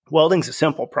Welding's a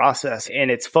simple process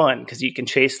and it's fun because you can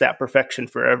chase that perfection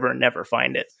forever and never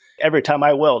find it. Every time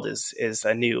I weld is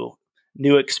a new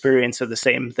experience of the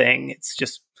same thing. It's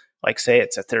just like, say,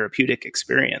 it's a therapeutic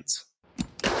experience.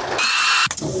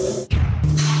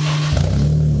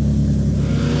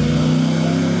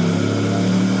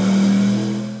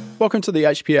 Welcome to the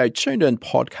HPA Tuned In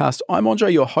podcast. I'm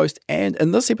Andre, your host, and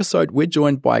in this episode, we're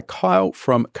joined by Kyle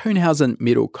from Kuhnhausen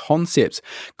Metal Concepts.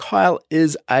 Kyle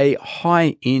is a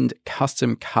high-end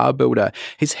custom car builder.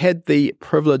 He's had the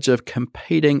privilege of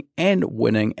competing and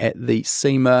winning at the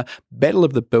SEMA Battle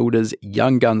of the Builders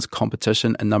Young Guns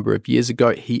competition a number of years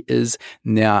ago. He is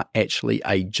now actually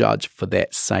a judge for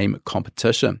that same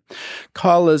competition.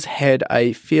 Kyle has had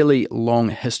a fairly long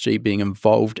history being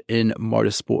involved in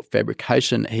motorsport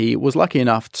fabrication. He was lucky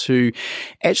enough to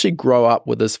actually grow up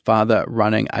with his father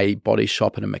running a body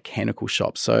shop and a mechanical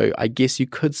shop. So I guess you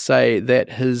could say that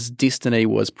his destiny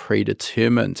was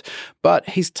predetermined.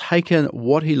 But he's taken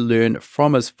what he learned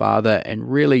from his father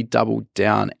and really doubled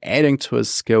down, adding to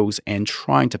his skills and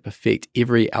trying to perfect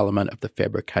every element of the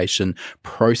fabrication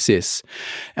process.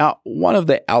 Now, one of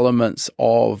the elements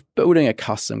of building a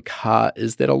custom car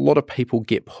is that a lot of people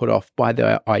get put off by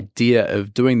the idea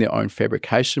of doing their own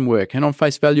fabrication work. And on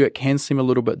face value, it can seem a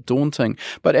little bit daunting.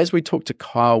 But as we talk to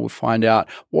Kyle, we'll find out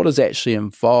what is actually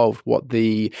involved, what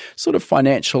the sort of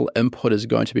financial input is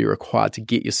going to be required to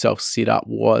get yourself set up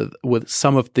with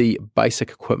some of the basic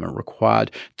equipment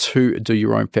required to do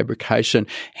your own fabrication,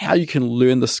 how you can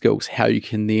learn the skills, how you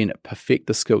can then perfect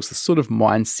the skills, the sort of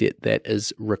mindset that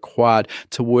is required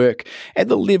to work at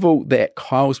the level that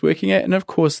Kyle's working at. And of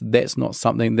course, that's not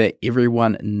something that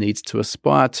everyone needs to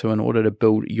aspire to in order to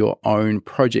build your own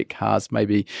project cars,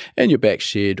 maybe in your back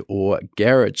shed or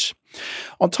garage.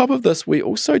 On top of this, we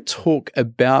also talk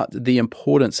about the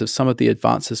importance of some of the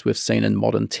advances we've seen in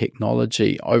modern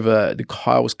technology over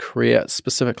Kyle's career,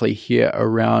 specifically here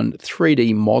around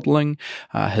 3D modeling,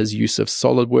 his use of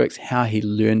SolidWorks, how he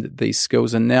learned these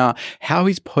skills, and now how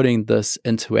he's putting this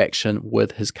into action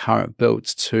with his current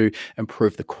builds to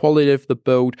improve the quality of the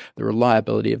build, the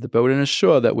reliability of the build, and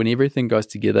ensure that when everything goes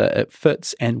together, it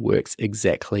fits and works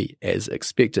exactly as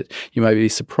expected. You may be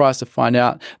surprised to find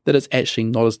out that it's actually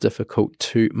not as difficult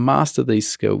to master these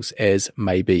skills as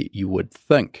maybe you would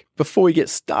think. Before we get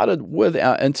started with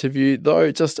our interview,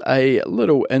 though, just a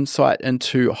little insight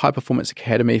into High Performance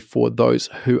Academy for those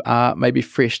who are maybe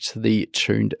fresh to the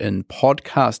Tuned In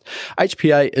podcast.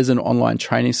 HPA is an online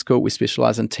training school. We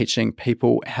specialize in teaching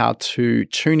people how to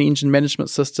tune engine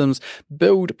management systems,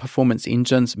 build performance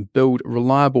engines, build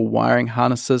reliable wiring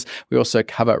harnesses. We also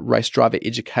cover race driver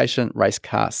education, race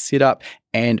car setup,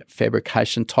 and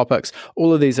fabrication topics.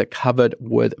 All of these are covered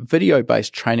with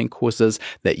video-based training courses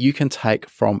that you can take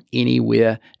from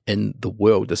anywhere in the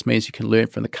world. This means you can learn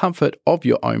from the comfort of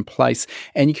your own place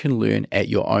and you can learn at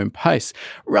your own pace.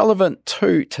 Relevant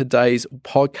to today's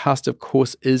podcast, of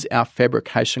course, is our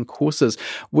fabrication courses.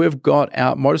 We've got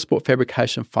our Motorsport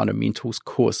Fabrication Fundamentals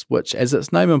course, which, as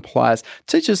its name implies,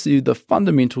 teaches you the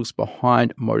fundamentals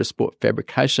behind motorsport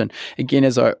fabrication. Again,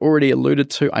 as I already alluded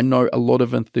to, I know a lot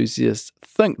of enthusiasts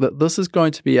think that this is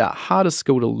going to be a harder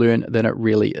skill to learn than it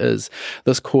really is.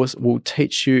 This course will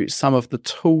teach you some of the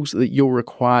tools that you'll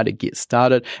require to get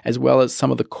started, as well as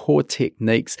some of the core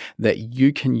techniques that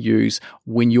you can use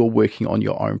when you're working on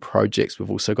your own projects. We've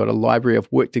also got a library of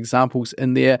worked examples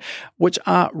in there, which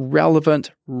are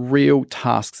relevant, real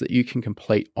tasks that you can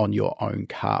complete on your own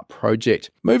car project.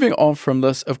 Moving on from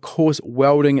this, of course,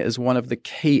 welding is one of the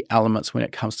key elements when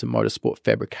it comes to motorsport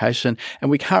fabrication, and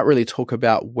we can't really talk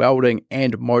about welding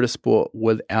and motorsport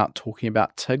without talking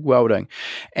about TIG welding.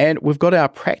 And we've got our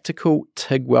practical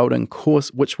TIG welding course,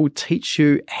 which will teach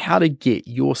you how to get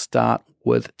your start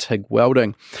with TIG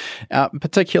welding. In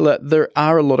particular, there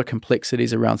are a lot of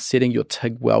complexities around setting your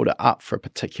TIG welder up for a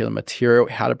particular material,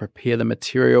 how to prepare the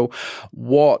material,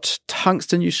 what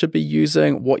tungsten you should be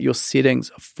using, what your settings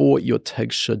for your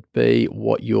TIG should be,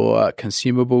 what your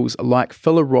consumables like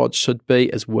filler rods should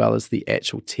be, as well as the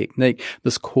actual technique.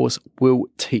 This course will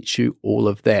teach you all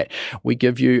of that. We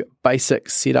give you basic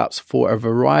setups for a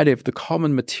variety of the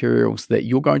common materials that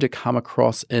you're going to come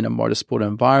across in a motorsport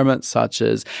environment, such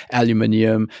as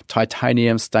aluminium,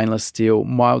 titanium, stainless steel,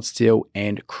 mild steel,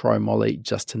 and chromoly,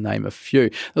 just to name a few.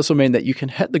 This will mean that you can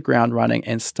hit the ground running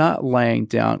and start laying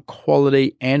down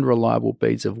quality and reliable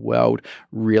beads of weld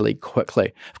really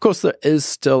quickly. Of course, there is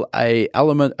still an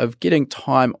element of getting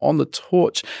time on the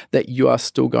torch that you are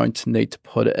still going to need to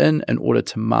put in order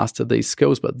to master these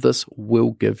skills, but this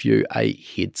will give you a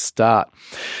head start.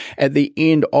 At the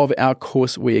end of our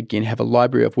course, we again have a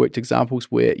library of worked examples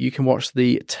where you can watch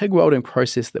the TIG welding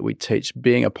process that we teach knowledge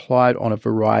being applied on a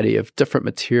variety of different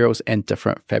materials and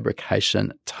different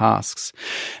fabrication tasks.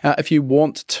 If you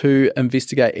want to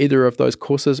investigate either of those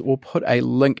courses, we'll put a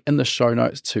link in the show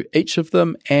notes to each of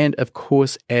them. And of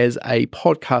course, as a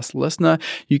podcast listener,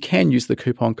 you can use the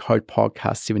coupon code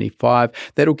podcast75.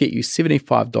 That'll get you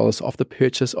 $75 off the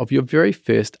purchase of your very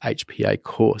first HPA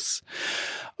course.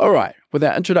 All right, with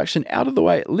our introduction out of the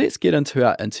way, let's get into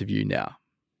our interview now.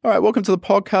 All right, welcome to the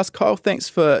podcast, Kyle. Thanks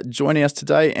for joining us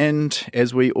today. And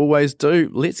as we always do,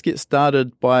 let's get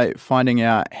started by finding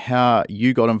out how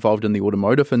you got involved in the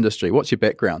automotive industry. What's your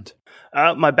background?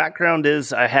 My background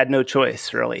is I had no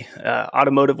choice, really.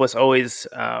 Automotive was always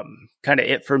kind of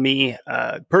it for me.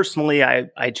 Personally,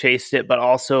 I chased it, but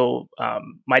also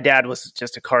my dad was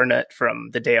just a car nut from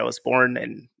the day I was born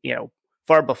and,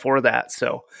 far before that.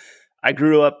 So I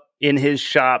grew up in his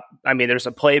shop. I mean, there's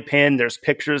a playpen. There's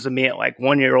pictures of me at like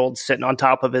 1-year-old sitting on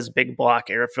top of his big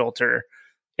block air filter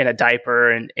in a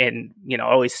diaper and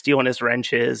always stealing his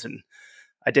wrenches. And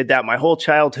I did that my whole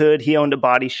childhood. He owned a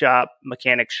body shop,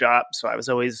 mechanic shop. So I was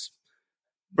always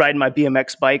riding my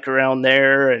BMX bike around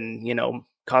there and,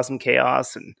 causing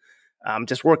chaos and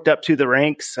just worked up to the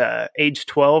ranks. Age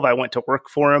 12, I went to work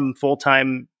for him full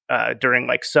time during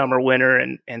like summer, winter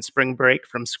and spring break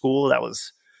from school. That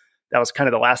was kind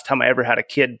of the last time I ever had a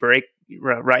kid break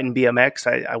riding BMX.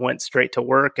 I went straight to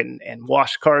work and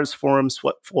washed cars for him,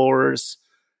 swept floors,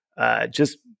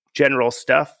 just general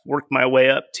stuff. Worked my way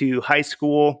up to high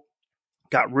school,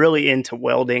 got really into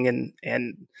welding,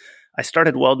 and I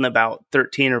started welding about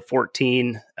 13 or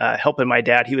 14, helping my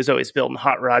dad. He was always building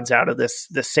hot rods out of this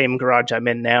same garage I'm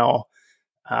in now.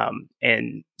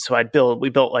 And so we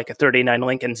built like a 39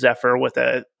 Lincoln Zephyr with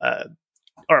a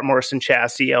Art Morrison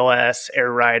chassis, LS, air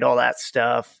ride, all that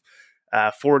stuff.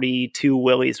 42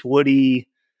 Willys Woody,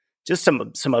 just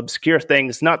some obscure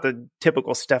things, not the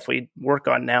typical stuff we work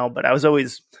on now, but I was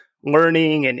always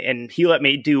learning and he let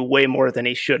me do way more than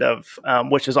he should have,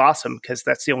 which is awesome because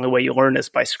that's the only way you learn is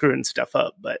by screwing stuff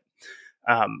up. But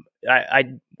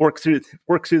I worked through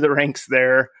the ranks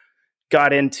there,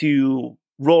 got into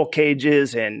roll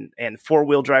cages and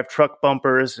 4-wheel drive truck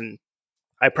bumpers, and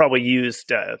I probably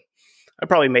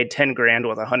made 10 grand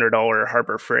with $100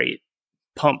 Harbor Freight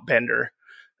pump bender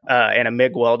and a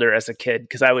MIG welder as a kid,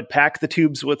 because I would pack the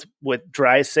tubes with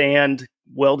dry sand,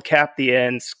 weld cap the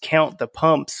ends, count the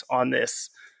pumps on this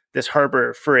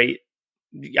Harbor Freight.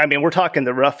 I mean, we're talking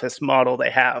the roughest model they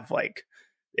have. Like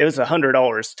it was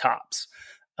 $100 tops.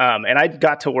 And I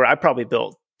got to where I probably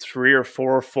built 3 or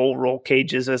 4 full roll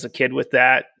cages as a kid with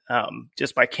that,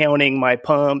 just by counting my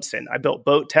pumps. And I built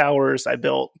boat towers. I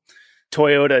built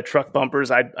Toyota truck bumpers.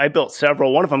 I built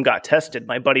several. One of them got tested.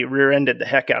 My buddy rear-ended the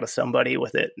heck out of somebody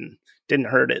with it and didn't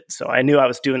hurt it. So I knew I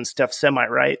was doing stuff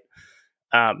semi-right.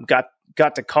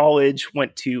 Got to college,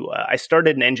 I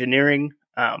started in engineering.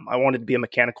 I wanted to be a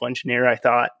mechanical engineer, I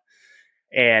thought,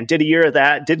 and did a year of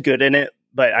that, did good in it.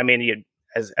 But I mean,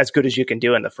 as good as you can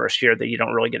do in the first year, that you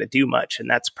don't really get to do much. And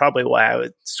that's probably why I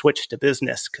would switch to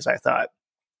business, because I thought,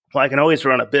 well, I can always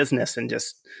run a business and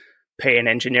just pay an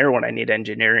engineer when I need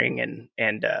engineering.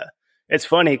 And it's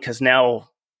funny because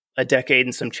now, a decade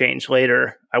and some change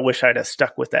later, I wish I'd have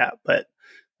stuck with that. But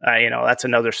that's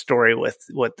another story with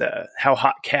how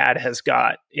hot CAD has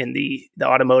got in the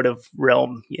automotive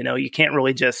realm. You can't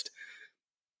really just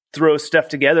throw stuff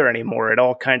together anymore. It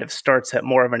all kind of starts at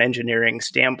more of an engineering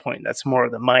standpoint. That's more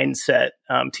of the mindset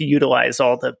to utilize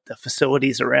all the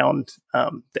facilities around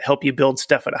that help you build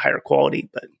stuff at a higher quality.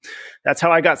 But that's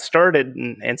how I got started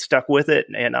and stuck with it.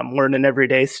 And I'm learning every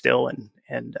day still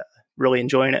and really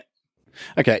enjoying it.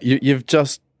 Okay, you've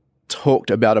just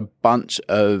talked about a bunch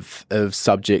of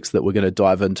subjects that we're going to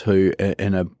dive into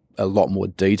in a lot more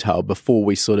detail. Before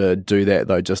we sort of do that,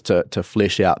 though, just to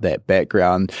flesh out that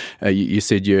background, you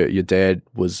said your dad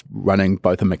was running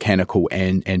both a mechanical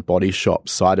and body shop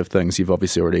side of things. You've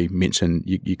obviously already mentioned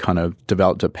you kind of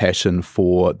developed a passion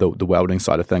for the welding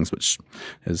side of things, which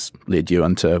has led you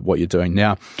into what you're doing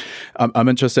now. I'm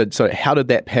interested, so how did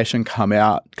that passion come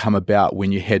about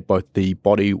when you had both the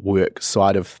body work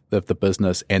side of the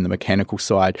business and the mechanical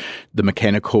side? The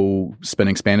mechanical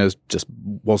spinning spanners just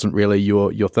wasn't really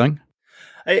your thing?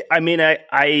 I mean,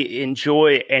 I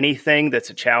enjoy anything that's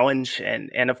a challenge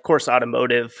and of course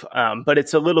automotive, but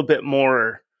it's a little bit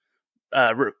more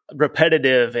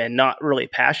repetitive and not really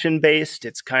passion based.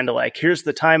 It's kind of like, here's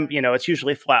the time, it's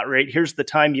usually flat rate. Here's the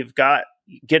time you've got,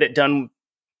 get it done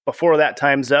before that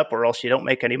time's up or else you don't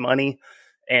make any money,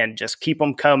 and just keep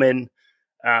them coming.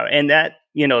 And that,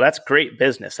 that's great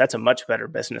business. That's a much better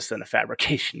business than a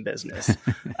fabrication business.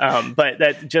 But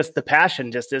that just the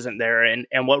passion just isn't there.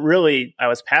 And what really I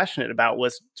was passionate about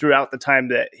was throughout the time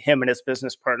that him and his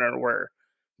business partner were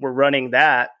running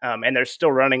that, and they're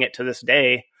still running it to this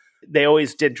day. They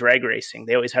always did drag racing.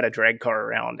 They always had a drag car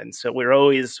around. And so we were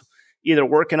always either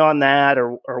working on that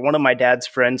or one of my dad's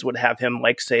friends would have him,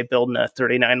 like, say, building a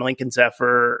 39 Lincoln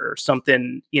Zephyr or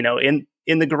something,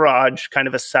 in the garage, kind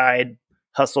of a side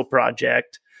hustle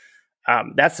project.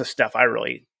 That's the stuff I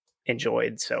really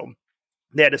enjoyed. So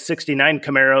they had a 69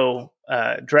 Camaro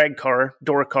drag car,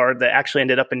 door car that actually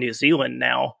ended up in New Zealand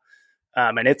now.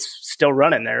 And it's still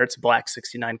running there. It's a black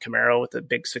 69 Camaro with a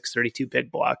big 632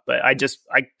 big block. But I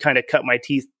kind of cut my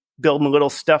teeth building little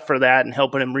stuff for that and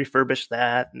helping him refurbish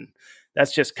that. And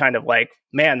that's just kind of like,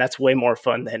 man, that's way more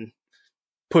fun than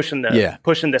pushing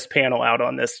this panel out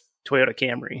on this Toyota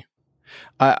Camry.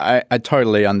 I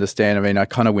totally understand. I mean, I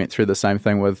kind of went through the same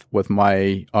thing with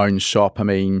my own shop. I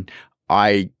mean,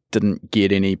 I didn't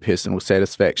get any personal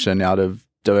satisfaction out of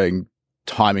doing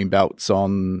timing belts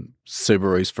on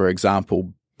Subarus, for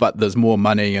example, but there's more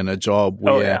money in a job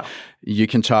where you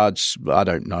can charge, I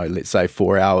don't know, let's say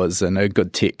 4 hours, and a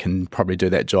good tech can probably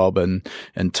do that job in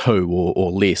 2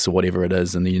 or less or whatever it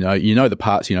is. And you know the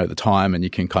parts, the time, and you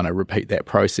can kind of repeat that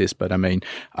process. But I mean,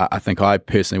 I think I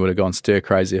personally would have gone stir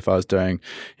crazy if I was doing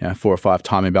 4 or 5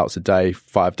 timing belts a day,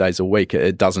 5 days a week.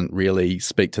 It doesn't really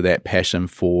speak to that passion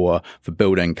for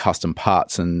building custom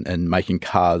parts and making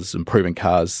cars, improving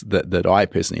cars that I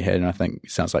personally had. And I think it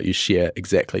sounds like you share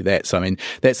exactly that. So I mean,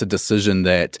 that's a decision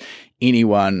that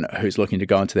anyone who's looking to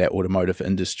go into that automotive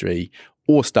industry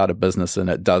or start a business in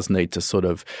it does need to sort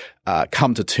of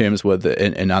come to terms with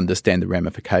and understand the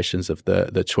ramifications of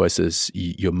the choices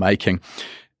you're making.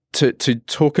 To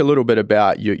talk a little bit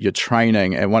about your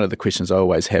training, and one of the questions I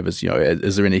always have is,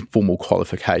 is there any formal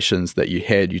qualifications that you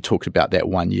had? You talked about that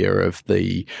 1 year of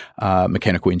the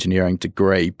mechanical engineering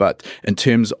degree, but in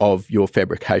terms of your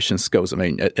fabrication skills, I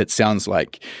mean, it sounds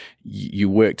like you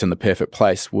worked in the perfect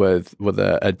place with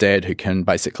a dad who can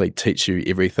basically teach you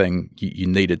everything you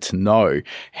needed to know.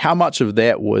 How much of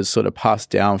that was sort of passed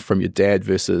down from your dad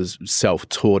versus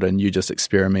self-taught and you just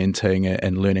experimenting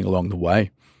and learning along the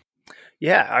way?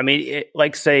 Yeah, I mean,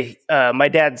 my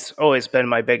dad's always been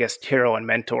my biggest hero and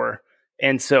mentor.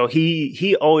 And so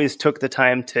he always took the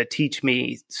time to teach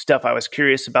me stuff I was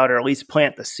curious about, or at least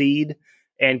plant the seed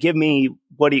and give me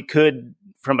what he could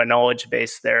from a knowledge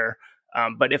base there.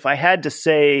 But if I had to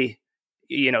say,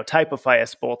 typify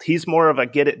us both, he's more of a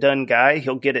get it done guy.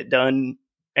 He'll get it done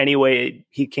any way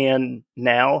he can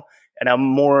now. And I'm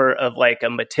more of like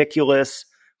a meticulous,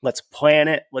 let's plan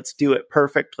it. Let's do it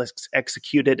perfect. Let's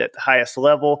execute it at the highest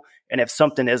level. And if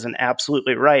something isn't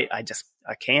absolutely right, I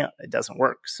can't. It doesn't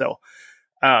work. So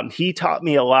he taught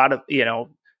me a lot of,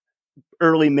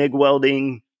 early MIG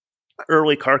welding,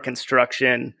 early car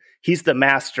construction. He's the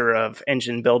master of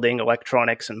engine building,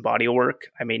 electronics, and body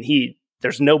work. I mean,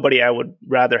 there's nobody I would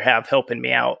rather have helping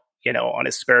me out, on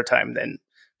his spare time than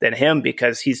him,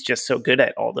 because he's just so good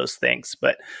at all those things.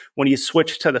 But when you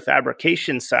switch to the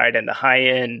fabrication side and the high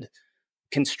end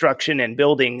construction and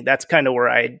building, that's kind of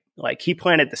where he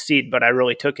planted the seed, but I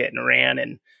really took it and ran.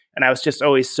 And I was just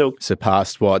always so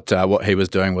surpassed what he was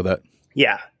doing with it.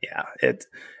 Yeah. It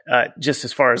just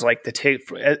as far as like the TIG,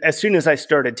 as soon as I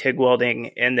started TIG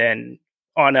welding and then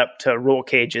on up to roll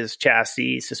cages,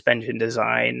 chassis, suspension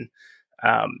design,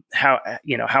 how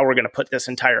we're going to put this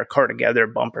entire car together,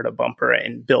 bumper to bumper,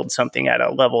 and build something at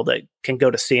a level that can go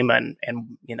to SEMA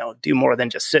and do more than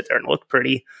just sit there and look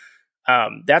pretty.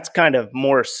 That's kind of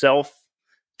more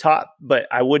self-taught, but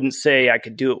I wouldn't say I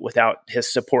could do it without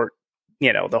his support,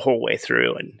 the whole way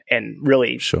through and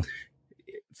really sure.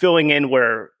 Filling in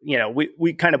where,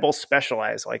 we kind of both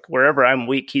specialize. Like wherever I'm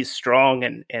weak, he's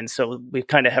strong. And so we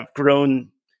kind of have grown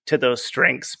to those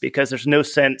strengths, because there's no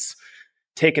sense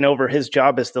taking over his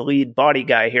job as the lead body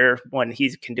guy here when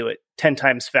he can do it 10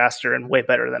 times faster and way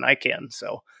better than I can.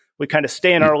 So we kind of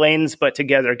stay in our lanes, but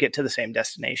together get to the same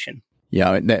destination.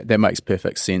 Yeah, that makes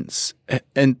perfect sense.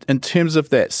 In terms of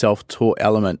that self-taught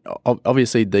element,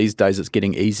 obviously these days it's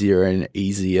getting easier and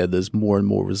easier. There's more and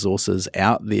more resources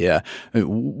out there.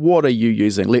 What are you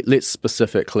using? Let's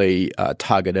specifically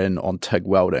target in on TIG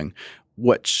welding,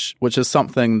 which is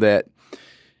something that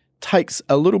takes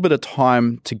a little bit of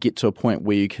time to get to a point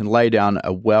where you can lay down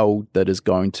a weld that is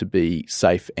going to be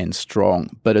safe and strong,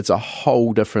 but it's a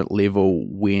whole different level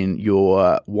when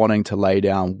you're wanting to lay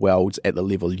down welds at the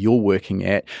level you're working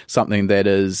at, something that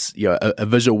is a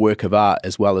visual work of art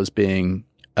as well as being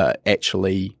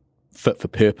actually fit for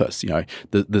purpose.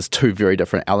 There's two very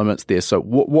different elements there. So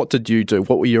what did you do?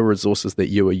 What were your resources that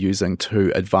you were using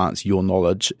to advance your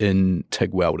knowledge in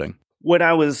TIG welding? When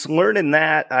I was learning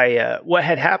that, what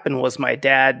had happened was my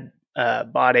dad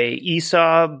bought a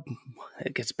ESAB.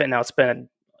 It's been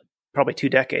probably 2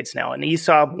 decades now. An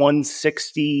ESAB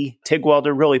 160 TIG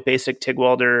welder, really basic TIG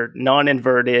welder,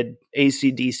 non-inverted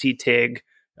AC/DC TIG.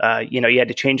 You had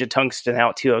to change a tungsten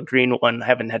out to a green one. I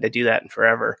haven't had to do that in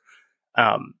forever.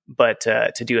 But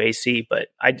to do AC, but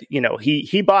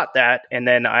he bought that, and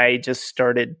then I just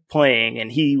started playing,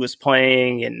 and he was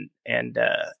playing, and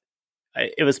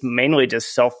it was mainly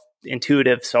just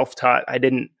intuitive, self-taught. I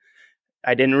didn't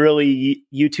really,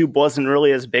 YouTube wasn't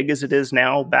really as big as it is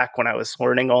now back when I was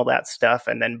learning all that stuff.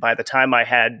 And then by the time I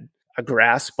had a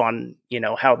grasp on,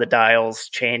 how the dials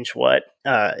change it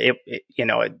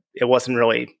wasn't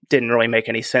really, didn't really make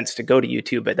any sense to go to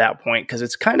YouTube at that point, because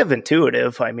it's kind of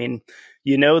intuitive. I mean,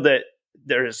 that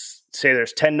there's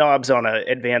 10 knobs on an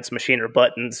advanced machine, or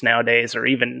buttons nowadays, or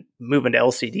even moving to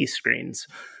LCD screens.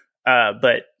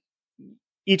 But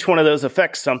each one of those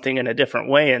affects something in a different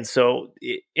way. And so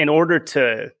in order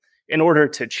to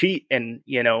cheat and,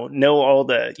 you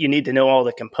need to know all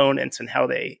the components and how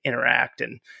they interact,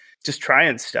 and just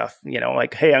trying stuff,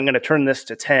 like, hey, I'm going to turn this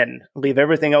to 10, leave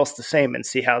everything else the same, and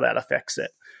see how that affects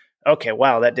it. Okay,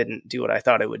 wow, that didn't do what I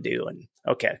thought it would do. And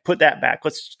okay, put that back.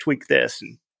 Let's tweak this.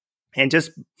 And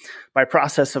just by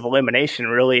process of elimination,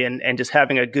 really, and just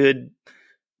having a good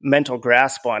mental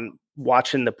grasp on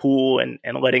watching the pool and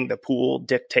letting the pool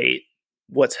dictate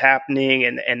what's happening.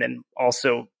 And then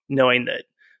also knowing that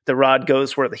the rod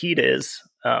goes where the heat is.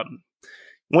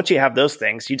 Once you have those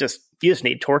things, you just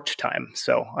need torch time.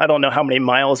 So I don't know how many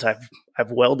miles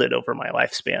I've welded over my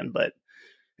lifespan, but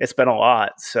it's been a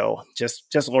lot. So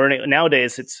just learning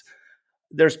nowadays,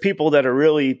 there's people that are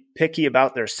really picky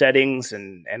about their settings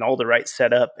and all the right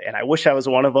setup. And I wish I was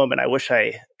one of them, and I wish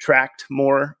I tracked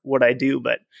more what I do,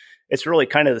 but it's really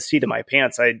kind of the seat of my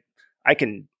pants. I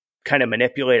can kind of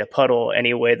manipulate a puddle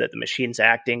any way that the machine's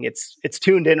acting. It's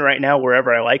tuned in right now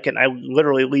wherever I like it. And I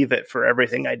literally leave it for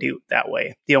everything I do that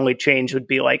way. The only change would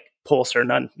be like pulse or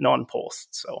non-pulse.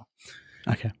 So,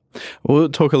 okay. We'll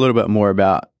talk a little bit more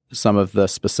about some of the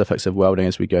specifics of welding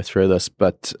as we go through this.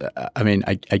 But I mean,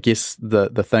 I guess the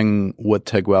thing with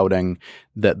TIG welding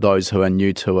that those who are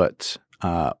new to it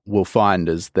will find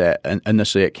is that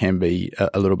initially it can be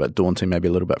a little bit daunting, maybe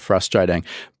a little bit frustrating.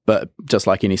 But just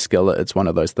like any skill, it's one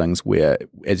of those things where,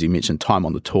 as you mentioned, time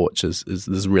on the torch is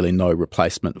there's really no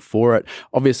replacement for it.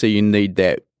 Obviously, you need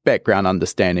that background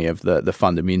understanding of the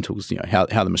fundamentals, how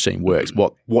the machine works,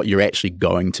 what you're actually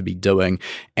going to be doing,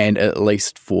 and at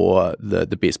least for the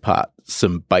best part,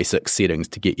 some basic settings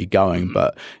to get you going. Mm-hmm.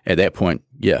 But at that point,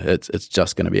 it's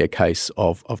just going to be a case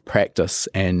of practice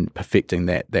and perfecting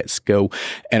that skill.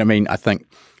 And I mean, I think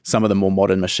some of the more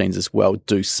modern machines as well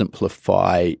do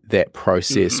simplify that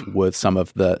process with some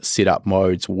of the setup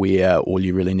modes where all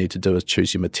you really need to do is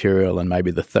choose your material and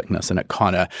maybe the thickness, and it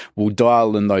kind of will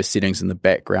dial in those settings in the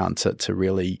background to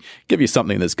really give you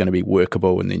something that's going to be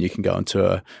workable. And then you can go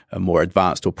into a more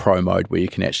advanced or pro mode where you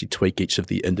can actually tweak each of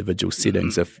the individual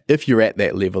settings. If you're at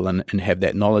that level and have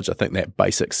that knowledge, I think that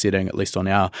basic setting, at least on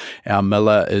our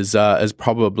miller, is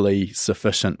probably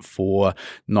sufficient for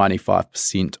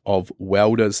 95% of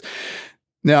welders.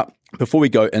 Now, before we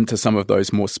go into some of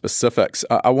those more specifics,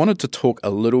 I wanted to talk a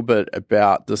little bit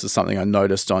about, this is something I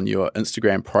noticed on your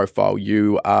Instagram profile.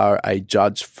 You are a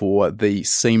judge for the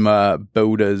SEMA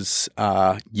Builders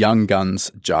Young Guns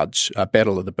Judge,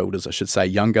 Battle of the Builders, I should say,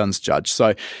 Young Guns Judge.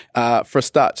 So for a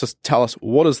start, just tell us,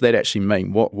 what does that actually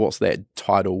mean? What's that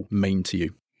title mean to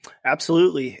you?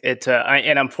 Absolutely.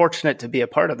 And I'm fortunate to be a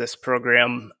part of this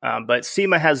program, but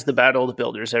SEMA has the Battle of the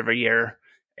Builders every year.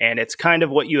 And it's kind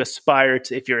of what you aspire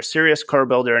to, if you're a serious car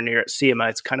builder and you're at SEMA,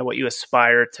 it's kind of what you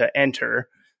aspire to enter,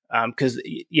 because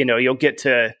you'll get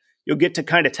to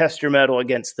kind of test your mettle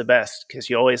against the best,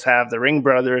 because you always have the Ring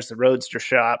Brothers, the Roadster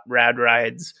Shop, Rad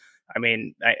Rides. I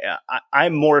mean,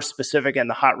 I'm more specific in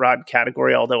the hot rod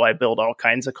category, although I build all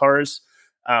kinds of cars,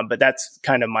 but that's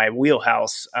kind of my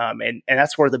wheelhouse, and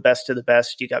that's where the best of the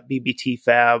best. You got BBT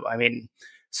Fab, I mean,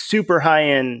 super high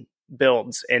end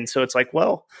builds, and so it's like,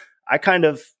 well, I kind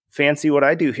of fancy what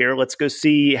I do here. Let's go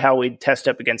see how we test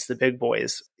up against the big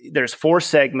boys. There's 4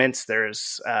 segments.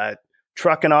 There's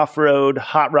truck and off-road,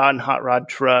 hot rod and hot rod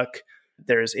truck.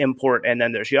 There's import, and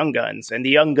then there's young guns. And the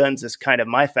young guns is kind of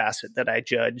my facet that I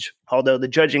judge. Although the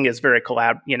judging is very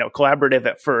collaborative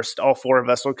at first. All 4 of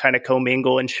us will kind of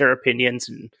commingle and share opinions.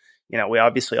 And, we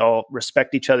obviously all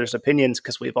respect each other's opinions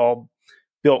because we've all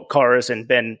built cars and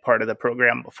been part of the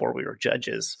program before we were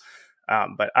judges.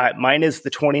 Mine is the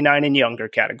 29 and younger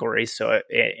category. So,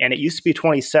 and it used to be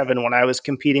 27 when I was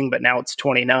competing, but now it's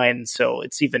 29. So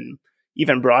it's even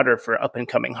broader for up and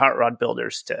coming hot rod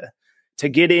builders to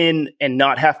get in and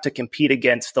not have to compete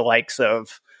against the likes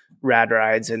of Rad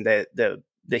Rides and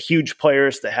the huge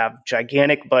players that have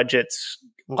gigantic budgets,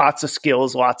 lots of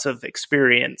skills, lots of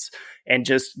experience, and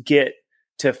just get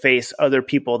to face other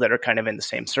people that are kind of in the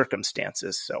same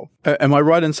circumstances. So, am I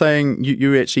right in saying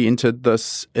you actually entered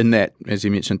this in that, as you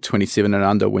mentioned, 27 and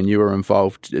under when you were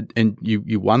involved, and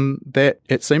you won that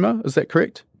at SEMA? Is that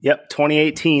correct? Yep,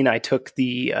 2018. I took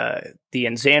the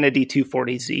Insanity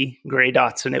 240Z gray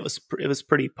dots, and it was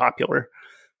pretty popular.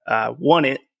 Won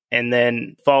it, and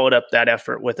then followed up that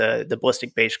effort with the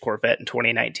Ballistic Beige Corvette in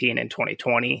 2019 and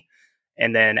 2020.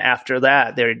 And then after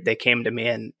that, they came to me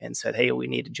and said, "Hey, we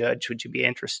need a judge. Would you be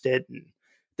interested?" And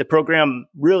the program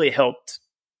really helped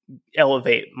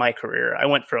elevate my career. I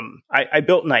went from, I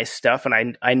built nice stuff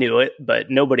and I knew it, but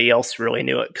nobody else really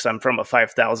knew it because I'm from a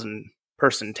 5,000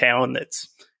 person town that's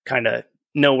kind of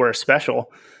nowhere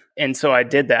special. And so I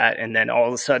did that. And then all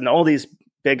of a sudden, all these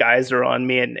big eyes are on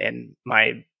me, and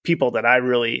my people that I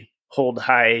really hold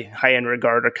high in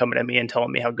regard are coming to me and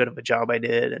telling me how good of a job I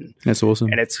did. And that's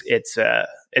awesome. And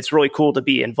it's really cool to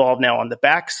be involved now on the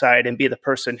backside and be the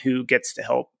person who gets to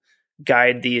help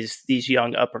guide these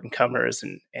young up and comers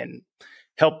and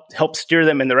help steer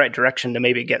them in the right direction to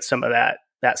maybe get some of that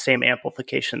same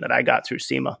amplification that I got through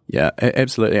SEMA. Yeah,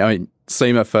 absolutely. I mean,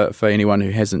 SEMA, for anyone who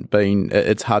hasn't been,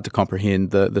 it's hard to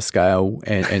comprehend the scale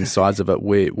and size of it.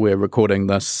 We're recording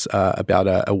this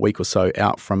about a week or so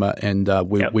out from it, and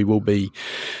we will be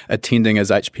attending as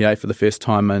HPA for the first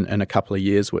time in a couple of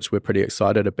years, which we're pretty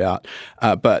excited about.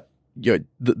 But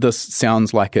this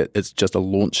sounds like it's just a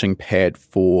launching pad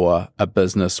for a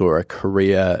business or a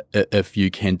career if you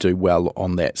can do well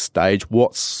on that stage.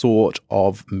 What sort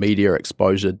of media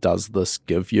exposure does this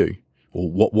give you? Or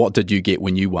what did you get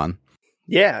when you won?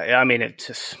 Yeah, I mean, it's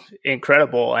just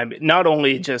incredible. I mean, not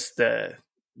only just the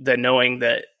knowing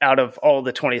that out of all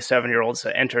the 27-year-olds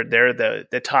that entered there,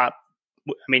 the top,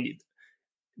 I mean,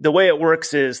 the way it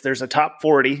works is there's a top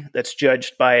 40 that's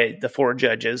judged by the 4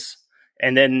 judges,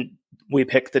 and then we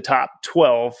pick the top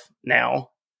 12 now.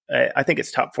 I think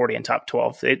it's top 40 and top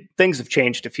 12. Things have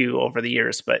changed a few over the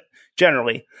years, but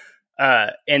generally,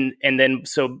 and then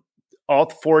so all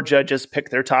 4 judges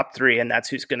pick their top 3, and that's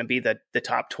who's going to be the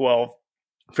top 12.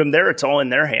 From there, it's all in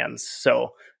their hands.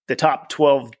 So the top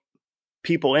 12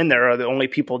 people in there are the only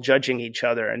people judging each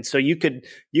other. And so you could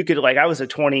like, I was a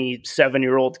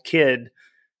 27-year-old kid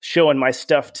showing my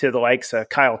stuff to the likes of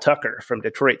Kyle Tucker from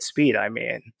Detroit Speed. I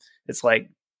mean, it's like,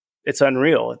 it's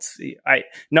unreal.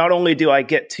 Not only do I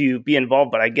get to be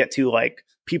involved, but I get to like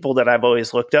people that I've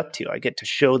always looked up to. I get to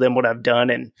show them what I've done.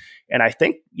 And I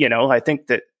think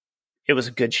that it was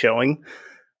a good showing.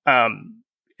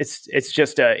 It's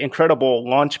just an incredible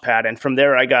launch pad. And from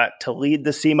there, I got to lead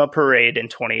the SEMA parade in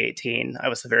 2018. I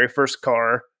was the very first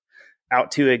car out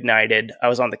to Ignited. I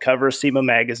was on the cover of SEMA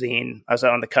magazine. I was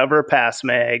on the cover of Pass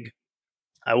Mag.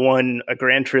 I won a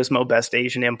Gran Turismo Best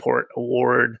Asian Import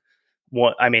Award.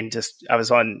 I was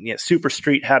on Super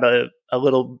Street had a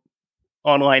little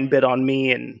online bid on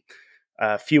me, and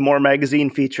a few more magazine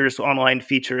features, online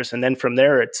features. And then from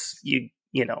there, it's,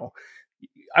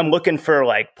 I'm looking for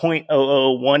like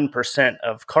 0.001%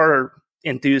 of car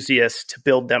enthusiasts to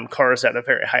build them cars at a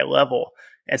very high level.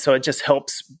 And so it just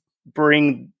helps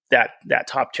bring that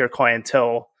top tier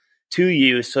clientele to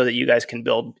you so that you guys can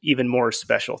build even more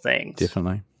special things.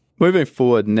 Definitely. Moving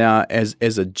forward now as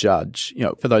a judge,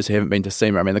 for those who haven't been to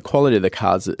SEMA, I mean, the quality of the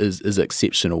cars is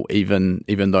exceptional, even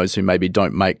those who maybe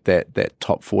don't make that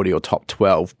top 40 or top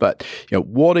 12. But,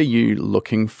 what are you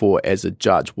looking for as a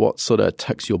judge? What sort of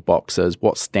ticks your boxes?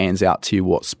 What stands out to you?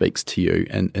 What speaks to you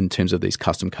in terms of these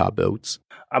custom car builds?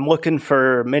 I'm looking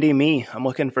for mini-me. I'm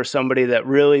looking for somebody that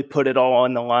really put it all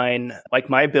on the line.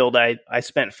 Like my build, I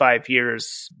spent 5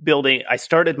 years building. I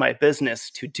started my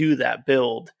business to do that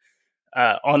build.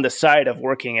 On the side of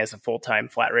working as a full-time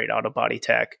flat rate auto body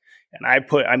tech. And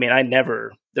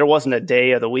there wasn't a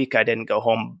day of the week I didn't go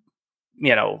home,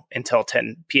 until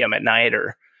 10 p.m. at night,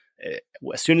 or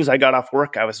as soon as I got off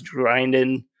work, I was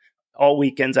grinding. All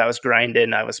weekends I was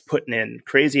grinding. I was putting in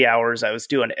crazy hours. I was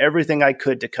doing everything I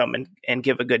could to come and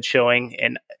give a good showing.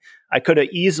 And that could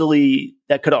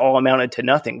have all amounted to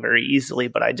nothing very easily,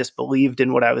 but I just believed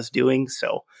in what I was doing.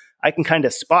 So I can kind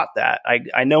of spot that.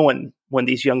 I know when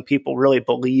these young people really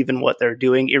believe in what they're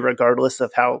doing, irregardless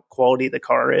of how quality the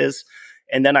car is.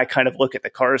 And then I kind of look at the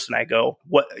cars and I go,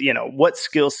 what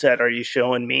skill set are you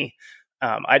showing me?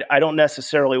 I don't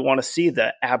necessarily want to see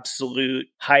the absolute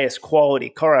highest quality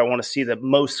car. I want to see the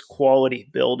most quality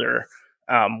builder,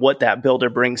 what that builder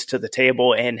brings to the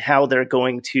table and how they're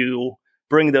going to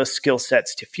bring those skill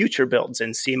sets to future builds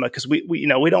in SEMA. Because we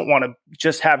don't want to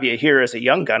just have you here as a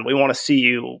young gun. We want to see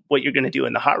you what you're going to do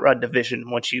in the hot rod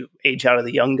division once you age out of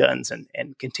the young guns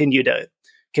and continue to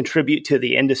contribute to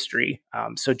the industry.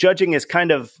 So judging is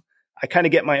I kind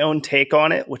of get my own take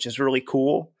on it, which is really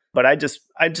cool. But I just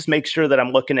make sure that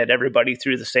I'm looking at everybody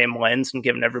through the same lens and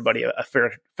giving everybody a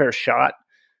fair shot.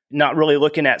 Not really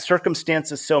looking at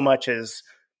circumstances so much as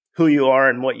who you are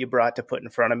and what you brought to put in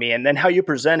front of me, and then how you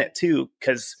present it too,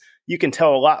 because you can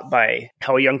tell a lot by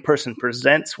how a young person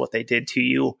presents what they did to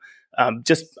you.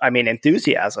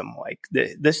 Enthusiasm. Like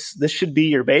this should be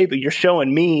your baby. You're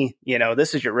showing me,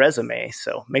 this is your resume.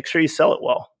 So make sure you sell it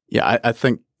well. Yeah, I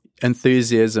think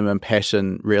enthusiasm and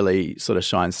passion really sort of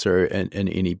shines through in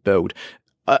any build.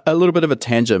 A little bit of a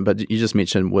tangent, but you just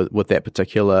mentioned with that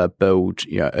particular build,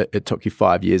 it took you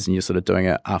 5 years and you're sort of doing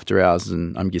it after hours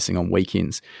and I'm guessing on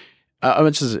weekends. I'm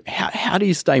interested, how do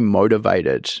you stay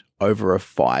motivated over a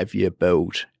 5-year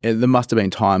build? And there must have been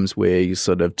times where you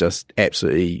sort of just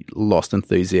absolutely lost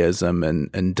enthusiasm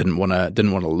and didn't want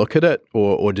to look at it,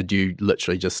 or did you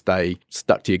literally just stay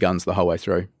stuck to your guns the whole way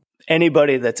through?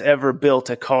 Anybody that's ever built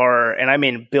a car, and I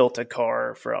mean built a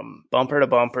car from bumper to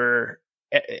bumper,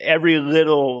 every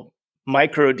little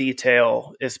micro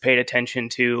detail is paid attention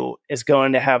to, is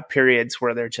going to have periods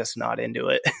where they're just not into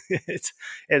it.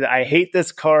 I hate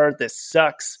this car. This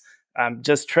sucks. I'm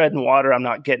just treading water. I'm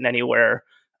not getting anywhere.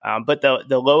 But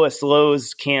the lowest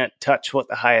lows can't touch what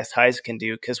the highest highs can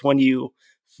do. Because when you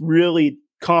really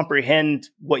comprehend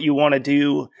what you want to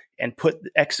do and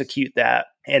execute that,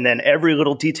 and then every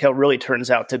little detail really turns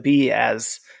out to be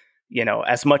as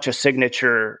much a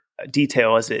signature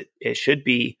detail as it should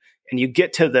be. And you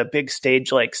get to the big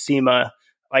stage like SEMA,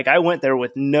 like I went there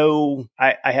with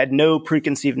I had no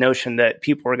preconceived notion that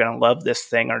people were going to love this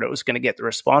thing or that it was going to get the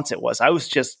response it was. I was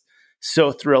just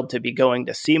so thrilled to be going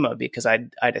to SEMA because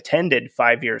I'd attended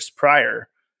 5 years prior,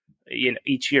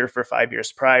 each year for 5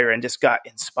 years prior, and just got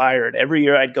inspired. Every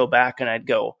year I'd go back and I'd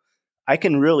go, I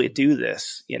can really do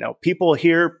this. People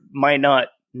here might not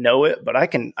know it, but I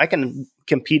can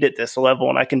compete at this level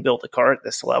and I can build a car at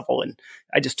this level. And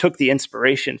I just took the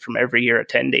inspiration from every year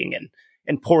attending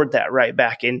and poured that right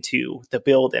back into the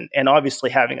build. And obviously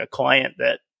having a client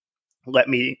that let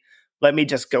me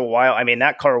just go wild. I mean,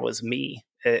 that car was me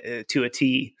to a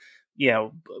T,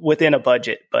 within a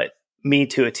budget, but me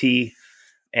to a T.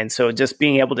 And so just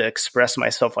being able to express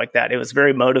myself like that, it was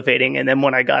very motivating. And then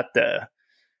when I got the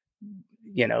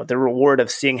reward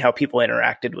of seeing how people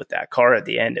interacted with that car at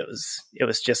the end, it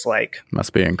was just like,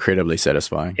 must be incredibly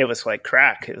satisfying. It was like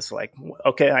crack. It was like,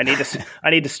 okay, I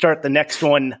need to start the next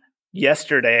one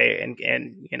yesterday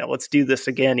and let's do this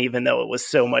again, even though it was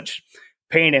so much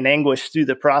pain and anguish through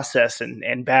the process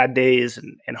and bad days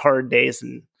and hard days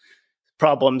and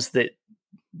problems that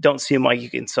don't seem like you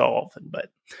can solve. But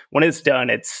when it's done,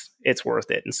 it's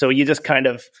worth it. And so you just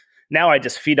now I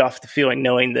just feed off the feeling,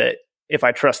 knowing that if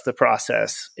I trust the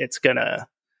process, it's gonna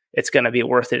be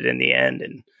worth it in the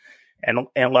end.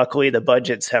 And luckily the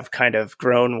budgets have kind of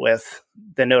grown with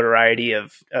the notoriety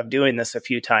of doing this a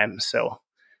few times. So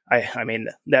I mean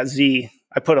that Z,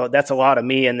 that's a lot of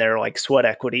me in there, like sweat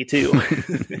equity too.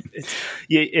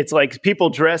 It's like people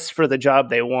dress for the job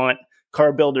they want.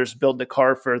 Car builders build the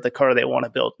car for the car they want to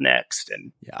build next.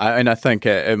 And I think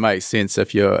it makes sense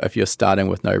if you're starting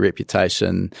with no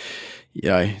reputation.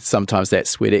 Sometimes that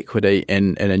sweat equity,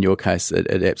 and in your case,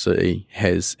 it absolutely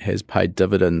has paid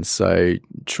dividends. So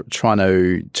trying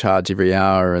to charge every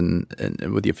hour and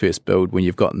with your first build when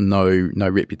you've got no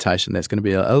reputation, that's going to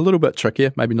be a little bit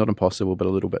trickier. Maybe not impossible, but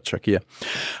a little bit trickier.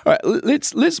 All right,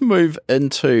 let's move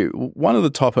into one of the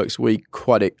topics we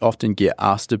quite often get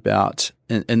asked about,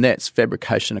 and that's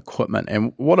fabrication equipment.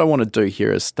 And what I want to do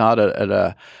here is start at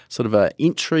a sort of an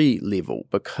entry level,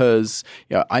 because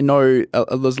I know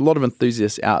there's a lot of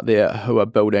enthusiasts out there who are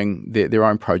building their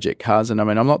own project cars. And I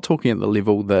mean, I'm not talking at the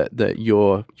level that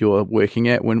you're working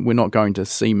at. When we're not going to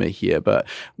SEMA here, but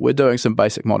we're doing some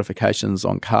basic modifications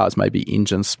on cars, maybe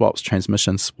engine swaps,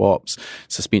 transmission swaps,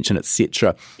 suspension,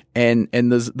 etc. And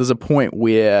there's a point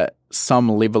where some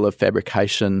level of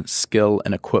fabrication skill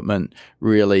and equipment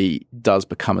really does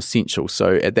become essential.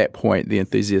 So at that point, the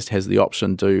enthusiast has the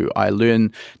option: do I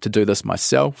learn to do this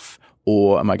myself,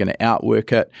 or am I going to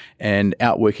outwork it? And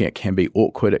outworking it can be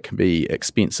awkward, it can be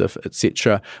expensive,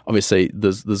 etc. Obviously,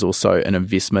 there's also an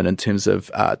investment in terms of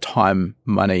time,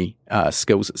 money,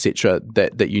 skills, etc.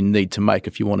 that you need to make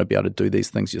if you want to be able to do these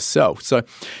things yourself. So,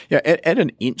 at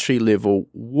an entry level,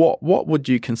 what would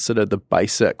you consider the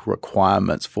basic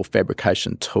requirements for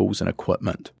fabrication tools and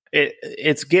equipment?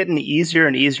 It's getting easier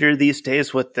and easier these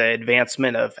days with the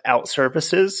advancement of out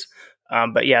services.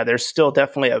 But yeah, there's still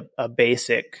definitely a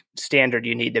basic standard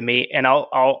you need to meet. And I'll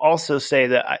also say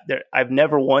that I've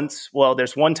never once, well,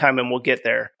 there's one time and we'll get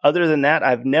there. Other than that,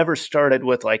 I've never started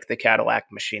with like the Cadillac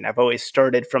machine. I've always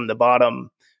started from the bottom,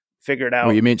 figured out.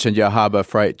 Well, you mentioned your Harbor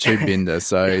Freight tube bender,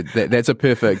 so that's a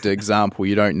perfect example.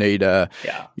 You don't need a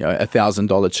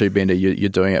 $1,000 tube bender. You're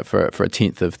doing it for a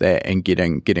tenth of that and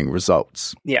getting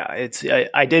results. Yeah,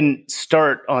 I didn't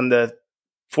start on the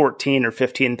 $14,000 or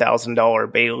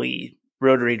 $15,000 Bailey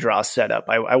rotary draw setup.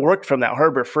 I worked from that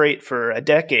Harbor Freight for a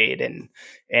decade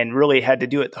and really had to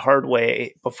do it the hard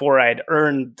way before I'd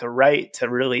earned the right to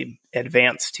really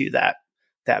advance to that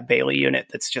Bailey unit.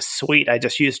 That's just sweet. I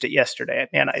just used it yesterday,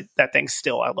 and that thing's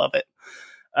still, I love it.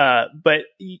 But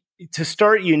to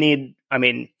start, you need,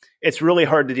 it's really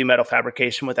hard to do metal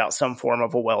fabrication without some form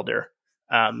of a welder.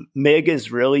 MIG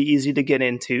is really easy to get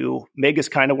into. MIG is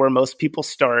kind of where most people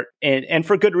start, and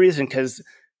for good reason, because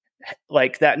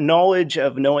like that knowledge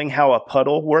of knowing how a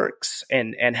puddle works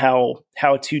and how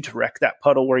to direct that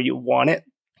puddle where you want it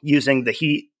using the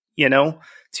heat,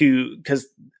 because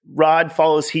rod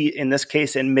follows heat in this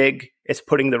case. In MIG, it's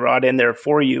putting the rod in there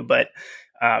for you. But,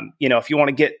 if you want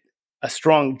to get a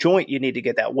strong joint, you need to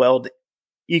get that weld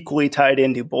equally tied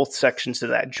into both sections of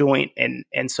that joint.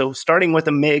 And so starting with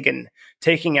a MIG and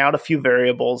taking out a few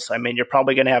variables, you're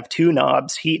probably going to have two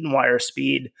knobs, heat and wire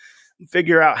speed,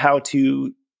 figure out how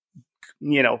to,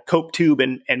 cope tube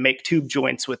and make tube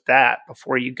joints with that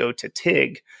before you go to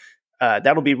TIG.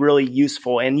 That'll be really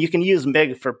useful. And you can use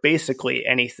MIG for basically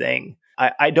anything.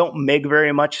 I don't MIG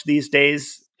very much these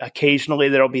days. Occasionally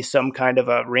there'll be some kind of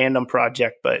a random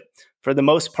project, but for the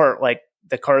most part, like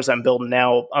the cars I'm building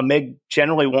now, a MIG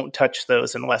generally won't touch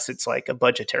those unless it's like a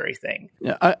budgetary thing.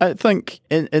 Yeah, I think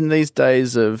in these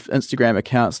days of Instagram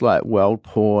accounts like Weld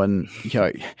Porn,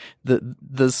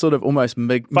 the sort of almost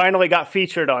MIG finally got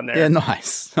featured on there. Yeah,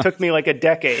 nice. Took me like a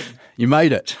decade. You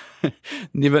made it.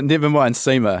 Never mind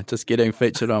SEMA, just getting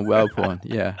featured on Weld Porn.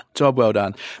 Yeah, job well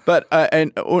done. But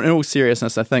in all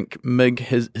seriousness, I think MIG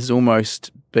has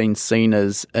almost been seen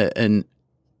as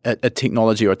a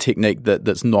technology or a technique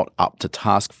that's not up to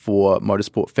task for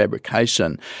motorsport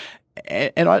fabrication.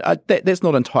 And that's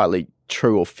not entirely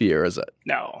true or fair, is it?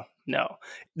 No.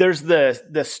 There's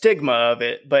the stigma of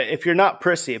it, but if you're not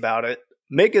prissy about it,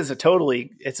 MIG is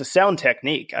it's a sound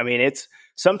technique. It's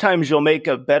sometimes you'll make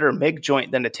a better MIG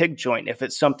joint than a TIG joint if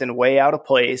it's something way out of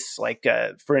place, like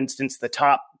for instance, the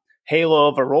top halo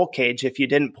of a roll cage. If you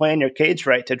didn't plan your cage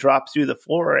right to drop through the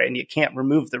floor and you can't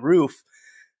remove the roof,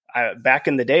 back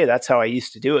in the day, that's how I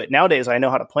used to do it. Nowadays, I know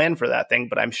how to plan for that thing,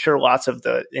 but I'm sure lots of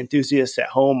the enthusiasts at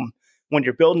home, when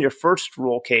you're building your first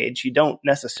roll cage, you don't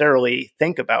necessarily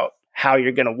think about how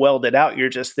you're going to weld it out. You're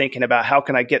just thinking about how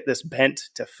can I get this bent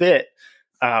to fit?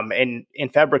 And in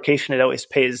fabrication, it always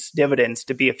pays dividends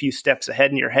to be a few steps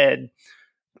ahead in your head.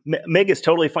 MIG is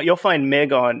totally fun. You'll find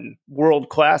MIG on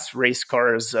world-class race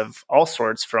cars of all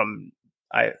sorts.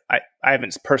 I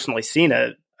haven't personally seen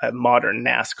a modern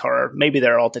NASCAR. Maybe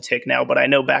they're all to TIG now, but I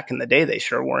know back in the day they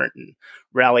sure weren't. And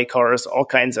rally cars, all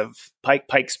kinds of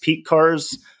Pikes Peak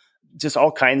cars, just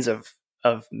all kinds of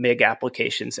MIG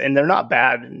applications. And they're not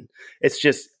bad. And it's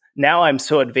just now I'm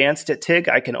so advanced at TIG,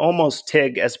 I can almost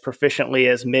TIG as proficiently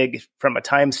as MIG from a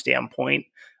time standpoint,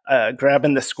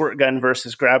 grabbing the squirt gun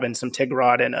versus grabbing some TIG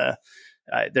rod in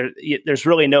there's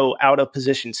really no out of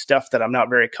position stuff that I'm not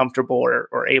very comfortable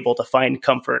or able to find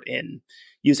comfort in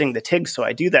using the TIG. So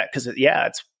I do that because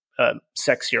it's a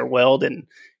sexier weld. And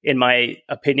in my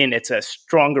opinion, it's a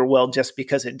stronger weld just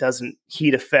because it doesn't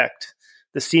heat affect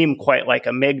the seam quite like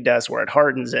a MIG does where it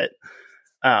hardens it,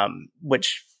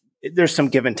 which there's some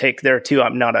give and take there too.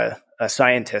 I'm not a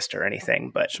scientist or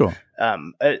anything, but sure.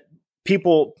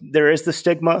 There is the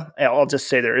stigma. I'll just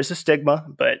say there is a stigma,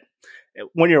 but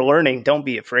when you're learning, don't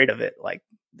be afraid of it. Like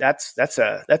that's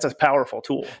a powerful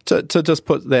tool. To just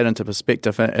put that into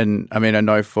perspective, and I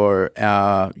know for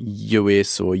our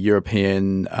US or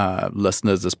European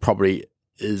listeners, this probably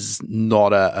is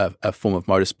not a form of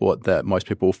motorsport that most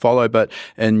people follow. But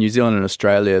in New Zealand and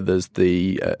Australia, there's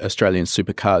the Australian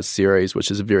Supercars series,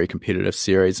 which is a very competitive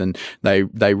series, and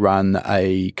they run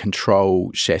a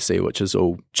control chassis, which is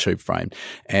all tube framed.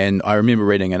 And I remember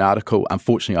reading an article,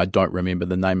 unfortunately I don't remember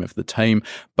the name of the team,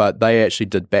 but they actually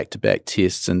did back-to-back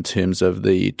tests in terms of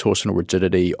the torsional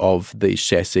rigidity of these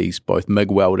chassis, both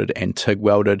MIG welded and TIG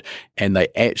welded, and they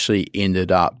actually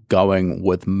ended up going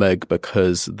with MIG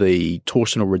because the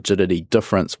torsional rigidity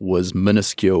difference was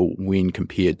minuscule when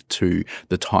compared to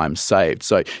the time saved.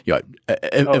 So,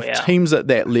 if teams at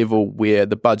that level where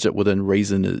the budget within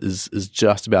reason is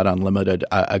just about unlimited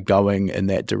are going in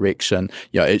that direction,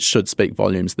 it should speak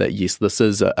volumes that yes, this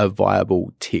is a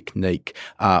viable technique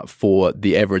for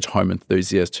the average home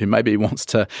enthusiast who maybe wants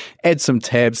to add some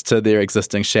tabs to their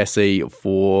existing chassis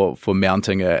for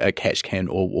mounting a catch can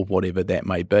or whatever that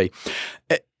may be.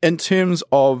 In terms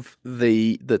of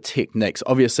the techniques,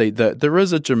 obviously there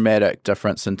is a dramatic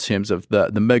difference in terms of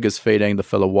the MIG is feeding the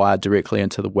filler wire directly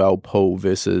into the weld pool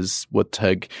versus with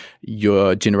TIG,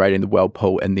 you're generating the weld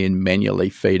pool and then manually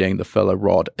feeding the filler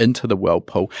rod into the weld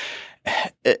pool.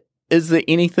 Is there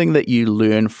anything that you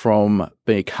learn from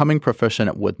becoming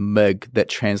proficient with MIG that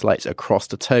translates across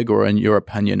to TIG, or in your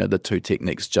opinion, are the two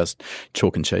techniques just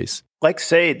chalk and cheese? Like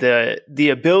say, the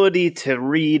ability to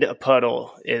read a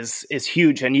puddle is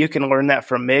huge, and you can learn that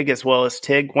from MIG as well as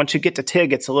TIG. Once you get to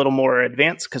TIG, it's a little more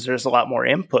advanced because there's a lot more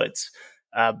inputs.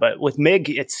 But with MIG,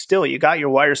 it's still, you got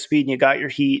your wire speed and you got your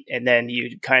heat, and then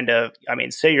you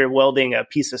say you're welding a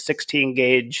piece of 16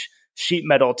 gauge sheet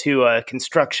metal to a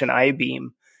construction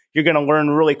I-beam. You're going to learn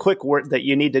really quick that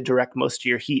you need to direct most of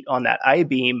your heat on that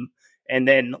I-beam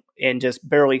and just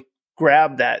barely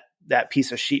grab that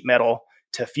piece of sheet metal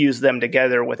to fuse them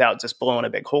together without just blowing a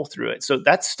big hole through it. So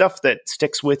that's stuff that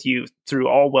sticks with you through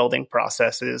all welding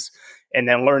processes. And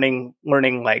then learning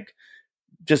like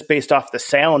just based off the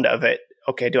sound of it,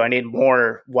 okay, do I need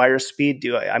more wire speed?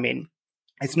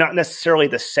 It's not necessarily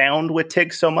the sound with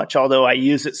TIG so much, although I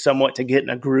use it somewhat to get in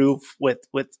a groove with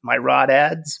my rod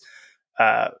adds.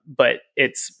 But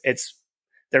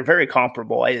they're very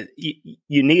comparable.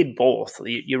 You need both.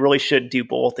 You really should do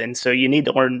both. And so you need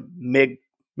to learn MIG.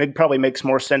 MIG probably makes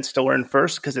more sense to learn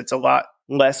first because it's a lot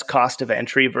less cost of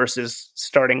entry versus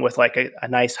starting with like a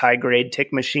nice high grade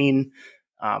TIG machine,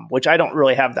 which I don't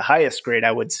really have the highest grade,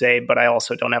 I would say, but I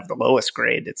also don't have the lowest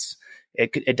grade.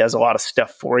 It does a lot of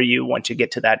stuff for you once you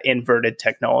get to that inverted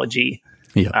technology.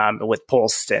 Yeah. With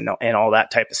pulse and all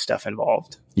that type of stuff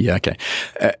involved. Yeah, okay.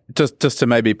 Just to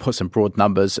maybe put some broad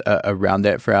numbers around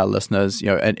that for our listeners,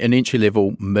 an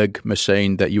entry-level MIG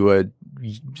machine that you would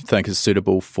think is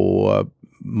suitable for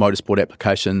motorsport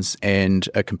applications and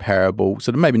a comparable,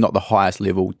 sort of maybe not the highest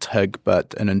level TIG,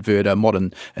 but an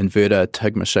modern inverter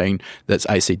TIG machine that's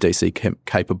AC/DC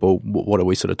capable. What are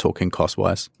we sort of talking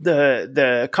cost-wise?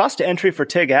 The cost to entry for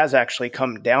TIG has actually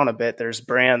come down a bit. There's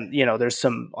there's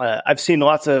some, I've seen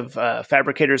lots of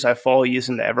fabricators I follow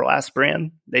using the Everlast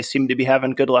brand. They seem to be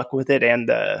having good luck with it, and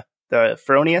the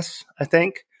Fronius, I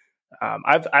think.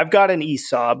 I've got an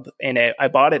ESOB, and I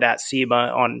bought it at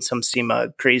SEMA on some SEMA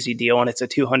crazy deal, and it's a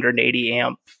 280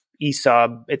 amp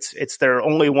ESOB. It's their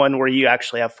only one where you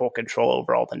actually have full control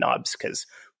over all the knobs, because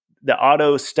the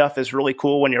auto stuff is really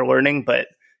cool when you're learning, but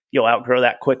you'll outgrow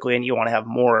that quickly, and you want to have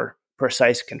more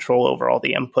precise control over all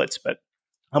the inputs. But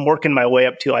I'm working my way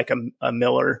up to like a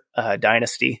Miller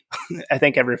dynasty. I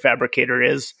think every fabricator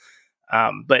is,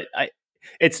 but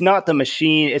it's not the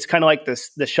machine. It's kind of like this.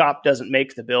 The shop doesn't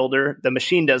make the builder. The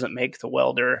machine doesn't make the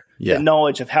welder. Yeah. The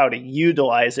knowledge of how to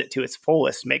utilize it to its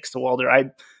fullest makes the welder.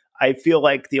 I feel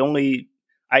like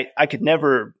I could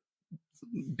never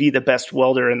be the best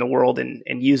welder in the world and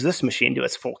use this machine to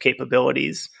its full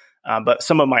capabilities. But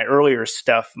some of my earlier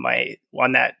stuff,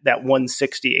 on that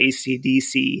 160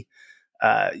 AC/DC,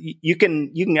 you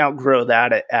can outgrow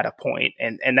that at a point.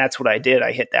 And that's what I did.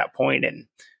 I hit that point, and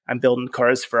I'm building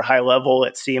cars for high level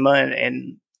at SEMA,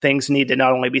 and things need to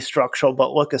not only be structural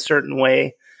but look a certain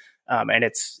way.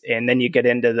 And then you get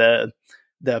into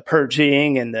the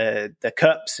purging and the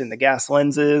cups and the gas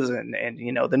lenses and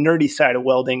the nerdy side of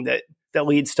welding that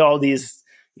leads to all these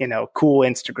cool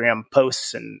Instagram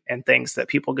posts and things that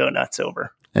people go nuts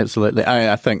over. Absolutely.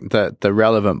 I think that the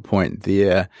relevant point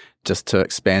there, just to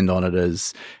expand on it,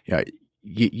 is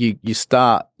you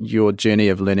start your journey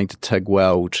of learning to TIG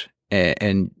weld,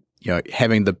 and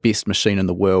having the best machine in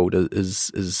the world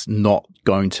is not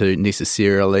going to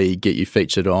necessarily get you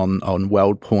featured on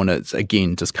weld porn. It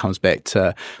again just comes back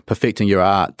to perfecting your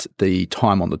art, the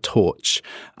time on the torch,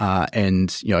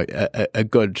 and a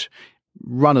good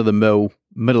run of the mill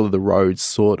middle of the road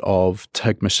sort of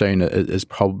TIG machine is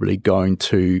probably going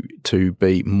to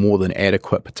be more than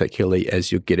adequate, particularly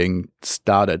as you're getting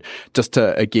started. Just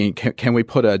to, again, can we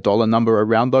put a dollar number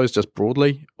around those just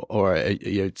broadly, or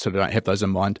you sort of don't have those in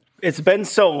mind? It's been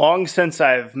so long since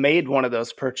I've made one of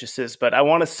those purchases, but I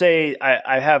want to say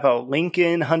I have a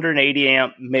Lincoln 180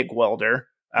 amp MIG welder,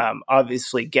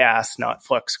 obviously gas, not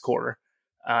flux core.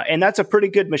 And that's a pretty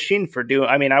good machine for doing.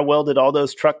 I mean, I welded all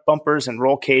those truck bumpers and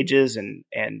roll cages and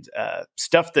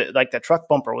stuff that, like, the truck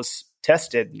bumper was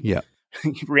tested. Yeah.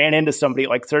 Ran into somebody at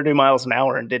like 30 miles an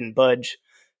hour and didn't budge.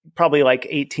 Probably like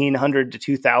 1,800 to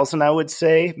 2,000, I would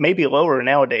say. Maybe lower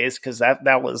nowadays, because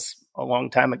that was a long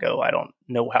time ago. I don't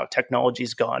know how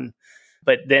technology's gone.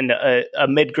 But then a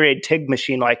mid-grade TIG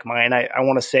machine like mine, I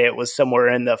want to say it was somewhere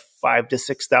in the $5,000 to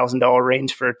 $6,000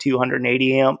 range for a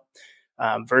 280 amp.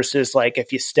 Versus like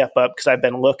if you step up, because I've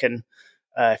been looking,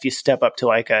 if you step up to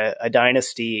like a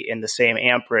Dynasty in the same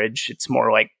amperage, it's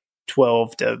more like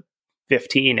 12 to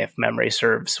 15 if memory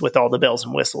serves, with all the bells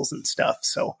and whistles and stuff.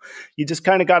 So you just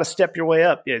kind of got to step your way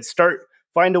up. You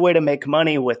find a way to make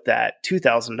money with that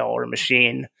 $2,000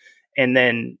 machine, and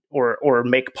then or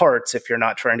make parts if you're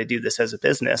not trying to do this as a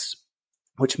business,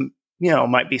 which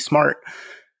might be smart.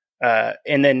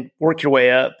 And then work your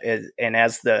way up, and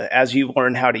as you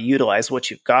learn how to utilize what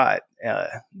you've got,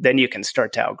 then you can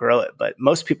start to outgrow it. But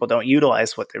most people don't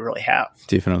utilize what they really have.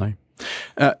 Definitely.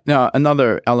 Now,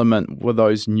 another element with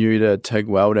those new to TIG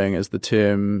welding is the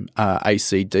term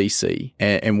AC/DC.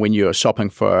 And when you're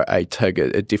shopping for a TIG,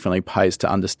 it definitely pays to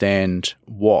understand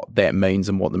what that means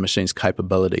and what the machine's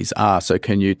capabilities are. So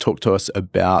can you talk to us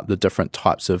about the different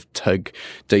types of TIG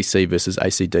DC versus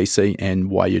AC/DC and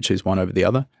why you choose one over the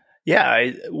other?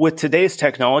 Yeah, with today's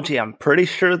technology, I'm pretty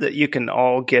sure that you can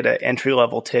all get an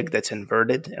entry-level TIG that's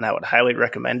inverted, and I would highly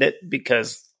recommend it,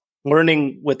 because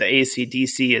learning with the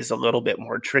AC/DC is a little bit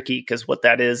more tricky, because what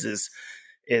that is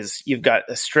you've got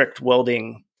a strict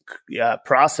welding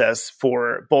process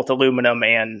for both aluminum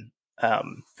and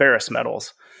ferrous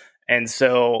metals. And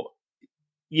so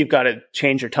you've got to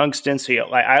change your tungsten. So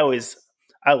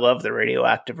I love the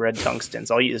radioactive red tungstens.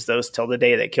 I'll use those till the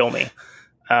day they kill me.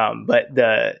 But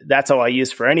that's all I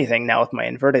use for anything now with my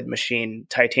inverted machine.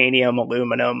 Titanium,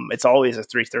 aluminum, it's always a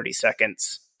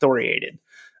 3/32 thoriated.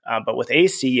 But with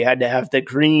AC, you had to have the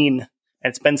green, and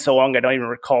it's been so long I don't even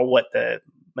recall what the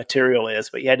material is,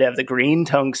 but you had to have the green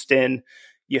tungsten.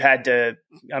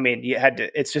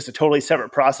 It's just a totally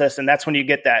separate process. And that's when you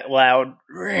get that loud,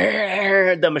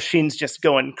 the machine's just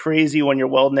going crazy when you're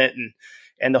welding it.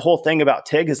 And the whole thing about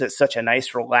TIG is it's such a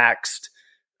nice, relaxed,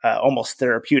 almost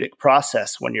therapeutic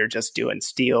process when you're just doing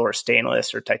steel or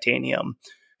stainless or titanium.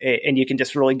 And you can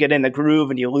just really get in the groove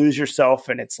and you lose yourself.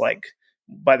 And it's like,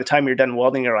 by the time you're done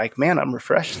welding, you're like, man, I'm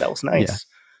refreshed. That was nice.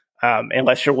 Yeah.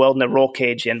 Unless you're welding a roll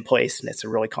cage in place and it's a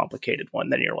really complicated one,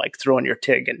 then you're like throwing your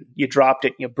TIG and you dropped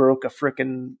it and you broke a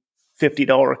freaking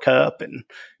 $50 cup and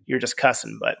you're just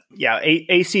cussing. But yeah,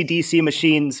 AC/DC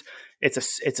machines, it's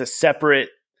a separate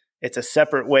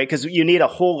way, because you need a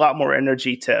whole lot more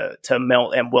energy to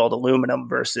melt and weld aluminum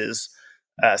versus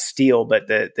steel. But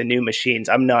the new machines,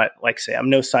 I'm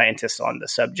no scientist on the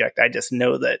subject. I just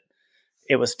know that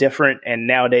it was different. And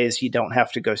nowadays you don't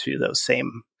have to go through those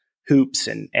same hoops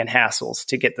and hassles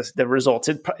to get the results.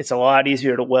 It's a lot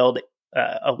easier to weld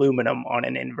aluminum on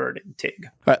an inverted TIG.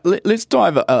 Right, let's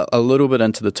dive a little bit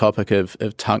into the topic of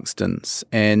tungstens,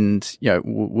 and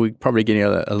we're probably getting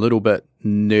a little bit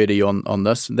nerdy on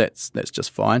this. That's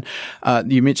just fine.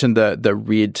 You mentioned the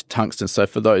red tungsten. So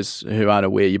for those who aren't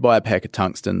aware, you buy a pack of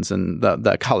tungstens and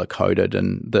they're color coded,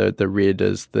 and the red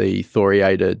is the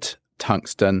thoriated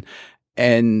tungsten.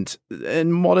 And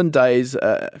in modern days,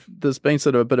 there's been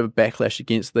sort of a bit of a backlash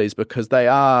against these because they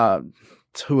are,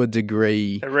 to a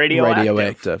degree,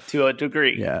 radioactive. To a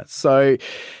degree. Yeah. So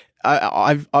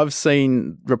I've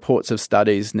seen reports of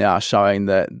studies now showing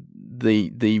that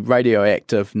the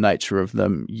radioactive nature of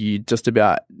them, you just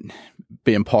about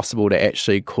be impossible to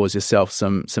actually cause yourself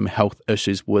some health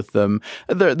issues with them.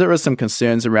 There are some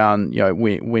concerns around,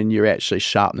 when you're actually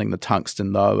sharpening the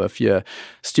tungsten, though. If you're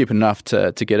stupid enough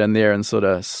to get in there and sort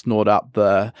of snort up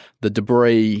the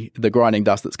debris, the grinding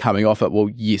dust that's coming off it, well,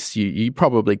 yes, you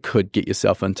probably could get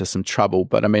yourself into some trouble.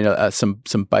 But I mean,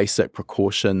 some basic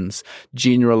precautions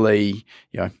generally,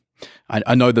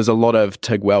 I know there's a lot of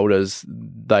TIG welders,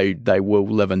 they will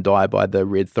live and die by the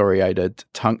red thoriated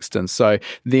tungsten. So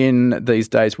then these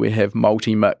days we have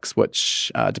multi-mix,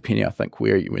 which depending, I think,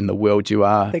 where in the world you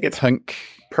are, I think it's pink.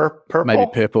 maybe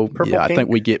purple. purple. Yeah, Pink. I think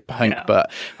we get pink, Yeah.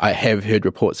 but I have heard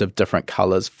reports of different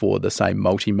colors for the same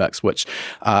multi-mix, which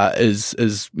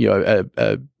is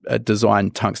a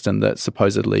design tungsten that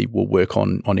supposedly will work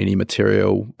on any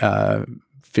material,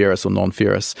 ferrous or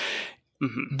non-ferrous.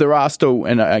 Mm-hmm. There are still,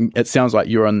 and it sounds like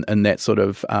you're in that sort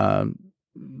of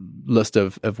list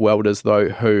of welders, though,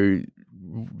 who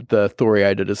the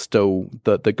thoriated is still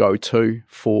the go-to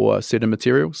for certain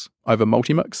materials over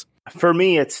multi-mix. For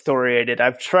me, it's thoriated.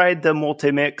 I've tried the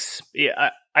multi-mix.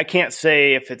 Yeah, I can't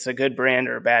say if it's a good brand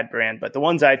or a bad brand, but the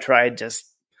ones I tried, just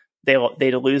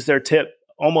they'd lose their tip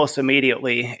almost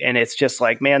immediately, and it's just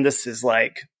like, man, this is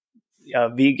like a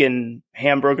vegan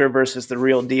hamburger versus the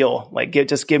real deal. Like,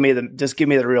 just give me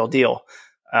the real deal.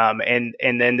 And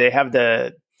then they have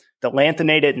the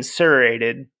lanthanated and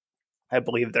serrated. I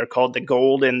believe they're called the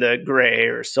gold and the gray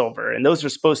or silver, and those are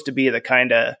supposed to be the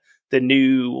kind of the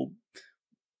new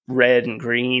red and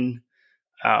green.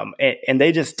 And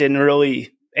they just didn't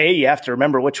really. You have to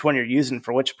remember which one you're using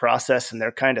for which process, and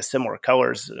they're kind of similar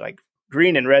colors. Like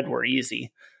green and red were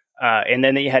easy. And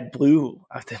then you had blue.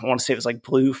 I want to say it was like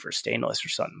blue for stainless or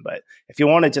something. But if you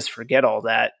want to just forget all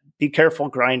that, be careful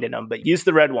grinding them, but use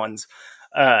the red ones.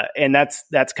 And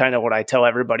that's kind of what I tell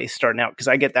everybody starting out, because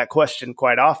I get that question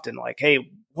quite often. Like, hey,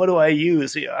 what do I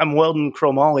use? I'm welding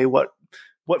chromoly.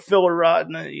 What filler rod?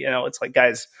 And, it's like,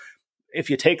 guys, if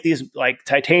you take these like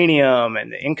titanium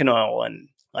and Inconel and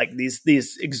like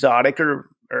these exotic or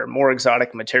more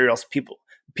exotic materials,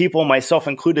 people, myself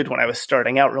included, when I was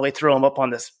starting out, really throw them up on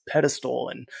this pedestal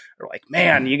and are like,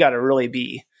 man, you got to really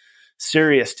be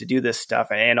serious to do this stuff.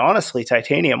 And honestly,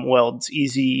 titanium welds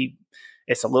easy.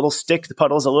 It's the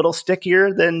puddle's a little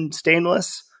stickier than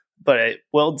stainless, but it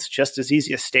welds just as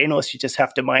easy as stainless. You just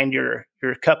have to mind your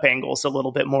cup angles a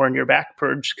little bit more in your back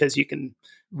purge, because you can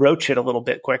roach it a little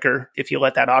bit quicker if you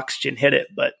let that oxygen hit it.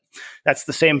 But that's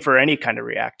the same for any kind of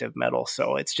reactive metal.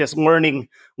 So it's just learning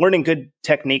good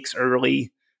techniques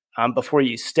early before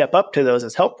you step up to those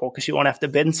is helpful, because you won't have to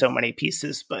bend so many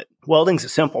pieces. But welding's a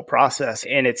simple process,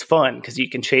 and it's fun because you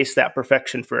can chase that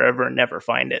perfection forever and never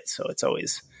find it. So it's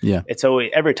always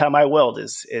every time I weld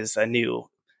is a new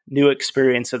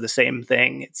experience of the same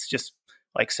thing. It's just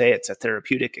like, say, it's a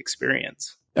therapeutic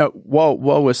experience. While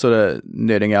we're sort of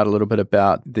nerding out a little bit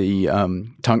about the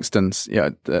tungstens,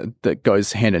 that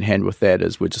goes hand in hand with that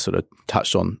is we just sort of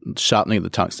touched on sharpening of the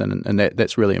tungsten, and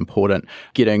that's really important.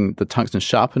 Getting the tungsten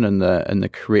sharpened in the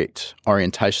correct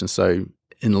orientation, so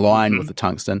in line with the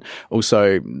tungsten.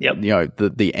 Also,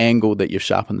 the angle that you've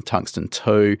sharpened the tungsten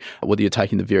to, whether you're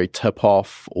taking the very tip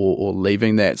off or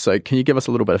leaving that. So can you give us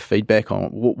a little bit of feedback on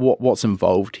what's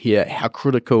involved here? How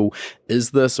critical is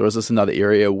this, or is this another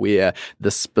area where the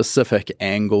specific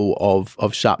angle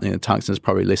of sharpening the tungsten is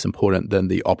probably less important than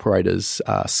the operator's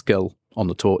skill on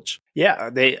the torch?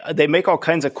 Yeah, they make all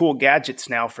kinds of cool gadgets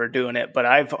now for doing it, but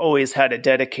I've always had a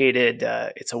dedicated,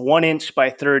 it's a 1"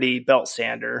 by 30 belt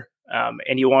sander.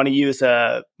 And you want to use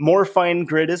a more fine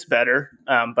grit is better.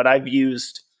 But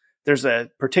there's a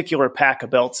particular pack of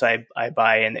belts I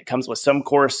buy, and it comes with some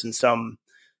coarse and some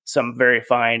very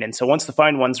fine. And so once the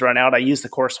fine ones run out, I use the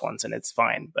coarse ones and it's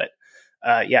fine. But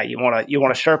you want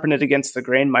to sharpen it against the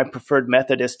grain. My preferred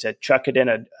method is to chuck it in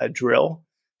a drill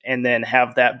and then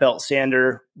have that belt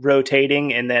sander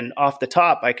rotating. And then off the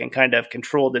top, I can kind of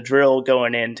control the drill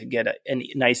going in to get a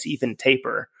nice even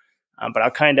taper. But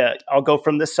I'll go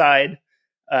from the side,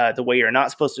 the way you're not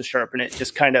supposed to sharpen it.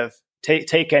 Just kind of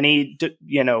take any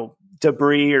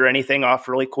debris or anything off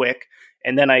really quick,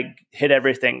 and then I hit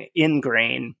everything in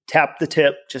grain. Tap the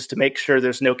tip just to make sure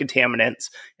there's no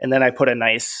contaminants, and then I put a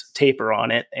nice taper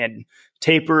on it. And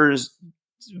tapers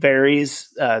varies.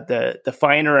 The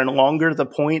finer and longer the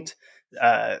point,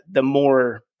 the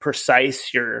more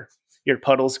precise your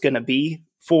puddle's going to be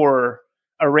for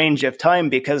a range of time,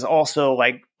 because also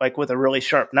like with a really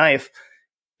sharp knife,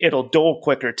 it'll dull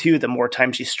quicker too, the more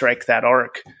times you strike that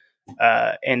arc.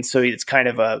 And so it's kind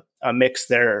of a mix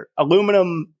there.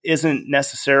 Aluminum isn't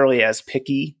necessarily as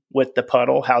picky with the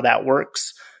puddle, how that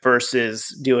works,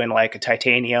 versus doing like a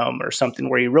titanium or something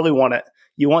where you really want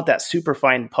that super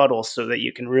fine puddle so that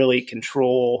you can really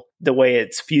control the way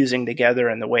it's fusing together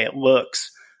and the way it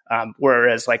looks.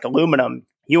 Whereas like aluminum,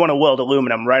 you want to weld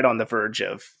aluminum right on the verge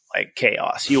of like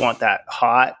chaos. You want that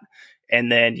hot, and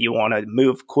then you want to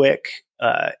move quick.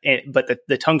 But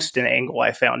the tungsten angle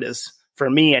I found is, for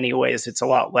me anyways, it's a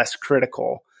lot less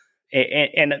critical.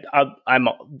 And I'm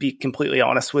be completely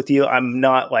honest with you, I'm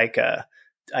not like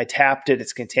I tapped it,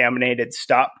 it's contaminated,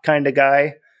 stop kind of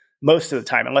guy most of the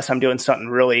time, unless I'm doing something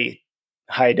really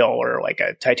high dollar, like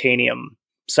a titanium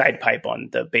side pipe on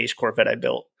the beige Corvette I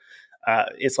built.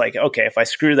 it's like, okay, if I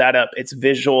screw that up, it's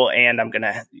visual and I'm going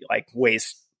to like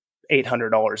waste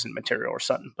 $800 in material or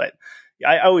something. But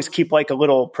I always keep like a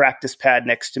little practice pad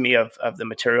next to me of the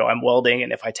material I'm welding.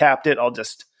 And if I tapped it, I'll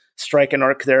just strike an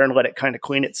arc there and let it kind of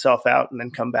clean itself out and then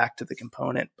come back to the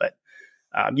component. But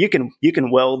you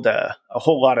can weld a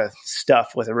whole lot of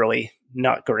stuff with a really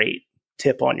not great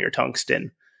tip on your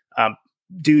tungsten.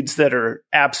 Dudes that are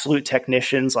absolute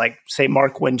technicians, like say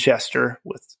Mark Winchester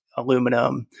with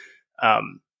aluminum,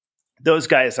 those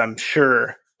guys I'm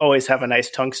sure always have a nice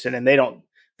tungsten, and they don't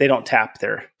tap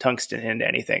their tungsten into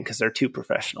anything because they're too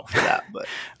professional for that. But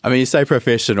I mean, you say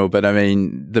professional, but I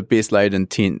mean, the best laid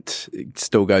intent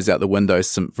still goes out the window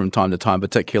from time to time,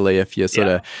 particularly if you're sort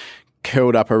of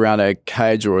curled up around a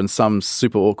cage or in some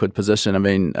super awkward position. I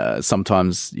mean,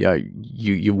 sometimes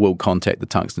you will contact the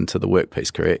tungsten to the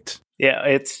workpiece, correct? Yeah,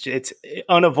 it's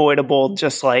unavoidable,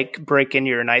 just like breaking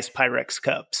your nice Pyrex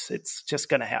cups. It's just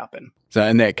going to happen. So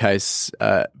in that case,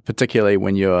 particularly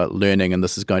when you're learning, and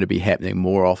this is going to be happening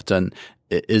more often,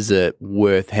 is it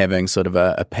worth having sort of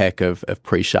a pack of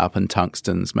pre-sharpened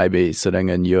tungstens, maybe sitting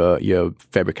in your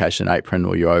fabrication apron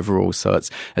or your overalls, so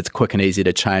it's quick and easy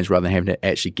to change rather than having to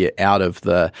actually get out of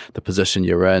the position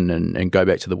you're in and go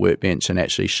back to the workbench and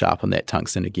actually sharpen that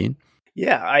tungsten again?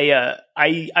 Yeah,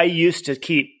 I used to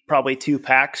keep probably 2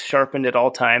 packs sharpened at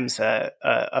all times.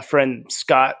 A friend,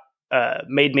 Scott,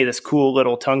 made me this cool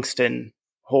little tungsten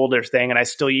holder thing, and I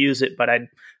still use it, but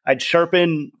I'd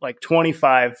sharpen like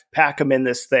 25, pack them in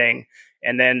this thing,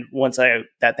 and then once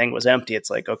that thing was empty, it's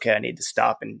like, okay, I need to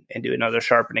stop and do another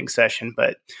sharpening session.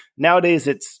 But nowadays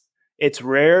it's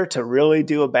rare to really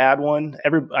do a bad one.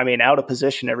 Out of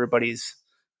position, everybody's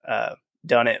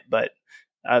done it, but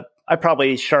I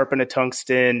probably sharpen a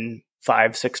tungsten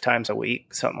 5-6 times a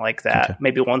week, something like that. Okay.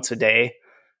 Maybe once a day.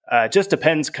 Just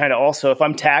depends kind of also if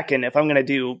I'm going to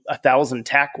do 1,000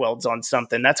 tack welds on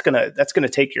something, that's going to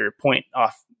take your point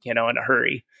off, in a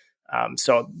hurry.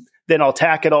 So then I'll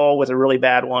tack it all with a really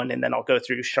bad one, and then I'll go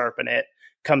through, sharpen it,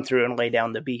 come through and lay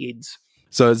down the beads.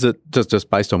 So is it just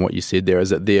based on what you said there,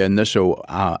 is it the initial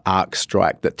arc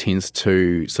strike that tends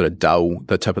to sort of dull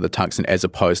the tip of the tungsten as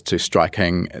opposed to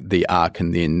striking the arc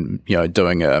and then,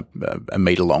 doing a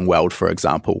meter long weld, for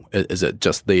example? Is it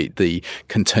just the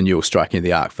continual striking of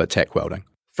the arc for tack welding?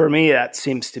 For me, that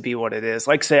seems to be what it is.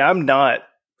 Like say, I'm not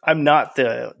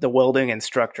the welding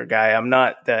instructor guy. I'm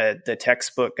not the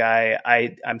textbook guy.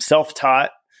 I'm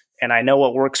self-taught. And I know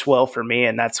what works well for me,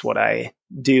 and that's what I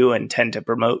do and tend to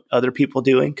promote other people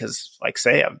doing because, like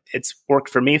say, it's worked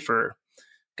for me for,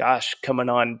 coming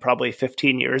on probably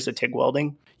 15 years of TIG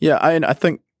welding. Yeah, I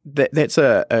think that's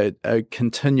a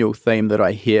continual theme that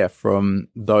I hear from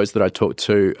those that I talk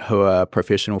to who are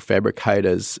professional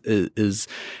fabricators is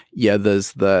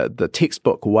there's the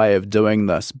textbook way of doing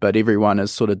this, but everyone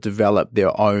has sort of developed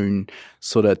their own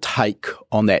sort of take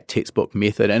on that textbook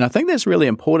method. And I think that's really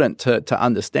important to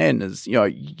understand is,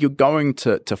 you're going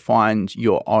to find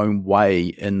your own way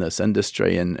in this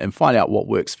industry and find out what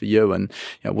works for you. And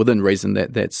within reason,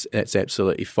 that's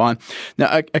absolutely fine.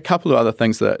 Now, a couple of other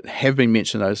things that have been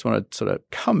mentioned, I just want to sort of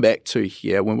come back to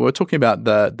here. When we were talking about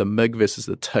the MIG versus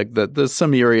the TIG, there's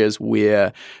some areas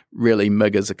where really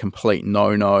MIG is a complete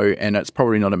no-no, and it's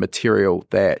probably not a material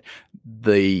that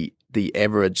the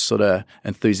average sort of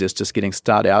enthusiast just getting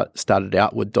started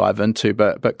out would dive into,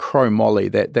 but chromoly,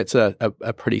 that's a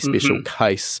pretty special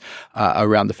case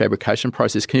around the fabrication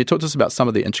process. Can you talk to us about some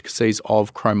of the intricacies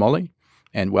of chromoly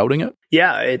and welding it?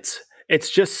 Yeah, it's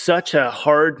just such a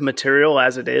hard material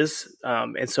as it is,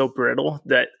 and so brittle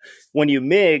that when you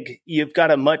MIG, you've got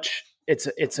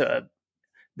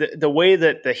the way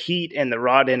that the heat and the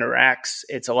rod interacts,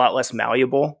 it's a lot less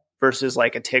malleable versus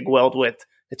like a TIG weld with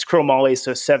it's chromoly,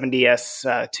 so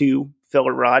 70S2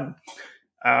 filler rod.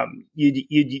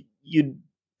 You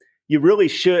really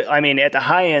should. I mean, at the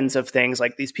high ends of things,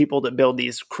 like these people that build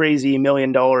these crazy $1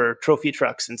 million trophy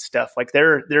trucks and stuff, like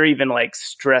they're even like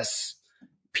stress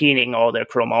peening all their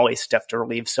chromoly stuff to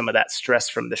relieve some of that stress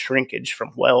from the shrinkage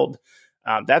from weld.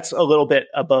 That's a little bit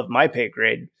above my pay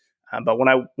grade. But when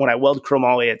I weld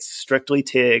chromoly, it's strictly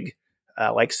TIG,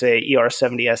 like say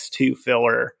ER70S2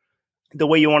 filler. The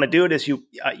way you want to do it is you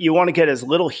want to get as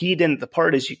little heat into the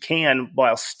part as you can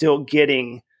while still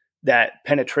getting that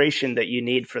penetration that you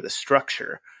need for the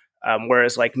structure.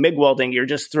 Whereas like MIG welding, you're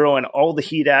just throwing all the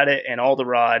heat at it and all the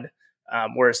rod.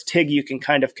 Whereas TIG, you can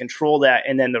kind of control that,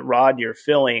 and then the rod you're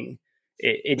filling,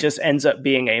 it just ends up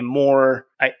being a more,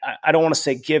 I don't want to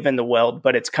say give in the weld,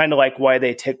 but it's kind of like why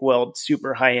they TIG weld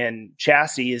super high-end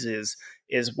chassis is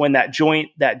when that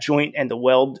joint and the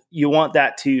weld, you want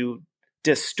that to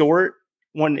distort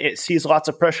when it sees lots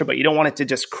of pressure, but you don't want it to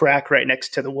just crack right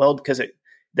next to the weld because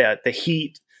the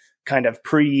heat kind of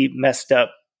messed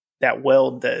up that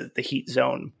weld, the heat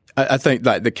zone. I think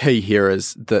like the key here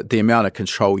is that the amount of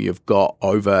control you've got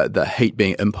over the heat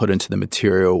being input into the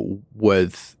material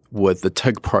with the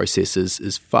TIG process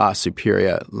is far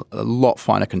superior, a lot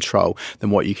finer control than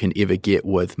what you can ever get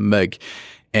with MIG.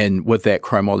 And with that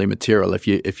chromoly material, if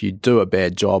you do a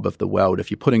bad job of the weld,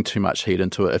 if you're putting too much heat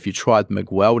into it, if you tried MIG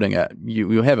welding it,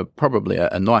 you'll have probably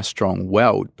a nice strong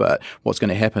weld. But what's going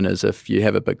to happen is if you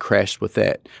have a big crash with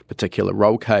that particular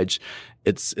roll cage,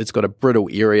 it's got a brittle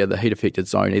area, the heat affected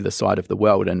zone either side of the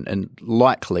weld, and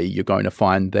likely you're going to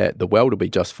find that the weld will be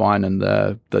just fine and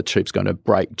the tube's going to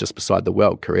break just beside the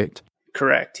weld, correct?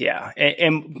 Correct, yeah.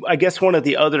 And I guess one of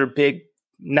the other big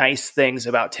nice things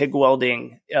about TIG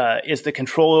welding is the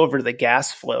control over the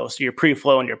gas flow. So your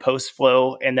pre-flow and your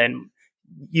post-flow, and then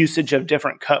usage of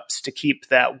different cups to keep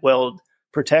that weld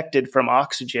protected from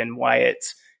oxygen while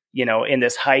it's, in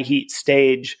this high heat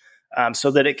stage, so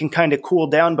that it can kind of cool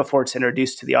down before it's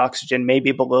introduced to the oxygen,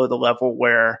 maybe below the level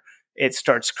where it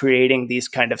starts creating these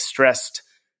kind of stressed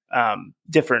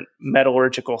different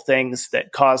metallurgical things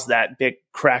that cause that big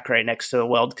crack right next to the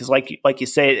weld. Because like you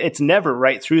say, it's never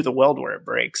right through the weld where it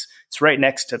breaks. It's right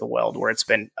next to the weld where it's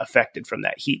been affected from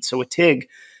that heat. So with TIG,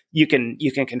 you can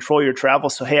control your travel.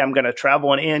 So, hey, I'm going to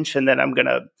travel an inch and then I'm going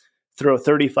to throw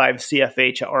 35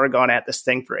 CFH argon at this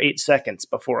thing for 8 seconds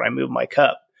before I move my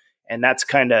cup. And that's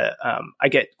kind of, I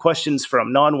get questions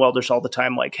from non-welders all the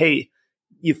time, like, hey,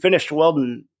 you finished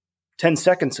welding 10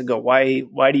 seconds ago.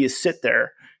 Why do you sit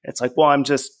there? It's like, well, I'm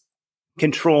just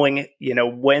controlling,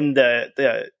 when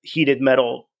the heated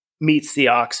metal meets the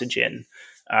oxygen.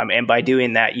 And by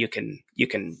doing that, you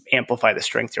can amplify the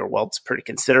strength of your welds pretty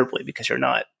considerably because you're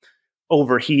not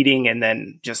overheating and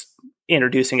then just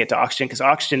introducing it to oxygen, because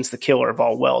oxygen's the killer of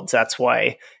all welds. That's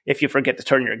why if you forget to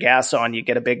turn your gas on, you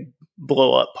get a big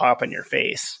blow up pop in your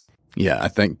face. Yeah, I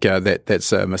think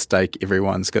that's a mistake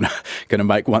everyone's gonna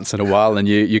make once in a while, and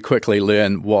you quickly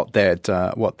learn what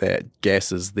that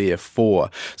gas is there for.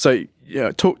 So,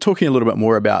 talking a little bit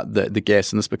more about the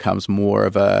gas, and this becomes more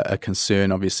of a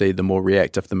concern. Obviously, the more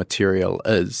reactive the material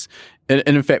is. And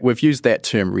in fact, we've used that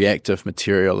term reactive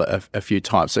material a few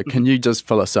times. So can you just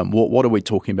fill us in? What are we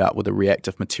talking about with a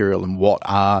reactive material, and what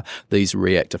are these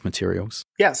reactive materials?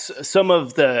 Yes, some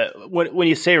of when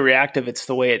you say reactive, it's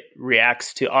the way it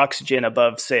reacts to oxygen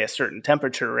above, say, a certain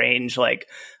temperature range. Like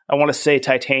I want to say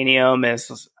titanium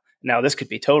is, now this could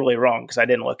be totally wrong because I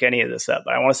didn't look any of this up,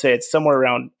 but I want to say it's somewhere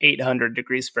around 800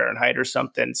 degrees Fahrenheit or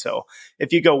something. So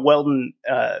if you go welding,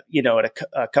 at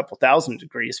a couple thousand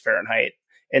degrees Fahrenheit,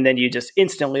 and then you just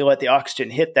instantly let the oxygen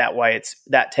hit that while it's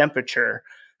that temperature,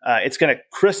 it's going to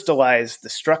crystallize the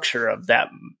structure of that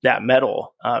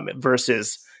metal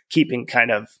versus keeping kind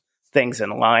of things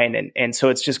in line. And so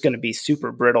it's just going to be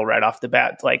super brittle right off the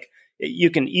bat. Like you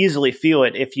can easily feel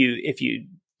it if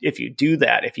you do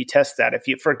that, if you test that. If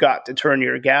you forgot to turn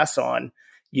your gas on,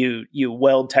 you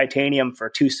weld titanium for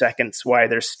 2 seconds while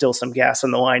there's still some gas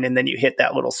on the line, and then you hit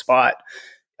that little spot.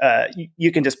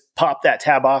 You can just pop that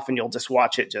tab off and you'll just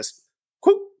watch it just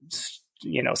whoop,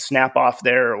 snap off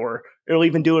there, or it'll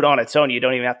even do it on its own. You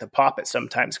don't even have to pop it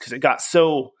sometimes because it got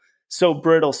so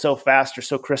brittle so fast or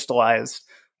so crystallized.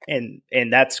 And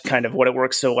that's kind of what it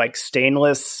works. So like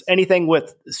stainless, anything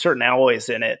with certain alloys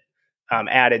in it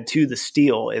added to the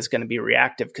steel is going to be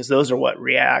reactive because those are what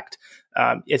react.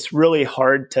 It's really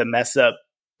hard to mess up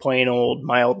plain old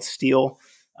mild steel.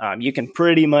 You can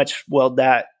pretty much weld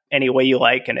that any way you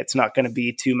like, and it's not going to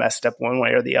be too messed up one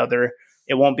way or the other.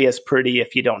 It won't be as pretty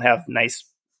if you don't have nice,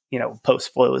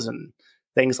 post flows and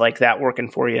things like that working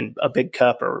for you in a big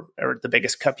cup or the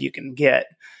biggest cup you can get.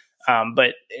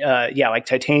 But like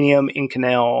titanium,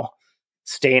 Inconel,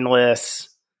 stainless,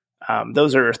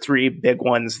 those are 3 big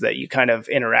ones that you kind of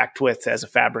interact with as a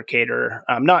fabricator.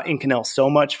 Not Inconel so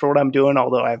much for what I'm doing,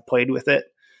 although I've played with it.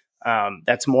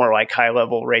 That's more like high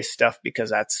level race stuff because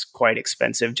that's quite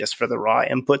expensive just for the raw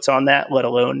inputs on that, let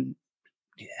alone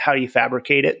how you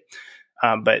fabricate it.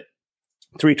 But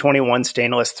 321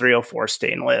 stainless, 304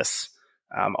 stainless,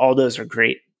 all those are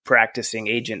great practicing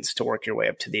agents to work your way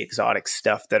up to the exotic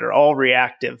stuff that are all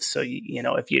reactive. So,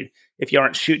 if you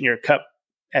aren't shooting your cup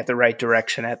at the right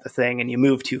direction at the thing and you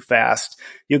move too fast,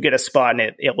 you'll get a spot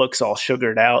and it looks all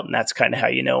sugared out. And that's kind of how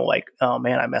you know, like, oh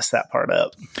man, I messed that part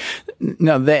up.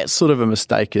 Now that sort of a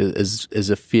mistake is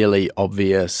a fairly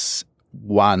obvious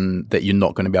one that you're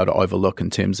not going to be able to overlook in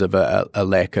terms of a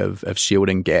lack of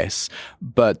shielding gas.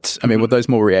 But I mean, with those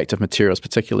more reactive materials,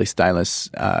 particularly stainless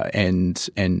and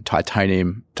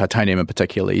titanium in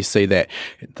particular, you see that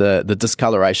the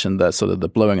discoloration, the sort of the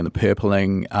bluing and the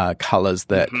purpling colors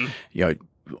that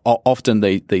often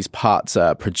these parts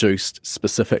are produced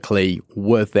specifically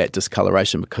with that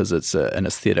discoloration because it's an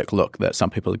aesthetic look that some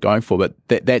people are going for, but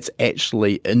that's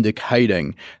actually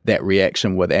indicating that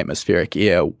reaction with atmospheric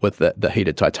air with the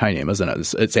heated titanium, isn't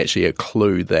it? It's actually a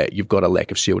clue that you've got a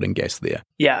lack of shielding gas there.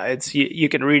 Yeah, it's you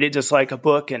can read it just like a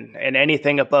book, and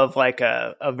anything above like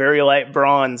a very light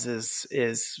bronze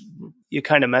is you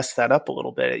kind of mess that up a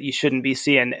little bit. You shouldn't be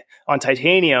seeing on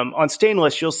titanium. On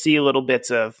stainless, you'll see little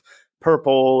bits of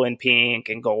purple and pink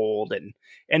and gold,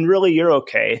 and really you're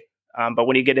okay. But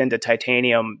when you get into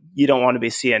titanium, you don't want to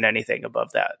be seeing anything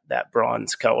above that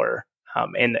bronze color.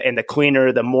 And the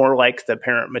cleaner, the more like the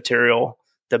parent material,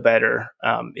 the better.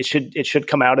 It should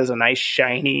come out as a nice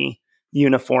shiny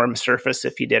uniform surface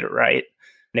if you did it right.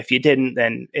 And if you didn't,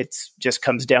 then it just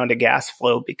comes down to gas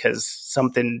flow because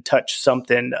something touched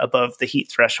something above the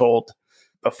heat threshold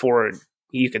before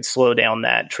you could slow down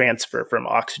that transfer from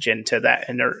oxygen to that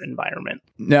inert environment.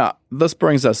 Now, this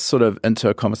brings us sort of into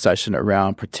a conversation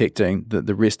around protecting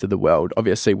the rest of the weld.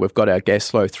 Obviously, we've got our gas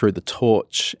flow through the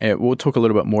torch, and we'll talk a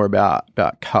little bit more about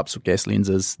cups or gas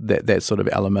lenses, that sort of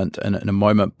element in a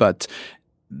moment. But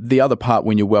the other part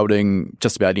when you're welding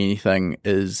just about anything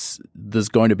is there's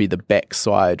going to be the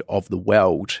backside of the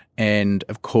weld. And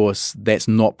of course, that's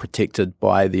not protected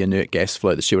by the inert gas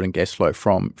flow, the shielding gas flow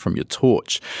from your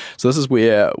torch. So this is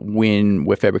where when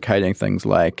we're fabricating things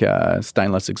like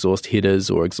stainless exhaust headers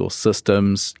or exhaust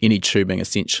systems, any tubing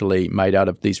essentially made out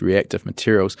of these reactive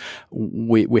materials,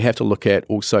 we have to look at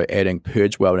also adding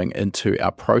purge welding into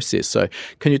our process. So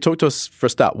can you talk to us for a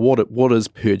start, what is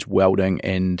purge welding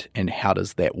and how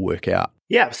does that work out?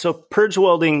 Yeah, so purge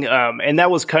welding, and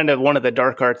that was kind of one of the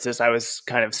dark arts as I was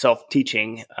kind of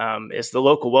self-teaching, is the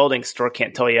local welding store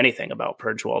can't tell you anything about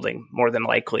purge welding, more than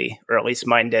likely, or at least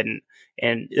mine didn't.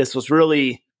 And this was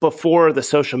really before the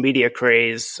social media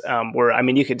craze, where, I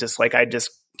mean, you could just, like I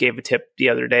just gave a tip the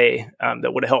other day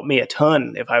that would have helped me a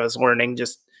ton if I was learning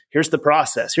just, here's the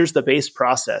process, here's the base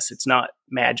process. It's not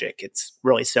magic. It's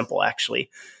really simple, actually.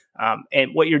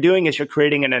 And what you're doing is you're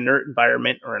creating an inert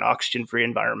environment or an oxygen-free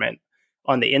environment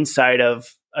on the inside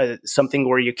of something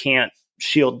where you can't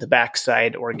shield the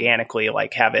backside organically,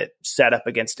 like have it set up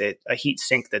against a heat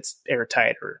sink that's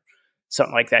airtight or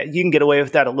something like that. You can get away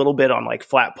with that a little bit on like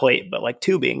flat plate, but like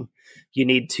tubing, you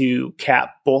need to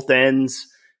cap both ends.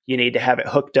 You need to have it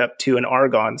hooked up to an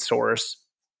argon source,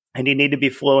 and you need to be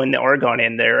flowing the argon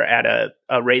in there at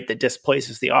a rate that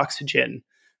displaces the oxygen,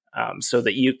 so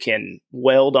that you can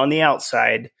weld on the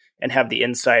outside and have the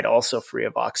inside also free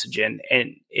of oxygen.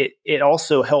 And it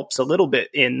also helps a little bit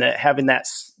in that having that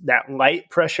light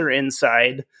pressure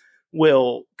inside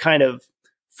will kind of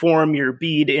form your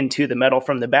bead into the metal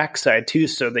from the backside too,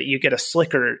 so that you get a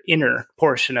slicker inner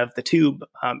portion of the tube.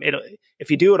 If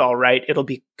you do it all right, it'll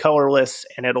be colorless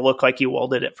and it'll look like you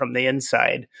welded it from the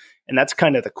inside. And that's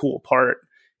kind of the cool part,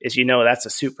 is that's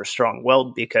a super strong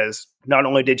weld, because not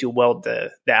only did you weld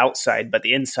the outside, but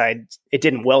the inside, it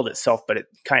didn't weld itself, but it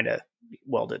kind of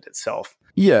welded itself.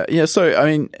 Yeah. So, I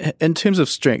mean, in terms of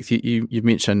strength, you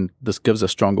mentioned this gives a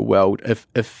stronger weld.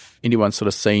 If anyone's sort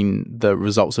of seen the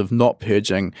results of not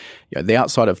purging, the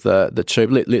outside of the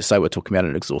tube, let's say we're talking about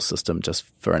an exhaust system, just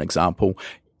for an example,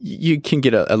 you can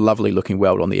get a lovely looking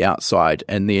weld on the outside,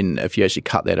 and then if you actually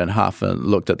cut that in half and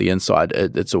looked at the inside,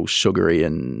 it's all sugary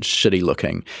and shitty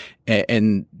looking,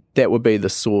 and that would be the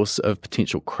source of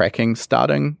potential cracking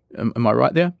starting. Am I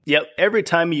right there? Yep. Every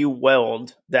time you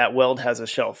weld, that weld has a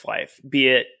shelf life, be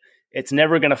it it's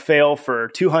never going to fail for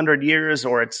 200 years,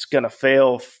 or it's going to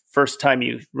fail first time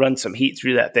you run some heat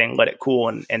through that thing, let it cool,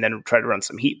 and then try to run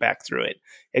some heat back through it.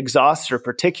 Exhausts are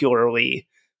particularly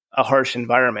a harsh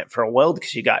environment for a weld,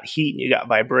 because you got heat and you got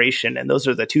vibration, and those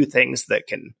are the two things that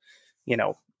can,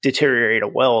 deteriorate a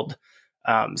weld.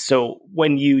 So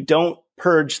when you don't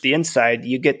purge the inside,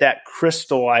 you get that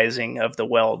crystallizing of the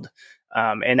weld,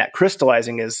 and that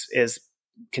crystallizing is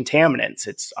contaminants.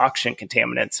 It's oxygen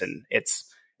contaminants, and it's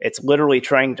literally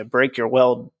trying to break your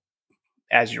weld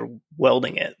as you're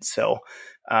welding it. So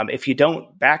if you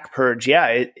don't back purge,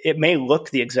 it may look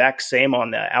the exact same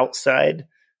on the outside.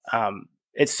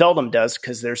 It seldom does,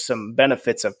 because there's some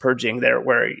benefits of purging there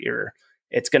where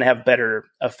it's going to have better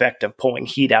effect of pulling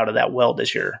heat out of that weld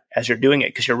as you're doing it,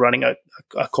 because you're running a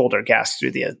colder gas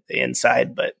through the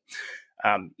inside. But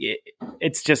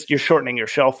it's just, you're shortening your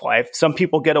shelf life. Some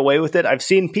people get away with it. I've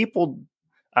seen people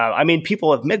I mean,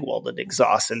 people have MIG welded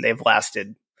exhausts and they've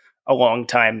lasted a long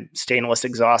time. Stainless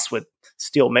exhausts with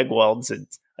steel MIG welds.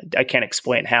 I can't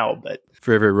explain how, but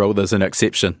for every rule, there's an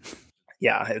exception.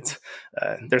 Yeah, it's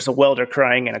there's a welder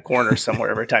crying in a corner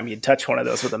somewhere every time you touch one of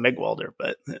those with a MIG welder.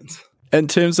 But in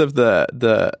terms of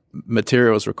the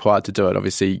materials required to do it,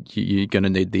 obviously you're going to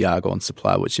need the argon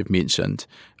supply, which you've mentioned,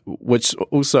 which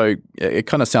also it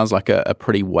kind of sounds like a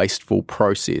pretty wasteful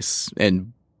process,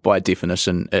 and by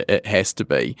definition, it has to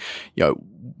be.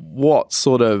 What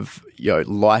sort of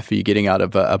life are you getting out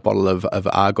of a bottle of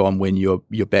argon when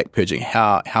you're back purging?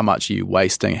 How much are you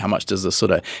wasting? How much does this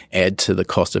sort of add to the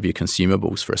cost of your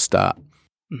consumables for a start?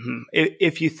 Mm-hmm.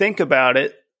 If you think about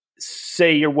it,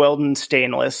 say you're welding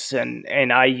stainless, and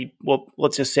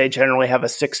let's just say generally have a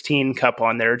 16 cup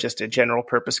on there, just a general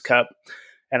purpose cup,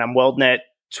 and I'm welding at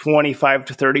 25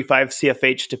 to 35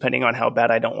 CFH, depending on how bad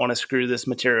I don't want to screw this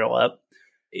material up.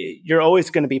 You're always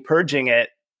going to be purging it.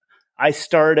 I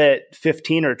start at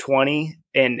 15 or 20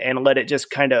 and let it just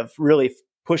kind of really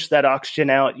push that oxygen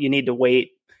out. You need to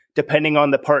wait, depending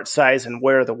on the part size and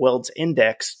where the weld's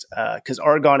indexed, because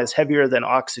argon is heavier than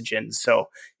oxygen. So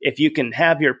if you can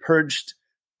have your purged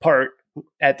part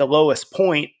at the lowest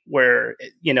point where,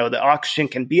 the oxygen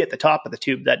can be at the top of the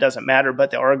tube, that doesn't matter,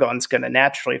 but the argon's going to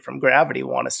naturally from gravity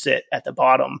want to sit at the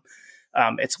bottom.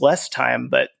 It's less time,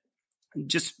 but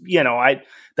just,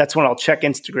 that's when I'll check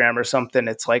Instagram or something.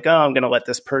 It's like, oh, I'm going to let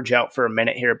this purge out for a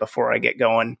minute here before I get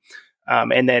going.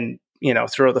 And then,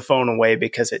 throw the phone away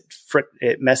because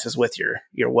it messes with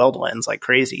your weld lens like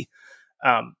crazy.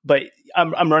 But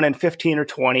I'm running 15 or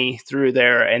 20 through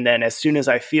there. And then as soon as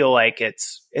I feel like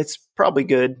it's probably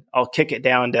good, I'll kick it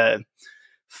down to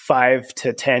 5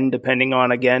 to 10, depending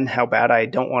on, again, how bad I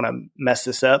don't want to mess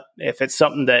this up. If it's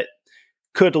something that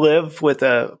could live with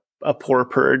a poor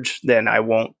purge, then I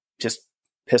won't just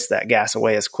piss that gas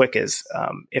away as quick as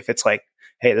if it's like,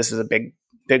 hey, this is a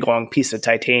big long piece of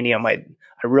titanium. I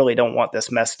really don't want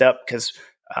this messed up, because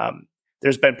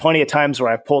there's been plenty of times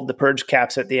where I pulled the purge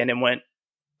caps at the end and went,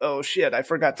 oh shit, I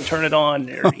forgot to turn it on,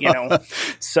 or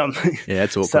some. Yeah,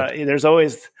 it's awkward. So there's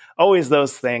always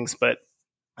those things, but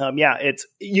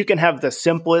you can have the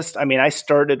simplest. I mean, I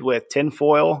started with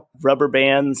tinfoil, rubber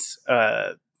bands,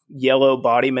 yellow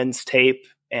bodyman's tape,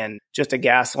 and just a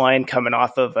gas line coming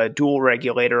off of a dual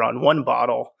regulator on one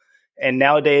bottle. And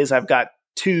nowadays I've got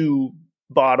 2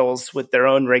 bottles with their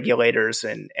own regulators,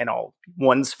 and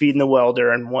one's feeding the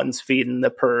welder and one's feeding the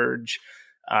purge.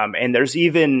 And there's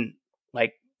even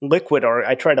like liquid, or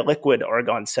I tried a liquid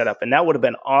argon setup, and that would have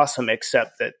been awesome,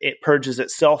 except that it purges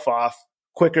itself off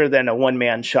quicker than a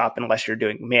one-man shop, unless you're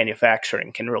doing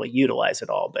manufacturing, can really utilize it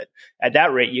all. But at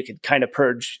that rate, you could kind of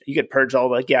purge all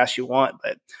the gas you want,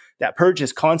 but that purge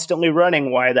is constantly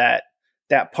running while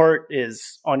that part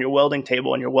is on your welding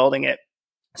table and you're welding it.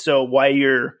 So while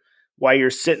you're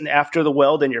sitting after the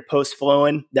weld and your post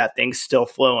flowing, that thing's still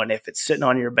flowing. If it's sitting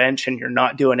on your bench and you're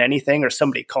not doing anything, or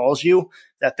somebody calls you,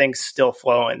 that thing's still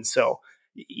flowing. So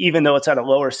even though it's at a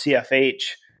lower CFH,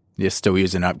 you're still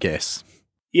using up gas.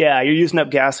 Yeah, you're using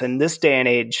up gas in this day and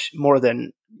age more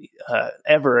than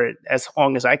ever, as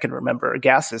long as I can remember.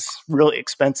 Gas is really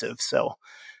expensive. So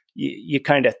you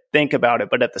kind of think about it,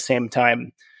 but at the same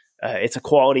time, it's a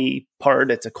quality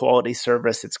part. It's a quality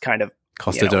service. It's kind of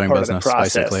cost of doing business,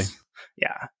 basically.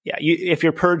 Yeah. If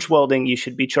you're purge welding, you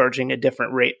should be charging a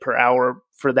different rate per hour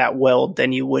for that weld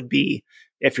than you would be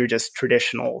if you're just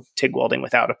traditional TIG welding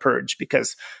without a purge,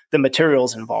 because the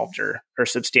materials involved are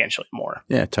substantially more.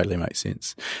 Yeah, totally makes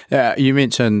sense. You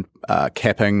mentioned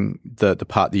capping the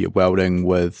part that you're welding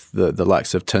with the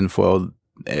likes of tinfoil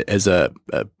as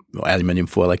aluminium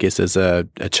foil, I guess, is a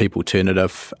cheap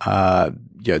alternative.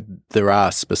 There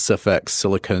are specific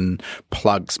silicon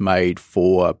plugs made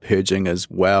for purging as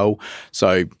well.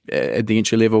 So at the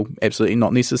entry level, absolutely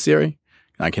not necessary.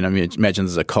 I can imagine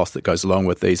there's a cost that goes along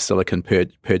with these silicon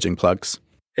purging plugs.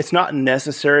 It's not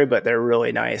necessary, but they're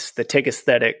really nice. The TIG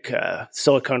Aesthetic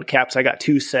silicone caps, I got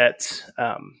 2 sets.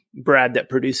 Brad that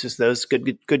produces those,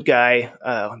 good guy,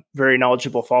 very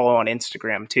knowledgeable, follow on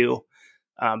Instagram too.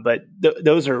 But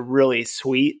those are really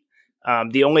sweet.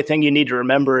 The only thing you need to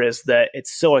remember is that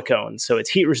it's silicone, so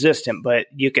it's heat resistant, but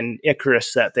you can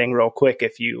Icarus that thing real quick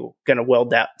if you're going to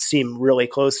weld that seam really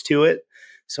close to it.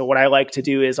 So what I like to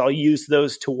do is I'll use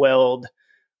those to weld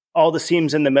all the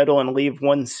seams in the middle and leave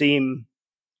one seam,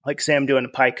 like say I'm doing a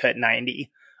pie cut 90.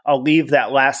 I'll leave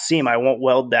that last seam. I won't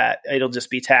weld that. It'll just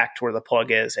be tacked where the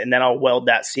plug is. And then I'll weld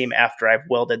that seam after I've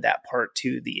welded that part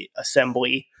to the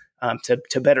assembly,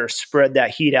 to better spread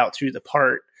that heat out through the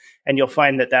part. And you'll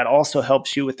find that also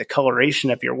helps you with the coloration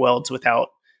of your welds without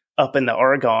upping the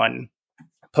argon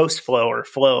post flow or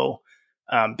flow.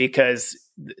 because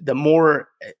the more,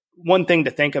 one thing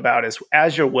to think about is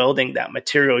as you're welding, that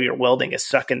material you're welding is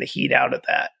sucking the heat out of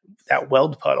that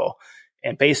weld puddle.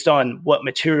 And based on what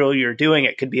material you're doing,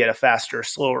 it could be at a faster or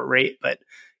slower rate. But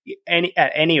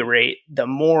at any rate, the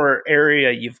more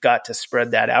area you've got to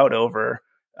spread that out over,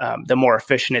 the more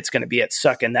efficient it's going to be at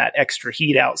sucking that extra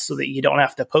heat out so that you don't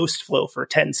have to post flow for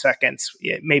 10 seconds.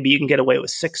 Maybe you can get away with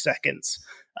 6 seconds.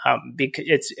 Because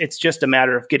it's just a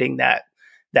matter of getting that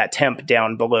temp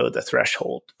down below the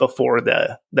threshold before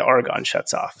the argon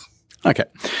shuts off. Okay.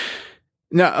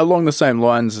 Now, along the same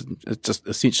lines, it's just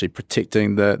essentially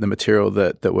protecting the material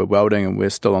that we're welding, and we're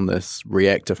still on this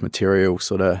reactive material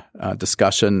sort of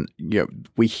discussion.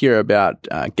 We hear about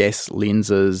gas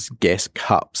lenses, gas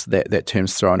cups, that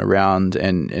term's thrown around.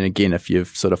 And again, if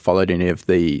you've sort of followed any of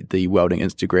the welding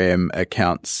Instagram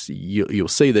accounts, you'll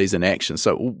see these in action.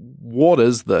 So what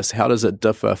is this? How does it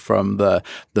differ from the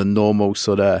normal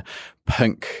sort of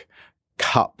pink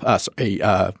cup,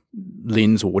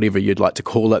 lens, or whatever you'd like to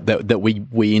call it, that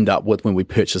we end up with when we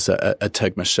purchase a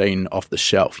TIG machine off the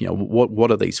shelf? What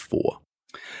are these for?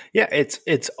 Yeah,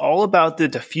 it's all about the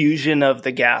diffusion of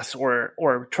the gas,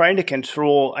 or trying to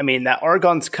control. I mean, that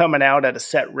argon's coming out at a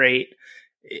set rate.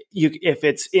 If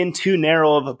it's in too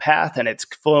narrow of a path and it's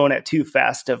flowing at too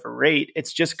fast of a rate,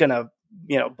 it's just going to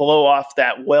blow off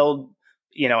that weld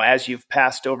as you've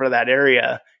passed over that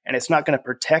area. And it's not going to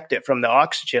protect it from the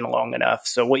oxygen long enough.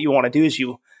 So what you want to do is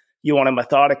you want to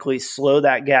methodically slow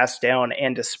that gas down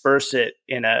and disperse it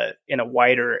in a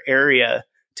wider area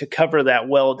to cover that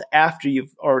weld after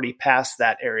you've already passed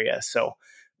that area. So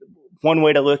one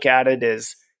way to look at it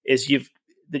is you've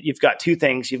got two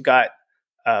things. You've got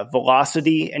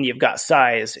velocity and you've got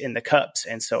size in the cups.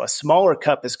 And so a smaller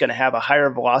cup is going to have a higher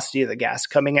velocity of the gas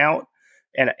coming out,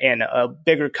 and a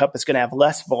bigger cup is going to have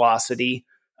less velocity.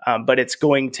 But it's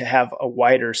going to have a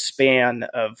wider span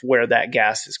of where that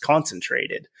gas is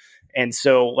concentrated. And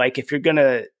so, like, if you're going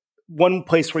to, one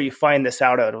place where you find this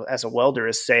out as a welder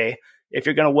is, say, if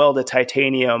you're going to weld a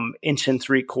titanium 1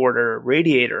 3/4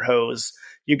 radiator hose,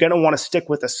 you're going to want to stick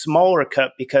with a smaller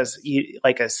cup because,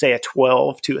 say a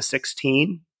 12 to a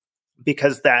 16,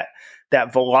 because that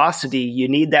velocity, you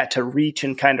need that to reach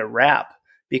and kind of wrap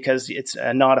because it's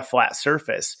not a flat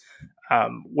surface.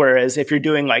 Whereas if you're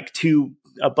doing like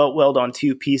a butt weld on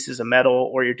 2 pieces of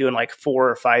metal, or you're doing like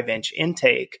 4 or 5 inch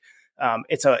intake,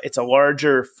 it's a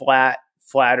larger,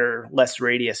 flatter, less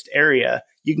radiused area.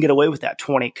 You can get away with that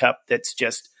 20 cup that's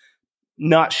just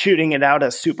not shooting it out at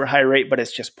a super high rate, but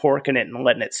it's just porking it and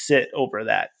letting it sit over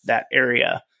that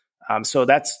area. So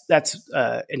that's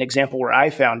an example where I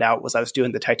found out was I was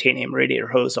doing the titanium radiator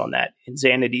hose on that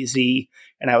Insanity Z,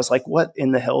 and I was like, what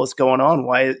in the hell is going on?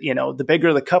 Why, the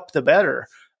bigger the cup, the better.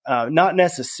 Not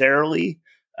necessarily.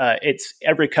 It's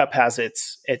every cup has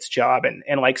its job,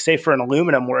 and like, say, for an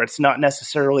aluminum, where it's not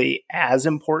necessarily as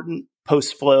important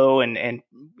post flow and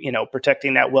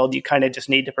protecting that weld, you kind of just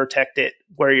need to protect it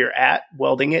where you're at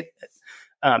welding it.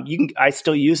 I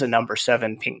still use a number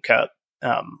 7 pink cup,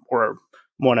 or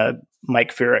one of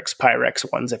Mike Furyk's Pyrex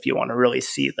ones if you want to really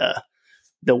see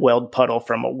the weld puddle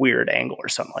from a weird angle or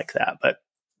something like that. But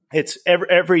it's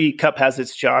every cup has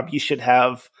its job. You should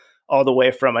have all the way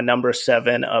from a number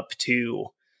 7 up to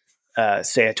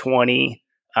say a 20,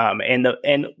 and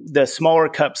the smaller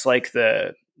cups, like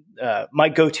my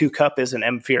go-to cup is an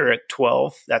Furyk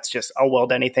 12. That's just, I'll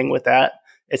weld anything with that.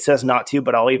 It says not to,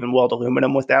 but I'll even weld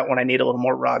aluminum with that when I need a little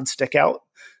more rod stick out.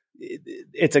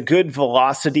 It's a good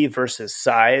velocity versus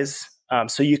size,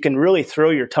 so you can really throw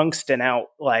your tungsten out.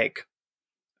 Like,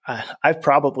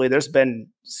 there's been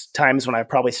times when I've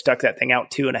probably stuck that thing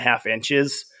out 2.5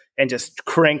 inches and just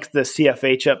cranked the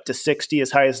CFH up to 60 as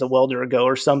high as the welder would go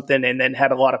or something, and then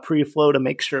had a lot of pre-flow to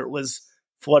make sure it was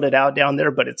flooded out down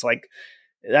there. But it's like,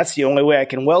 that's the only way I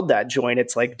can weld that joint.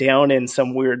 It's like down in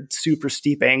some weird super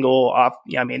steep angle off.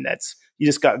 I mean, you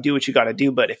just got to do what you got to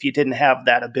do. But if you didn't have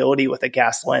that ability with a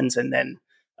gas lens and then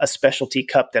a specialty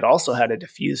cup that also had a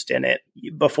diffused in it,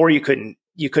 before you couldn't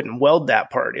weld that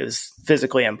part. It was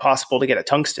physically impossible to get a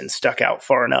tungsten stuck out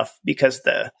far enough because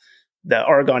the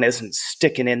argon isn't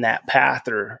sticking in that path,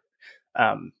 or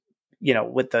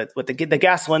with the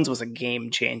gas lens was a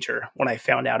game changer when I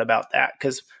found out about that,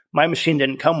 because my machine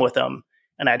didn't come with them.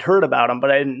 And I'd heard about them, but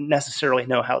I didn't necessarily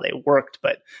know how they worked.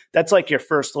 But that's like your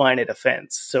first line of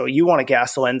defense. So you want a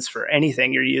gas lens for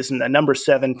anything. You're using the number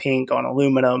 7 pink on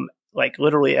aluminum, like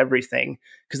literally everything,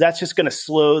 because that's just going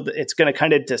to it's going to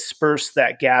kind of disperse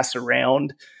that gas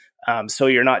around. So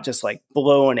you're not just like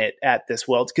blowing it at this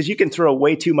weld, because you can throw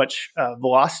way too much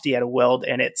velocity at a weld,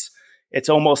 and it's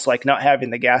almost like not having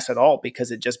the gas at all,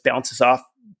 because it just bounces off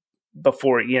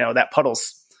before, that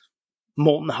puddle's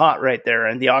molten hot right there,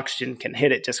 and the oxygen can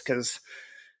hit it just because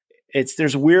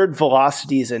there's weird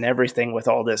velocities and everything with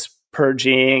all this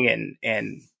purging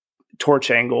and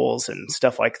torch angles and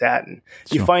stuff like that. And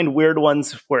Sure. you find weird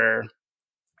ones where,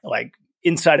 like,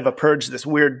 inside of a purge, this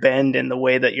weird bend in the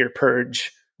way that your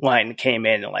purge line came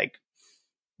in and like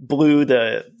blew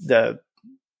the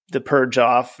purge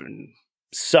off and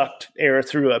sucked air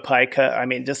through a pie cut. I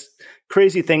mean, just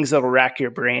crazy things that'll rack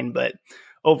your brain. But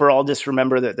overall, just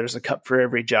remember that there's a cup for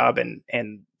every job, and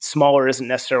smaller isn't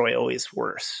necessarily always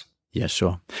worse. Yeah,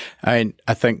 sure. I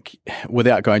think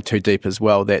without going too deep as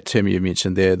well, that term you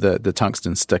mentioned there, the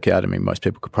tungsten stick out, I mean, most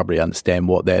people could probably understand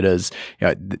what that is.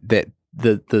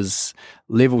 There's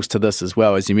levels to this as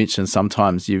well. As you mentioned,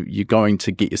 sometimes you're going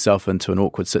to get yourself into an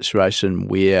awkward situation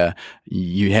where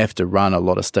you have to run a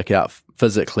lot of stick out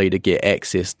physically to get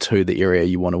access to the area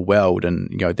you want to weld,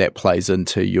 and that plays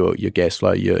into your gas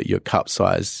flow, your cup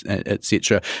size,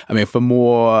 etc. I mean, for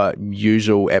more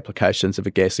usual applications of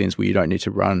a gas lens where you don't need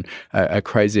to run a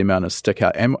crazy amount of stick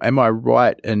out, am I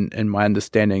right in my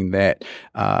understanding that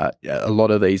a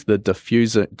lot of these, the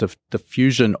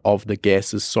diffusion of the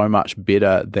gas is so much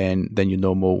better than your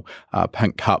normal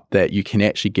pink cup that you can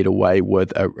actually get away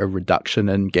with a reduction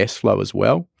in gas flow as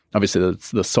well? Obviously,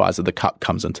 the size of the cup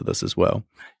comes into this as well.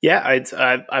 Yeah,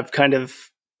 I've kind of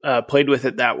played with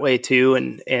it that way too,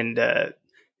 and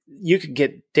you could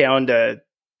get down to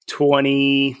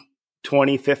 15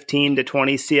 to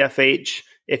 20 CFH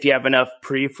if you have enough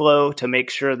pre-flow to make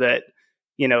sure that,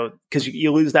 because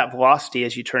you lose that velocity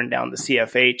as you turn down the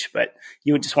CFH, but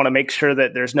you would just want to make sure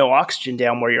that there's no oxygen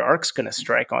down where your arc's going to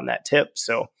strike on that tip.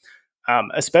 So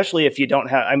especially if you don't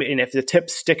have, if the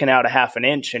tip's sticking out a half an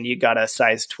inch and you got a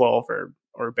size 12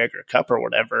 or bigger cup or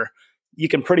whatever, you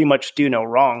can pretty much do no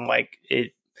wrong. Like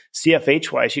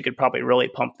CFH wise, you could probably really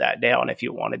pump that down if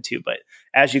you wanted to. But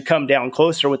as you come down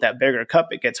closer with that bigger cup,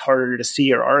 it gets harder to see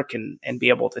your arc and be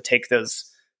able to take those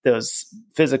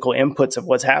physical inputs of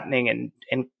what's happening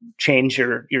and change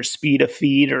your speed of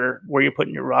feed or where you're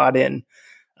putting your rod in.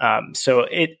 So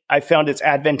I found it's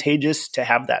advantageous to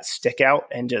have that stick out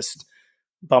and just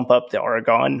bump up the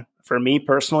argon. For me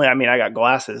personally, I got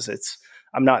glasses.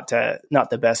 I'm not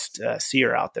the best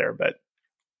seer out there, but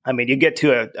you get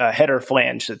to a header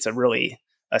flange that's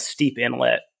a steep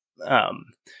inlet.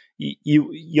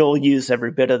 You'll use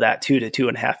every bit of that 2 to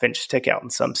 2.5 inch stick out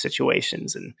in some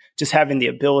situations, and just having the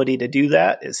ability to do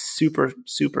that is super,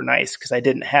 super nice, because I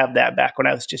didn't have that back when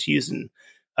I was just using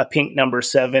a pink number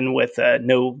 7 with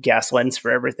no gas lens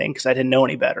for everything, because I didn't know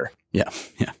any better. Yeah.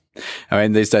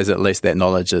 These days, at least that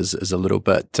knowledge is a little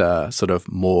bit sort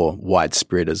of more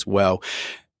widespread as well.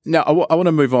 Now, I want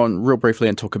to move on real briefly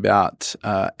and talk about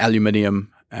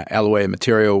aluminium alloy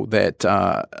material that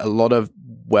a lot of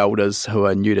welders who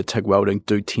are new to TIG welding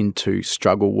do tend to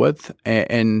struggle with.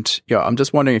 And I'm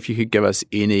just wondering if you could give us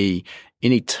any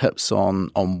tips on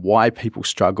why people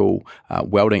struggle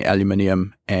welding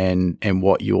aluminium and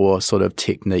what your sort of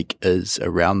technique is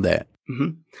around that.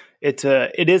 Mm-hmm.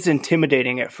 It is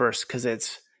intimidating at first because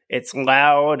it's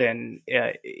loud and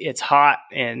it's hot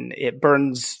and it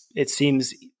burns. It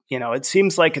seems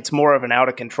like it's more of an out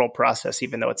of control process,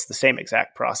 even though it's the same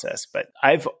exact process. But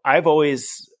I've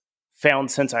always found,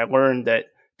 since I learned, that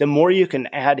the more you can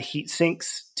add heat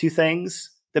sinks to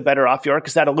things, the better off you are,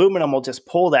 because that aluminum will just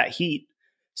pull that heat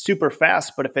super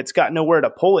fast. But if it's got nowhere to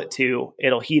pull it to,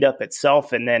 it'll heat up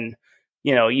itself, and then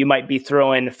you might be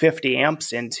throwing 50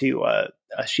 amps into a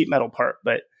sheet metal part,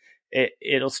 but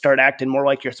it'll start acting more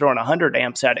like you're throwing 100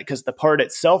 amps at it, because the part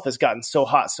itself has gotten so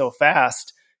hot so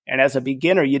fast. And as a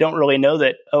beginner, you don't really know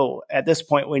that, at this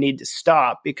point we need to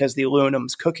stop because the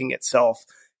aluminum's cooking itself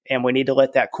and we need to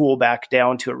let that cool back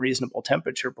down to a reasonable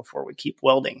temperature before we keep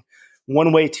welding.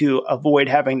 One way to avoid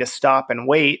having to stop and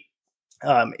wait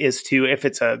is to, if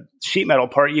it's a sheet metal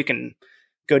part, you can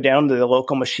go down to the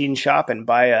local machine shop and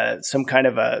buy some kind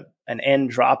of an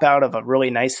end dropout of a really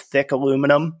nice thick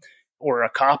aluminum or a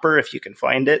copper if you can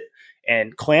find it,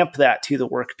 and clamp that to the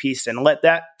workpiece and let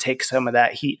that take some of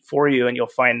that heat for you. And you'll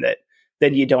find that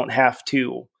then you don't have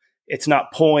to, it's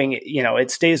not pulling,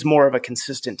 it stays more of a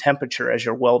consistent temperature as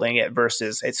you're welding it,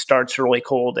 versus it starts really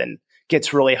cold and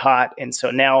gets really hot. And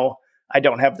so now I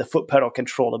don't have the foot pedal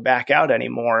control to back out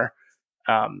anymore.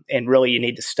 And really you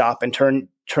need to stop and turn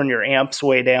your amps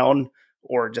way down,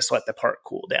 or just let the part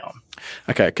cool down.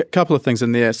 Okay, a couple of things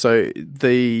in there. So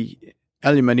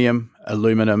aluminum,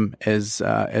 as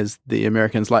the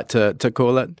Americans like to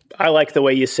call it. I like the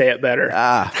way you say it better.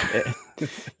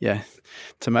 Yeah.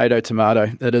 Tomato.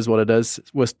 It is what it is.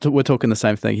 We're talking the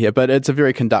same thing here, but it's a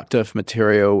very conductive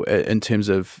material in terms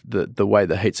of the way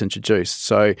the heat's introduced.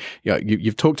 So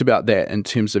you've talked about that in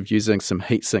terms of using some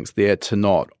heat sinks there to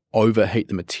not overheat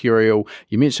the material.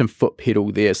 You mentioned foot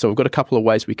pedal there. So we've got a couple of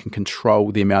ways we can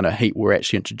control the amount of heat we're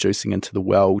actually introducing into the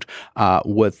weld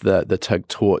with the TIG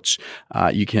torch.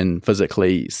 You can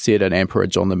physically set an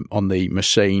amperage on the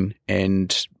machine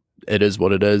and it is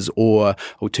what it is, or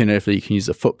alternatively you can use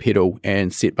a foot pedal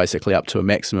and set basically up to a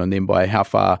maximum, and then by how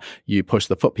far you push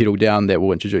the foot pedal down, that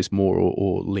will introduce more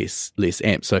or less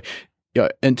amps. So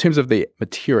in terms of the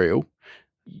material,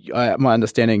 my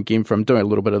understanding again from doing a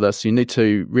little bit of this, you need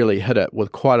to really hit it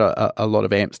with quite a lot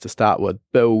of amps to start with,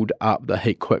 build up the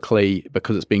heat quickly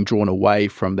because it's being drawn away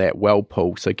from that weld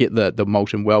pool, so get the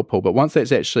molten weld pool. But once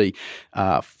that's actually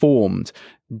formed,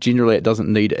 generally it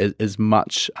doesn't need as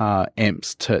much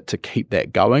amps to keep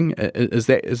that going. Is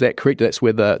that correct? That's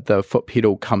where the foot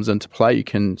pedal comes into play. You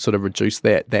can sort of reduce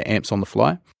that amps on the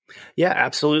fly. Yeah,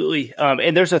 absolutely.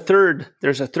 And there's a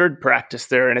third practice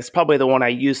there, and it's probably the one I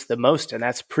use the most, and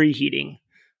that's preheating.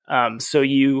 So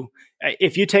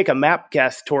if you take a MAP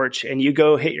gas torch and you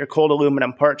go hit your cold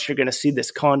aluminum parts, you're going to see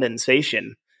this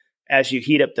condensation as you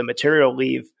heat up the material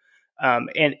leave.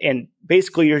 And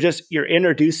basically you're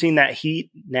introducing that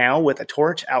heat now with a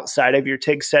torch outside of your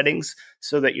TIG settings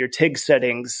so that your TIG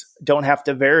settings don't have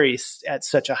to vary at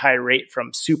such a high rate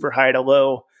from super high to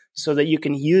low, so that you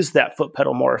can use that foot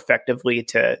pedal more effectively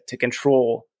to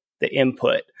control the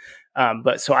input.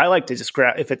 But so I like to just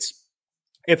grab, if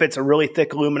it's a really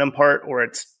thick aluminum part or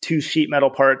it's two sheet metal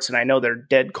parts and I know they're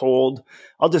dead cold,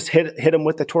 I'll just hit them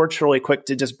with the torch really quick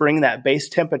to just bring that base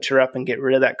temperature up and get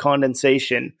rid of that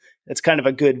condensation. It's kind of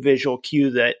a good visual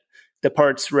cue that the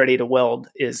part's ready to weld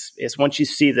is once you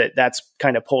see that that's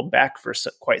kind of pulled back for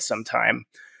quite some time.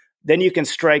 Then you can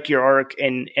strike your arc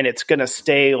and it's going to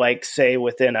stay like, say,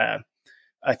 within a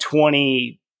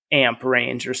 20 amp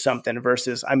range or something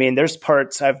versus, I mean, there's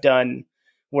parts I've done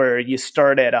where you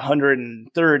start at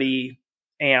 130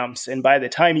 amps. And by the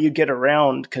time you get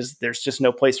around, because there's just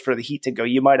no place for the heat to go,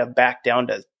 you might have backed down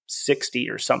to 60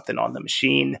 or something on the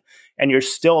machine and you're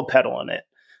still pedaling it.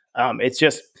 It's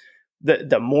just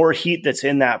the more heat that's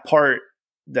in that part,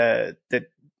 the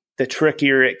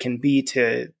trickier it can be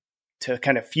to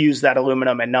kind of fuse that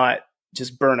aluminum and not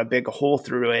just burn a big hole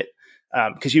through it.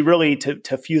 Because you really,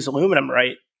 to fuse aluminum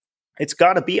right, it's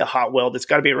got to be a hot weld. It's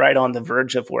got to be right on the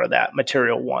verge of where that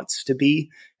material wants to be.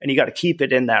 And you got to keep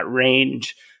it in that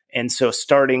range. And so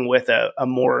starting with a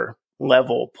more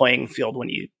level playing field when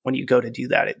you go to do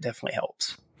that, it definitely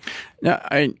helps. Now,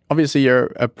 obviously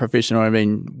you're a professional. I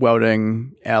mean,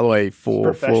 welding alloy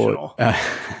professional.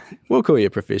 We'll call you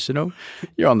a professional.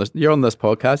 You're on this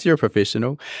podcast. You're a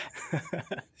professional.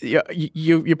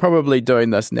 You're probably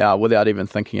doing this now without even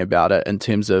thinking about it in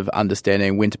terms of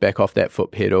understanding when to back off that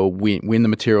foot pedal, when the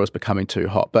material is becoming too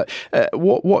hot. But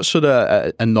what should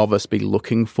a novice be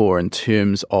looking for in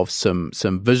terms of some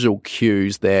visual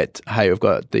cues that, hey, we've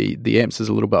got the amps is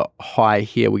a little bit high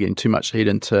here. We're getting too much heat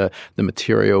into the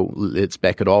material. Let's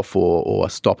back it off or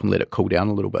stop and let it cool down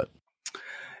a little bit.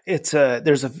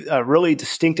 There's a really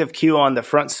distinctive cue on the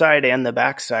front side and the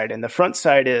back side. And the front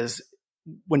side is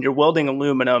when you're welding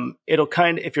aluminum, it'll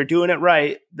if you're doing it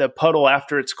right, the puddle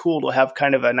after it's cooled will have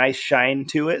kind of a nice shine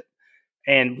to it.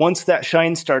 And once that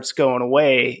shine starts going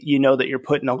away, you know that you're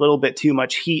putting a little bit too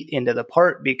much heat into the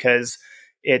part because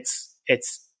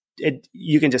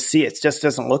you can just see it just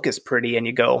doesn't look as pretty. And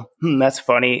you go, that's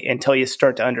funny, until you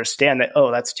start to understand that,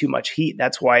 oh, that's too much heat.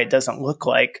 That's why it doesn't look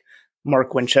like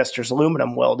Mark Winchester's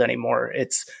aluminum weld anymore.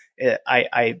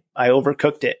 I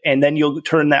overcooked it. And then you'll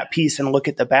turn that piece and look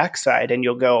at the backside and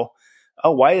you'll go,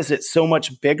 oh, why is it so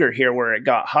much bigger here where it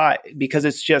got hot? Because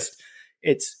it's just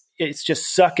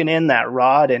sucking in that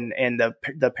rod and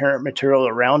the parent material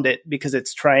around it, because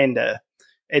it's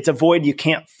a void you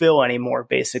can't fill anymore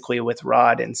basically with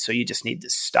rod. And so you just need to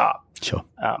stop. Sure.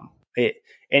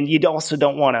 And you also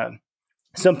don't want to,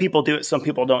 some people do it, some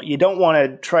people don't. You don't want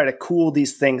to try to cool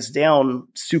these things down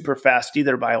super fast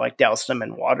either by like dousing them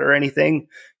in water or anything,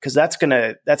 because that's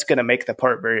gonna make the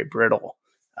part very brittle.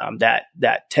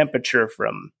 That temperature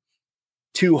from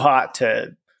too hot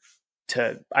to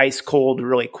ice cold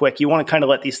really quick. You want to kind of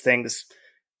let these things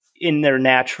in their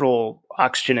natural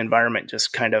oxygen environment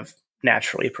just kind of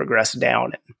naturally progress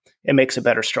down. It makes a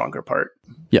better, stronger part.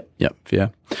 Yep, yeah.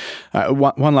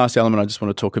 One last element I just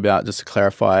want to talk about, just to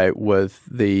clarify, with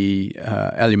the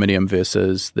aluminium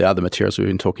versus the other materials we've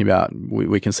been talking about.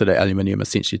 We consider aluminium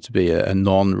essentially to be a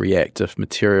non-reactive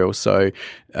material, so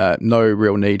no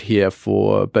real need here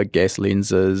for big gas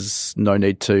lenses, no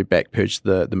need to back purge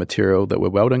the material that we're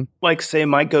welding. Like, say,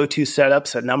 my go-to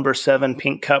setup's a number 7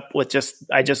 pink cup with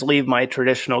I just leave my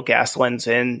traditional gas lens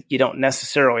in. You don't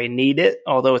necessarily need it,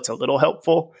 although it's a little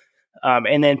helpful.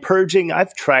 And then purging,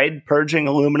 I've tried purging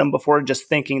aluminum before, just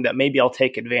thinking that maybe I'll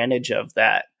take advantage of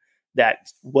that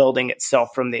welding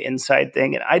itself from the inside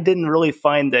thing. And I didn't really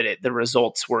find that the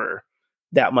results were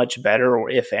that much better,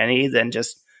 or if any, than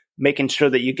just making sure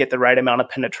that you get the right amount of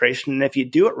penetration. And if you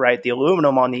do it right, the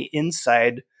aluminum on the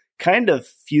inside kind of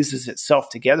fuses itself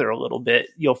together a little bit.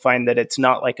 You'll find that it's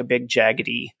not like a big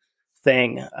jaggedy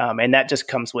thing. And that just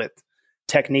comes with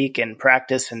technique and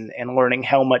practice and learning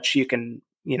how much you can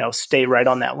stay right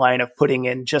on that line of putting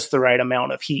in just the right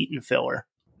amount of heat and filler.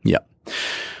 Yeah.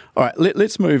 All right,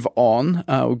 let's move on.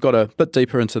 We've got a bit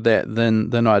deeper into that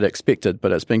than I'd expected,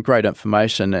 but it's been great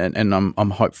information, and I'm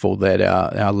hopeful that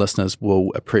our listeners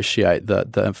will appreciate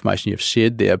the information you've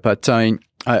shared there. But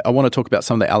I want to talk about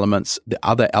some of the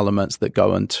other elements that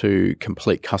go into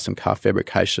complete custom car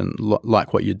fabrication,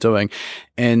 like what you're doing.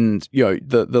 And,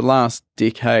 the last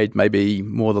decade, maybe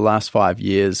more the last 5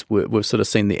 years, we've sort of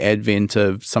seen the advent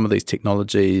of some of these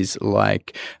technologies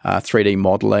like 3D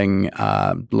modeling,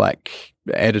 like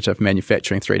additive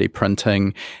manufacturing, 3D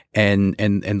printing, and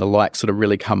the like sort of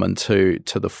really come into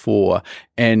the fore.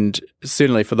 And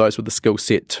certainly for those with the skill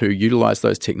set to utilize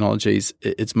those technologies,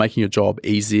 it's making your job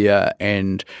easier,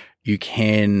 and you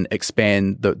can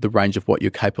expand the range of what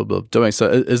you're capable of doing. So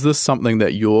is this something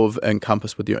that you've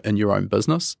encompassed in your own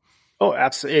business? Oh,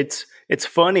 absolutely. It's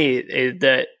funny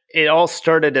that it all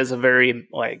started as a very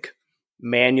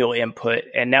manual input,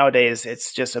 and nowadays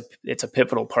it's a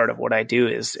pivotal part of what I do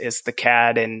is the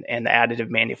CAD and the additive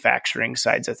manufacturing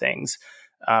sides of things.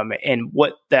 And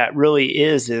what that really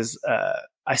is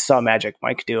I saw Magic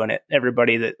Mike doing it.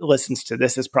 Everybody that listens to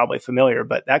this is probably familiar,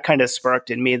 but that kind of sparked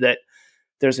in me that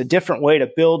there's a different way to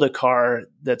build a car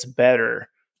that's better.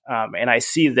 And I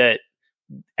see that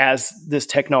as this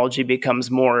technology becomes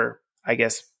more, I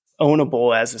guess,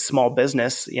 ownable as a small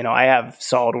business, I have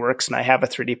SolidWorks and I have a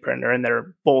 3D printer, and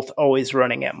they're both always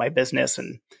running at my business.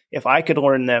 And if I could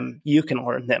learn them, you can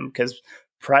learn them, because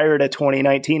prior to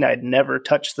 2019, I'd never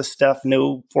touched the stuff,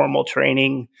 no formal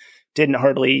training, didn't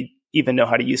hardly even know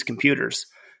how to use computers.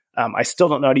 I still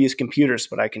don't know how to use computers,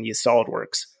 but I can use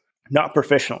SolidWorks. Not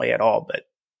proficiently at all, but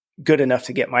good enough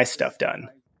to get my stuff done.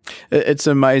 It's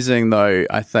amazing, though.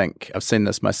 I think I've seen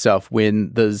this myself,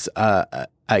 when there's a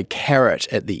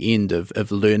carrot at the end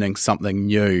of learning something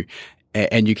new,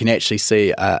 and you can actually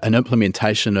see an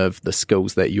implementation of the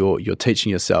skills that you're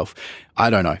teaching yourself. I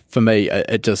don't know. For me,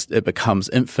 it becomes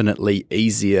infinitely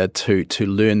easier to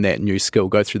learn that new skill,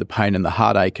 go through the pain and the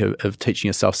heartache of teaching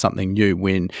yourself something new,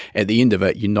 when at the end of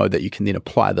it, you know that you can then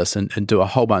apply this and do a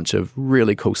whole bunch of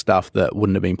really cool stuff that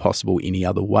wouldn't have been possible any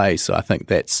other way. So I think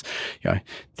that's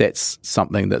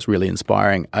something that's really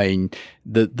inspiring. I mean,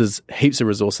 there's heaps of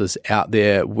resources out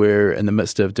there. We're in the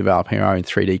midst of developing our own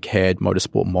 3D CAD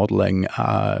motorsport modeling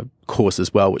course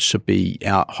as well, which should be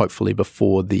out hopefully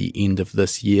before the end of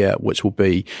this year, which will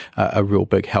be a real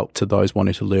big help to those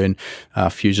wanting to learn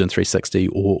Fusion 360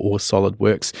 or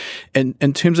SolidWorks. And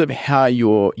in terms of how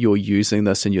you're using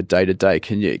this in your day-to-day,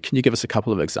 can you give us a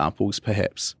couple of examples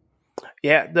perhaps?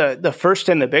 Yeah, the first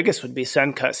and the biggest would be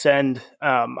send, cut, send.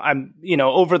 I'm,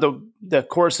 over the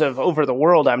course of over the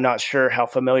world, I'm not sure how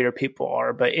familiar people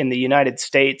are, but in the United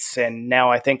States, and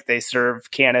now I think they serve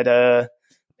Canada,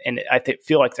 and I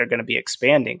feel like they're going to be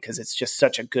expanding because it's just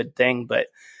such a good thing. But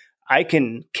I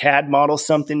can CAD model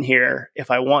something here.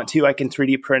 If I want to, I can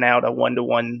 3D print out a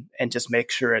 1-to-1 and just make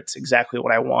sure it's exactly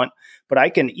what I want. But I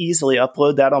can easily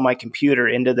upload that on my computer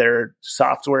into their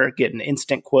software, get an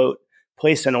instant quote,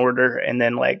 place an order, and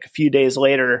then a few days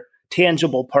later,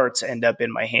 tangible parts end up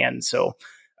in my hand. So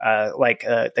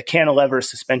the cantilever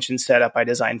suspension setup I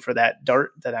designed for that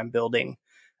dart that I'm building.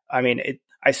 I mean,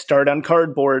 I start on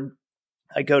cardboard,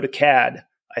 I go to CAD,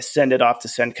 I send it off to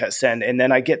send, cut, send, and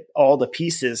then I get all the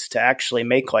pieces to actually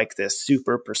make this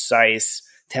super precise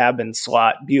tab and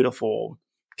slot, beautiful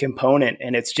component.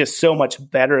 And it's just so much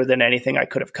better than anything I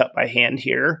could have cut by hand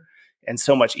here, and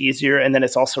so much easier. And then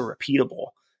it's also repeatable.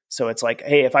 So it's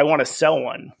hey, if I want to sell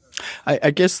one.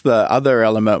 I guess the other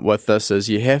element with this is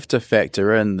you have to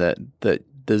factor in that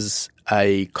there's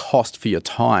a cost for your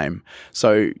time.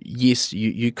 So yes,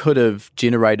 you could have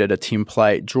generated a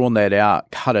template, drawn that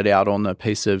out, cut it out on a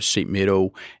piece of sheet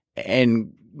metal,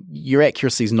 and your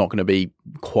accuracy is not going to be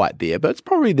quite there, but it's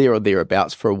probably there or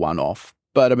thereabouts for a one-off.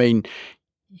 But I mean,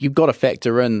 you've got to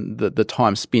factor in the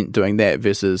time spent doing that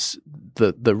versus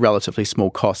the relatively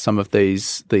small cost some of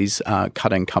these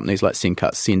cutting companies like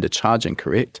Send are charging,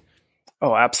 correct?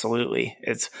 Oh, absolutely.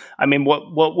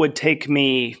 What would take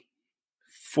me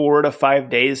 4 to 5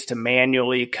 days to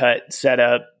manually cut, set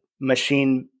up,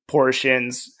 machine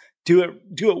portions, do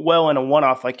it well in a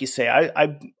one-off, like you say.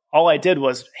 All I did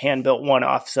was hand built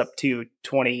one-offs up to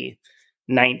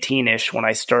 2019-ish when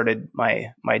I started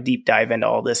my deep dive into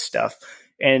all this stuff.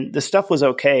 And the stuff was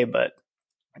okay, but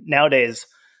nowadays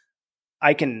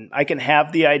I can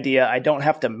have the idea. I don't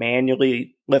have to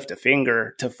manually lift a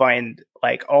finger to find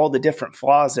like all the different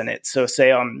flaws in it. So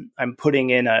say I'm putting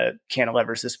in a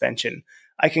cantilever suspension,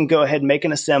 I can go ahead and make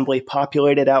an assembly,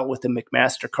 populate it out with the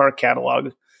McMaster car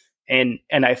catalog, and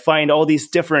I find all these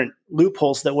different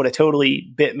loopholes that would have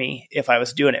totally bit me if I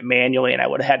was doing it manually, and I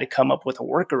would have had to come up with a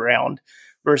workaround,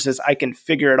 versus I can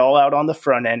figure it all out on the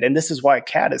front end. And this is why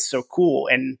CAD is so cool.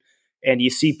 And you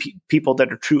see people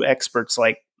that are true experts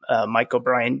like Mike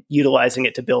O'Brien utilizing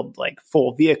it to build like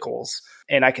full vehicles.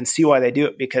 And I can see why they do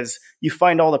it, because you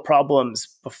find all the problems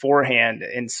beforehand.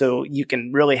 And so you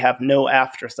can really have no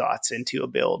afterthoughts into a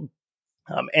build.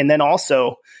 And then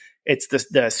also it's the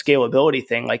scalability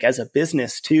thing, like as a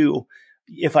business too.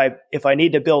 If I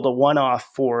need to build a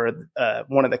one-off for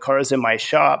one of the cars in my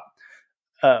shop,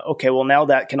 okay, well now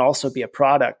that can also be a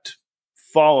product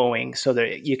following so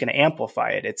that you can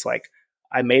amplify it. It's like,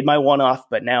 I made my one-off,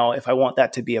 but now if I want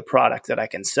that to be a product that I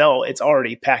can sell, it's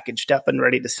already packaged up and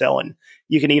ready to sell. And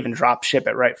you can even drop ship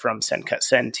it right from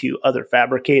Send to other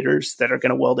fabricators that are going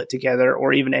to weld it together,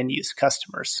 or even end-use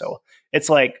customers. So it's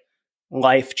like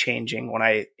life-changing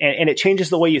and it changes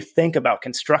the way you think about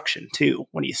construction too,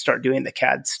 when you start doing the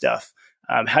CAD stuff,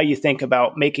 how you think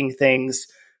about making things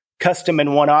custom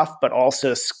and one-off, but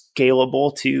also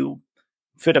scalable to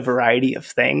fit a variety of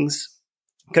things.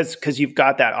 Because you've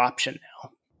got that option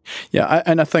now. Yeah,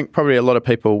 and I think probably a lot of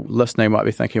people listening might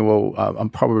be thinking, well, I'm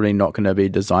probably not going to be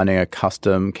designing a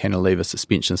custom cantilever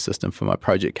suspension system for my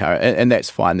project car, and that's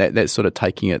fine. That's sort of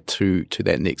taking it to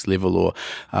that next level. Or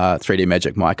 3D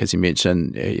Magic Mike, as you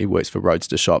mentioned, he works for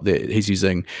Roadster Shop. He's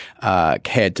using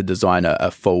CAD to design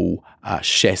a full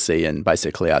chassis and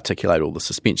basically articulate all the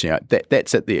suspension.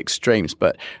 That's at the extremes,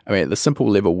 but I mean, at the simple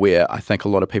level where I think a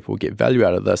lot of people get value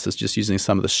out of this is just using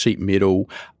some of the sheet metal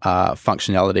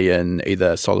functionality in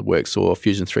either SolidWorks or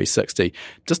Fusion 360,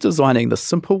 just designing the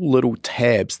simple little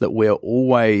tabs that we're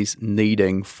always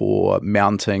needing for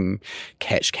mounting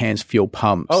catch cans, fuel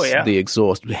pumps, the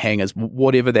exhaust hangers,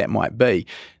 whatever that might be.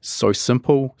 So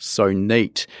simple, so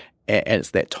neat. And it's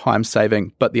that time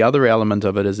saving. But the other element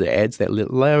of it is it adds that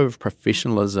layer of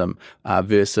professionalism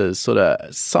versus sort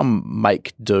of some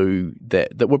make do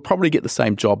that would probably get the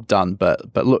same job done,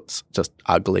 but looks just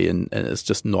ugly and it's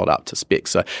just not up to spec.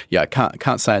 So yeah, I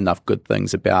can't say enough good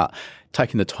things about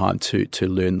taking the time to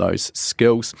learn those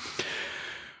skills.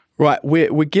 Right,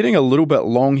 we're getting a little bit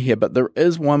long here, but there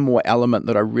is one more element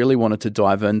that I really wanted to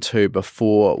dive into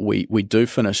before we do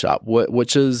finish up,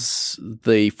 which is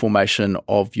the formation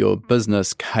of your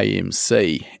business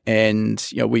KMC.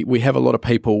 And you know, we have a lot of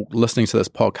people listening to this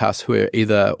podcast who are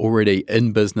either already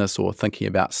in business or thinking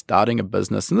about starting a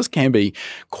business, and this can be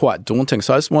quite daunting.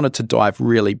 So I just wanted to dive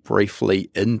really briefly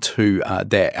into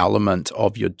that element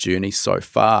of your journey so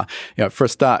far. You know, for a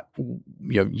start,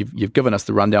 you know, you've given us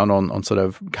the rundown on sort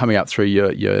of coming up through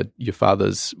your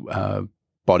father's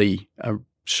body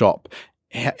shop.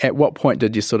 At what point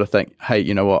did you sort of think, hey,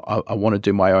 you know what, I want to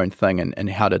do my own thing, and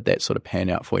how did that sort of pan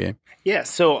out for you? Yeah,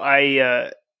 so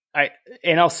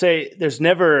I'll say there's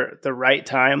never the right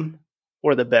time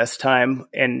or the best time,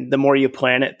 and the more you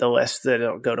plan it, the less that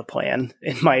it'll go to plan,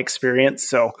 in my experience.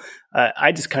 So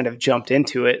I just kind of jumped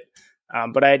into it,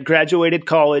 but I had graduated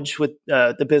college with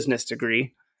the business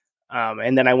degree,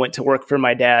 and then I went to work for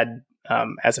my dad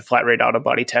as a flat rate auto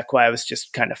body tech while I was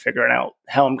just kind of figuring out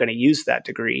how I'm going to use that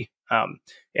degree.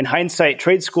 In hindsight,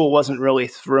 trade school wasn't really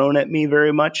thrown at me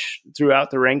very much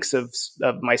throughout the ranks of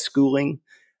my schooling.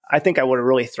 I think I would have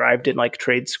really thrived in like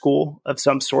trade school of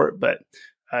some sort, but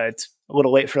it's a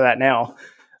little late for that now.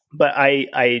 But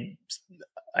I'd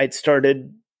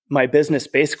started my business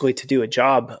basically to do a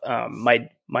job.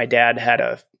 My dad had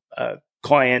a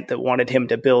client that wanted him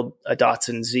to build a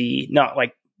Datsun Z, not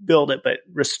like build it, but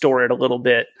restore it a little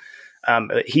bit.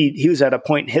 He was at a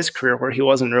point in his career where he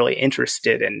wasn't really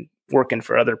interested in working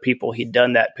for other people. He'd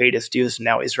done that, paid his dues, and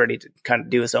now he's ready to kind of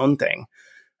do his own thing.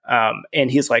 And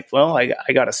he's like, well, I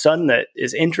got a son that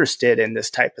is interested in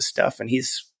this type of stuff, and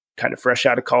he's kind of fresh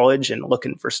out of college and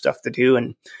looking for stuff to do.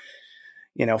 And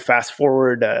fast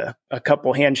forward a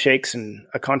couple handshakes and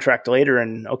a contract later,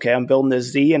 and okay, I'm building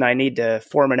this Z, and I need to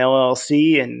form an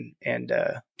LLC and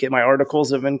get my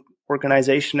articles of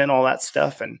organization and all that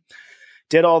stuff, and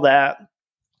did all that.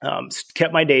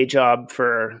 Kept my day job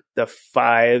for the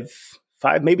five,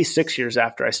 maybe 6 years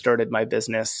after I started my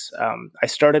business. I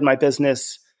started my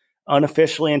business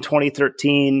unofficially in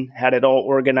 2013, had it all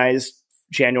organized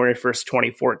January 1st,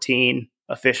 2014,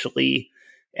 officially.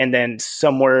 And then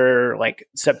somewhere like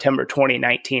September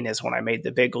 2019 is when I made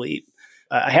the big leap.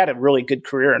 I had a really good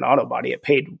career in auto body. It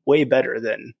paid way better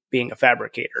than being a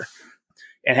fabricator,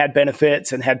 and had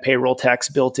benefits and had payroll tax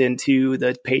built into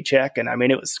the paycheck. And I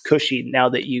mean, it was cushy now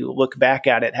that you look back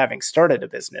at it, having started a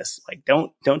business. Like,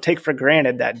 don't take for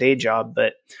granted that day job,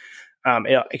 but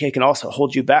it can also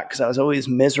hold you back, because I was always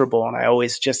miserable, and I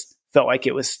always just felt like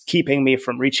it was keeping me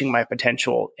from reaching my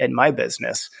potential in my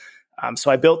business.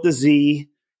 So I built the Z,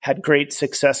 had great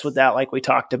success with that, like we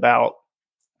talked about.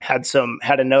 Had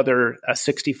another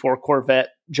 64 Corvette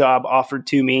job offered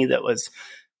to me that was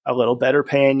a little better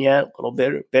paying yet, a little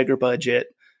bit bigger budget.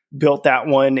 Built that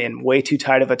one in way too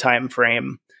tight of a time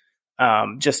frame,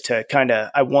 just to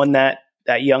I won that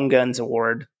Young Guns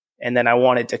award. And then I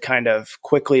wanted to kind of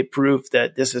quickly prove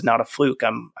that this is not a fluke.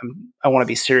 I want to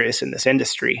be serious in this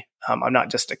industry. I'm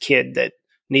not just a kid that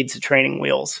needs the training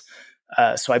wheels.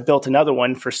 So I built another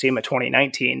one for SEMA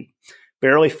 2019,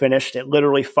 barely finished. It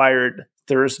literally fired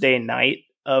Thursday night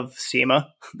of SEMA.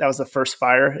 That was the first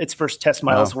fire. Its first test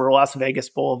miles were Las Vegas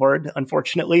Boulevard,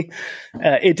 unfortunately.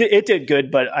 It did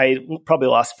good, but I probably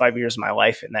lost 5 years of my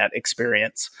life in that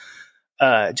experience,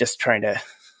 just trying to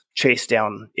chase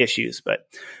down issues. But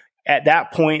at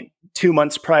that point, 2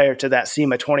 months prior to that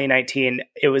SEMA 2019,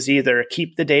 it was either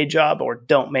keep the day job or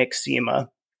don't make SEMA,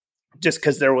 just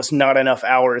because there was not enough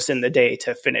hours in the day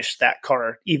to finish that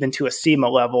car, even to a SEMA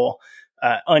level,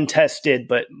 untested,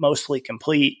 but mostly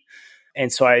complete.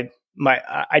 And so I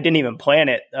didn't even plan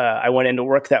it. I went into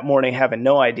work that morning having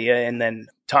no idea, and then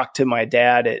talked to my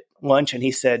dad at lunch, and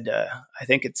he said, I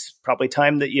think it's probably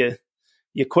time that you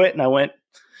quit. And I went,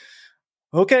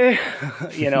 okay.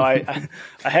 I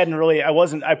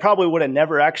probably would have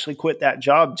never actually quit that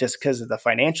job, just because of the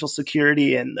financial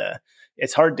security, and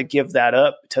it's hard to give that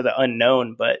up to the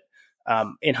unknown. But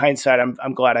in hindsight,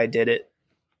 I'm glad I did it.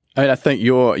 I think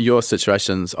your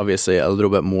situation's obviously a little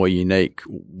bit more unique,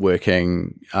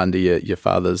 working under your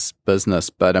father's business.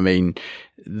 But I mean,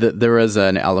 there is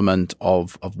an element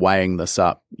of weighing this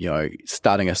up,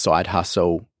 starting a side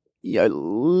hustle,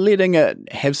 letting it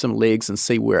have some legs and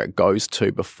see where it goes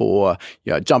to before,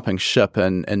 jumping ship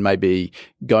and maybe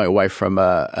going away from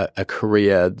a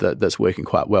career that's working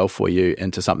quite well for you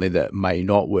into something that may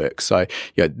not work. So,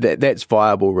 that's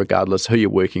viable regardless who you're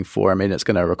working for. I mean, it's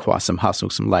going to require some hustle,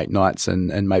 some late nights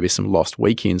and maybe some lost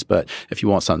weekends. But if you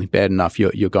want something bad enough,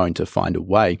 you're going to find a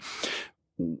way.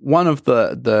 One of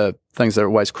the things that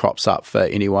always crops up for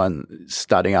anyone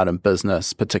starting out in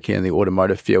business, particularly in the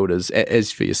automotive field, is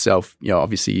as for yourself,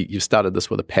 obviously you've started this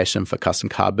with a passion for custom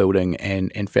car building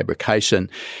and fabrication.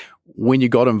 When you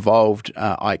got involved,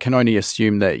 I can only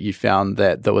assume that you found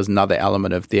that there was another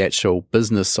element of the actual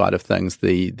business side of things,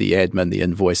 the admin, the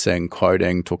invoicing,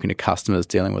 quoting, talking to customers,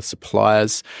 dealing with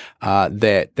suppliers,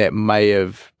 that may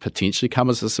have potentially come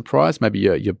as a surprise. Maybe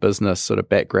your business sort of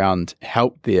background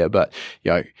helped there, but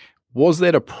was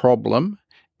that a problem?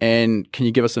 And can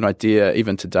you give us an idea,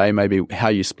 even today, maybe how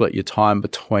you split your time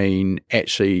between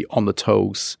actually on the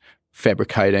tools,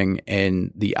 fabricating,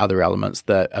 and the other elements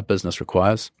that a business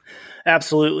requires?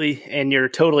 Absolutely. And you're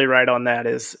totally right on that,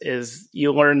 is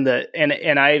you learn that,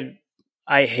 and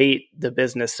I hate the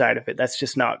business side of it.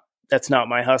 That's not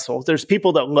my hustle. There's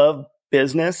people that love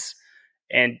business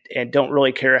and don't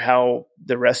really care how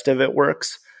the rest of it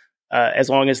works. As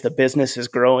long as the business is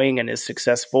growing and is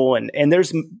successful, and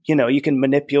there's, you can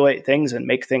manipulate things and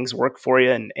make things work for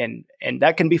you. And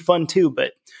that can be fun too.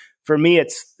 But for me,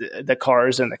 it's the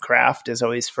cars and the craft is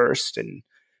always first. And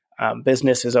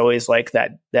business is always like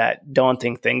that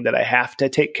daunting thing that I have to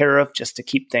take care of just to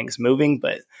keep things moving.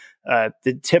 But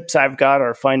the tips I've got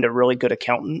are find a really good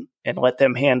accountant and let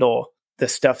them handle the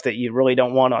stuff that you really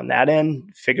don't want on that end.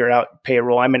 Figure out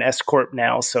payroll. I'm an S Corp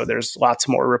now, so there's lots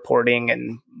more reporting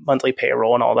and monthly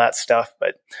payroll and all that stuff.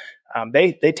 But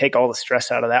they take all the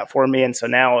stress out of that for me. And so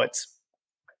now it's,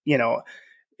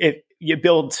 if you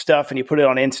build stuff and you put it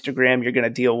on Instagram, you're going to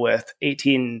deal with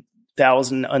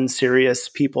 18,000 unserious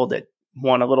people that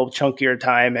want a little chunkier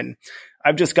time. And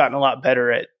I've just gotten a lot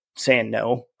better at saying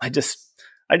no. I just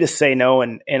say no.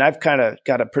 And I've kind of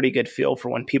got a pretty good feel for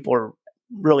when people are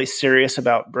really serious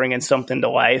about bringing something to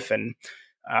life. And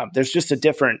there's just a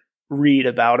different read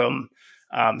about them.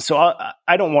 So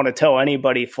I don't want to tell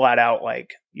anybody flat out,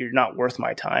 like, you're not worth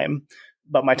my time,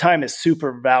 but my time is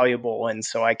super valuable. And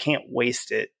so I can't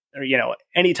waste it. Or,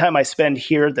 any time I spend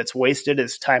here that's wasted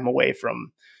is time away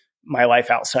from my life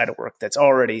outside of work that's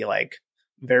already like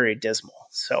very dismal.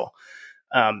 So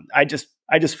I just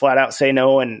flat out say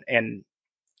no, and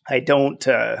I don't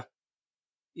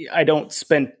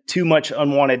spend too much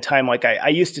unwanted time. Like I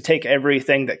used to take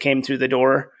everything that came through the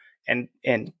door and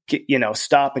get,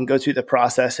 stop and go through the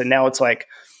process. And now it's like,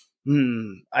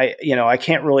 I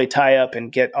can't really tie up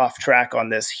and get off track on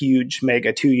this huge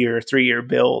mega 2-year, 3-year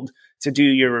build to do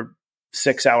your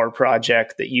 6-hour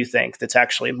project that you think that's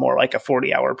actually more like a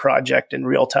 40-hour project in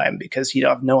real time, because you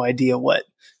have no idea what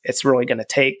it's really going to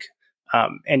take.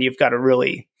 And you've got a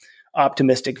really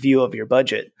optimistic view of your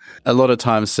budget. A lot of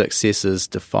times success is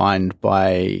defined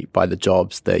by the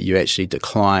jobs that you actually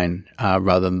decline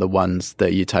rather than the ones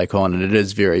that you take on. And it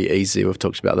is very easy. We've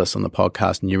talked about this on the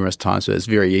podcast numerous times, but it's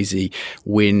very easy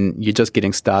when you're just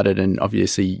getting started and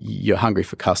obviously you're hungry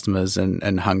for customers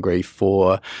and hungry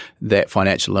for that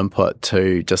financial input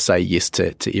to just say yes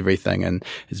to everything. And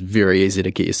it's very easy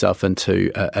to get yourself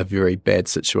into a very bad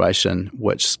situation,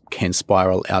 which can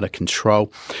spiral out of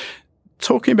control.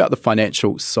 Talking about the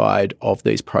financial side of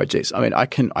these projects, I mean, I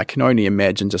can only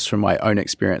imagine just from my own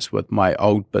experience with my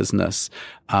old business,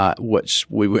 which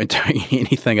we weren't doing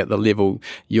anything at the level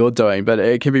you're doing, but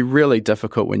it can be really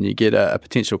difficult when you get a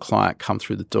potential client come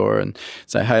through the door and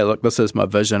say, hey, look, this is my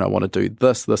vision. I want to do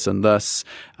this, this, and this.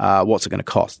 What's it going to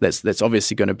cost? That's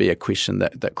obviously going to be a question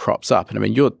that crops up. And I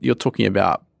mean, you're talking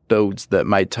about builds that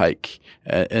may take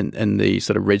in the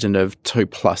sort of region of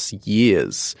 2+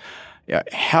 years.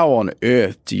 How on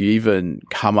earth do you even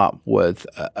come up with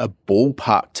a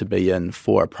ballpark to be in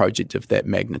for a project of that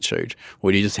magnitude?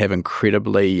 Or do you just have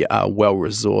incredibly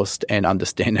well-resourced and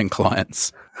understanding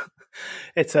clients?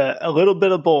 It's a little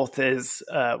bit of both.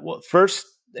 First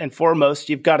and foremost,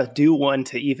 you've got to do one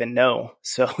to even know.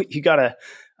 So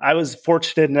I was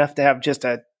fortunate enough to have just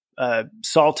a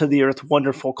salt of the earth,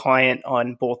 wonderful client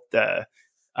on both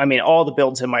all the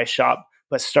builds in my shop,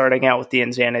 but starting out with the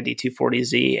Insanity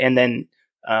 240Z and then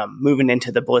moving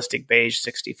into the Ballistic Beige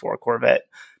 64 Corvette.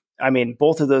 I mean,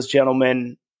 both of those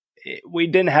gentlemen, we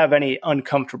didn't have any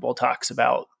uncomfortable talks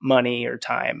about money or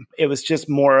time. It was just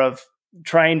more of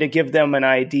trying to give them an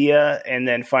idea and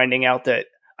then finding out that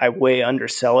I way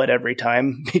undersell it every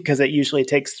time, because it usually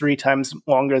takes 3 times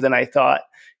longer than I thought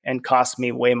and costs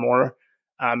me way more.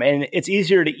 And it's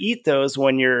easier to eat those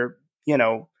when you're,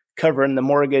 covering the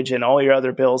mortgage and all your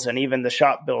other bills and even the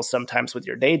shop bills sometimes with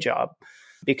your day job,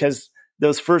 because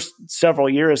those first several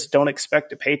years don't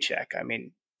expect a paycheck. I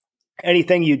mean,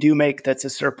 anything you do make that's a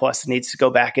surplus needs to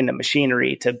go back into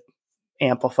machinery to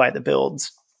amplify the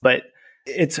builds. But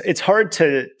it's hard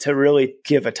to really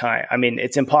give a time. I mean,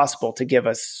 it's impossible to give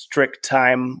a strict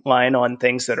timeline on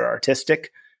things that are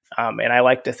artistic. And I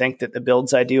like to think that the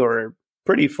builds I do are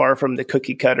pretty far from the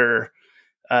cookie cutter.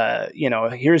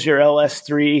 Here's your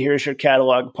LS3, here's your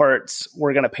catalog parts.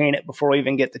 We're going to paint it before we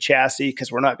even get the chassis because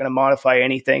we're not going to modify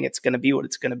anything. It's going to be what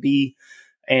it's going to be.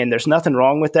 And there's nothing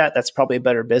wrong with that. That's probably a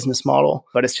better business model,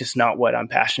 but it's just not what I'm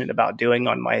passionate about doing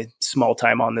on my small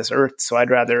time on this earth. So I'd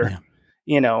rather,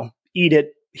 eat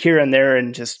it here and there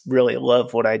and just really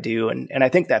love what I do. And I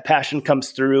think that passion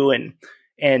comes through,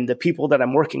 and the people that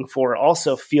I'm working for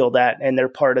also feel that, and they're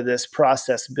part of this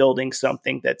process, building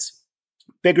something that's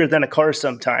bigger than a car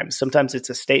sometimes. Sometimes it's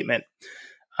a statement.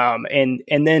 And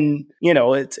then,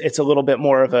 it's a little bit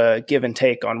more of a give and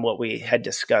take on what we had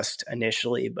discussed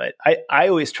initially. But I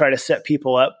always try to set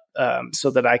people up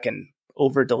so that I can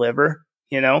over deliver,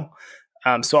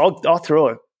 So I'll throw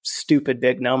a stupid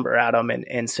big number at them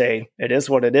and say, it is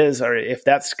what it is. Or if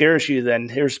that scares you, then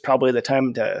here's probably the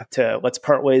time to let's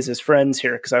part ways as friends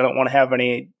here, because I don't want to have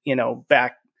any,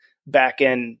 back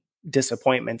end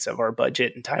disappointments of our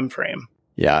budget and time frame.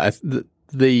 Yeah,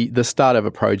 the start of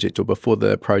a project or before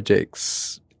the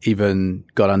project's even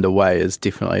got underway is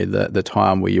definitely the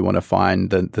time where you want to find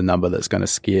the number that's going to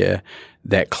scare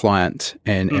that client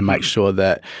and make sure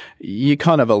that you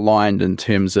kind of aligned in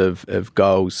terms of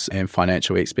goals and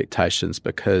financial expectations,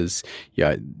 because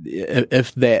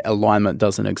if that alignment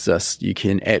doesn't exist, you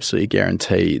can absolutely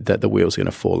guarantee that the wheel's going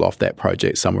to fall off that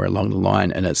project somewhere along the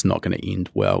line and it's not going to end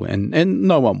well, and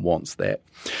no one wants that.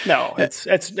 No,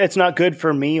 it's not good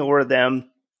for me or them.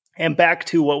 And back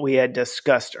to what we had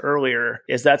discussed earlier,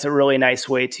 is that's a really nice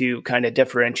way to kind of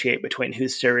differentiate between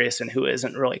who's serious and who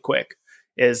isn't really quick,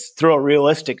 is throw a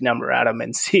realistic number at them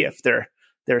and see if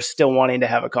they're still wanting to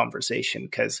have a conversation.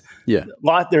 Because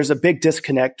there's a big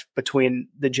disconnect between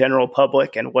the general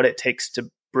public and what it takes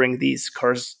to bring these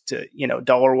cars to,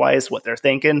 dollar wise, what they're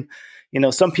thinking.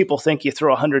 Some people think you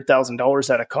throw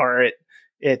 $100,000 at a car,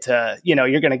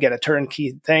 you're going to get a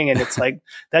turnkey thing. And it's like,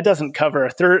 that doesn't cover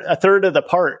a third of the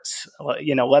parts,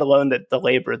 let alone the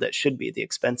labor that should be the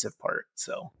expensive part.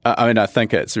 So, I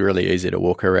think it's really easy to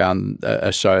walk around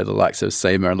a show the likes of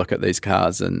SEMA and look at these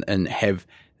cars and have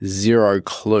zero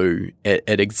clue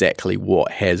at exactly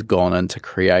what has gone into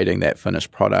creating that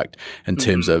finished product in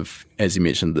terms of, as you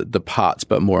mentioned, the parts,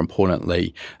 but more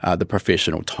importantly, the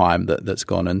professional time that's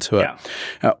gone into it.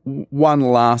 Yeah. One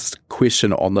last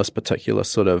question on this particular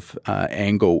sort of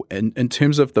angle. In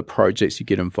terms of the projects you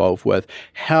get involved with,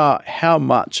 how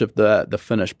much of the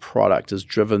finished product is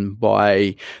driven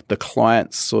by the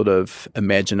client's sort of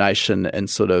imagination and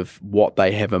sort of what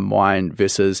they have in mind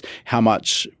versus how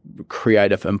much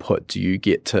creative input do you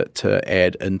get to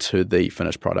add into the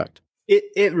finished product?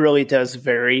 It really does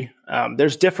vary.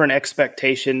 There's different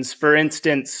expectations. For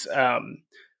instance,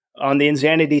 on the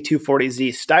Insanity 240Z,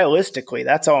 stylistically,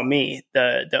 that's all me.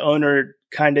 The owner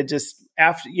kind of just,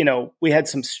 after, we had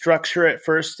some structure at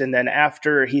first, and then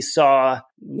after he saw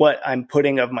what I'm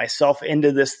putting of myself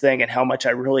into this thing and how much I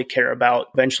really care about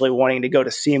eventually wanting to go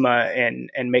to SEMA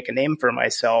and make a name for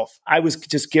myself, I was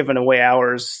just giving away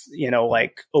hours,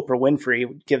 like Oprah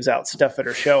Winfrey gives out stuff at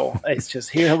her show. It's just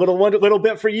here, a little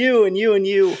bit for you and you and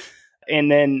you. And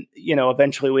then,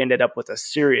 eventually we ended up with a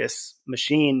serious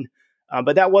machine.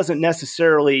 But that wasn't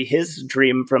necessarily his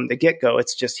dream from the get-go.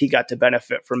 It's just he got to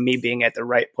benefit from me being at the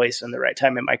right place and the right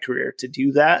time in my career to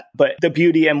do that. But the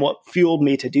beauty and what fueled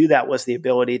me to do that was the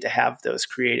ability to have those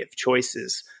creative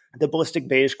choices. The Ballistic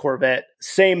Beige Corvette,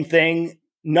 same thing.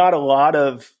 Not a lot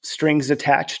of strings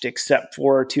attached except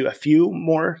for to a few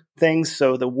more things.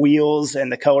 So the wheels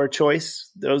and the color choice,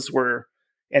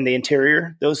 and the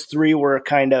interior, those three were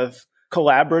kind of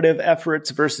collaborative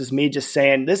efforts versus me just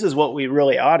saying, this is what we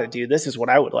really ought to do. This is what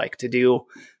I would like to do.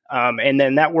 And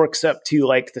then that works up to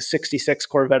like the 66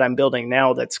 Corvette I'm building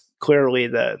now. That's clearly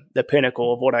the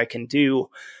pinnacle of what I can do.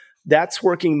 That's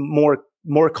working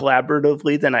more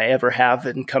collaboratively than I ever have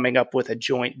in coming up with a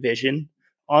joint vision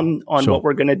on sure. what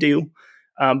we're going to do.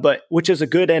 But which is a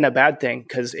good and a bad thing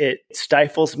because it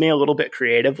stifles me a little bit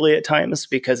creatively at times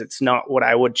because it's not what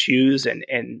I would choose.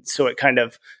 And so it kind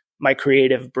of, my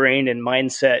creative brain and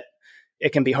mindset,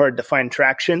 it can be hard to find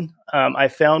traction, I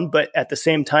found. But at the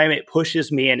same time, it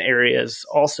pushes me in areas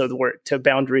also to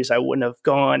boundaries I wouldn't have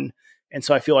gone. And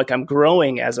so I feel like I'm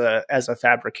growing as a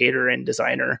fabricator and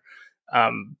designer,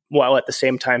 while at the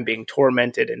same time being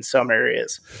tormented in some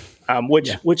areas.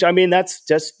 Which I mean, that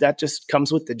just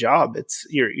comes with the job. It's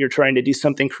you're trying to do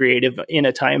something creative in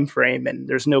a time frame, and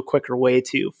there's no quicker way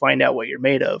to find out what you're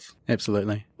made of.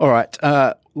 Absolutely. All right.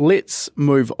 Let's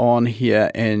move on here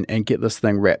and get this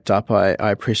thing wrapped up. I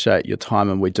appreciate your time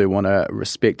and we do want to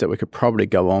respect it. We could probably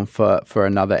go on for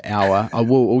another hour. I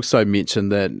will also mention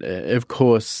that, of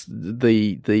course,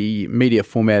 the media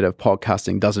format of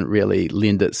podcasting doesn't really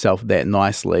lend itself that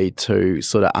nicely to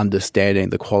sort of understanding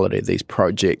the quality of these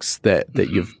projects that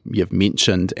you've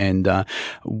mentioned. And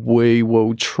we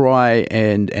will try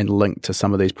and link to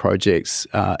some of these projects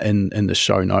in the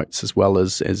show notes as well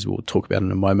as we'll talk about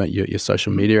in a moment, your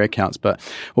social media accounts. But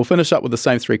we'll finish up with the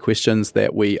same three questions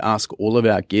that we ask all of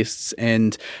our guests.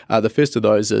 And the first of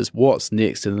those is, what's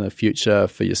next in the future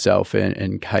for yourself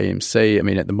and KMC? I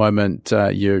mean, at the moment,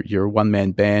 you're a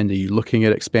one-man band. Are you looking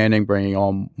at expanding, bringing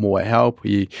on more help? Are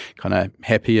you kind of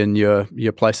happy in your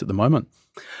place at the moment?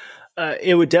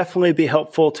 It would definitely be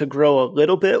helpful to grow a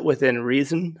little bit within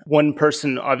reason. One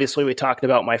person, obviously, we talked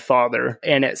about my father.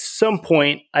 And at some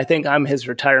point, I think his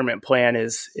retirement plan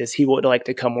is he would like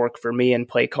to come work for me and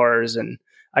play cars. And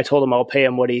I told him I'll pay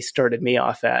him what he started me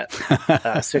off at,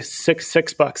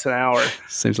 $6 an hour.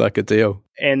 Seems like a deal.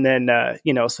 And then,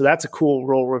 so that's a cool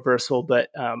role reversal. But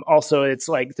also, it's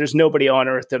like there's nobody on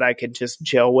earth that I could just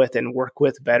gel with and work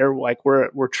with better. Like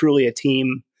we're truly a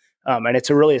team. And it's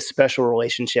a special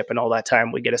relationship, and all that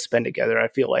time we get to spend together. I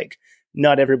feel like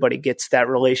not everybody gets that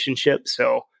relationship.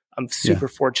 So I'm super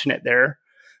fortunate there.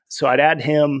 So I'd add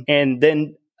him, and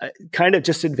then kind of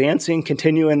just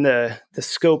continuing the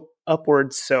scope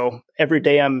upwards. So every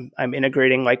day I'm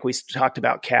integrating, like we talked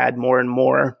about, CAD more and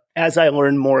more. As I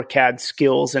learn more CAD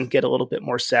skills and get a little bit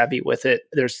more savvy with it,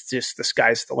 there's just the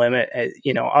sky's the limit.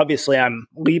 Obviously I'm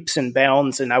leaps and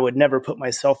bounds, and I would never put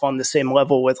myself on the same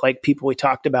level with like people we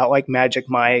talked about, like Magic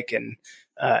Mike and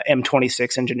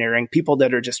M26 Engineering, people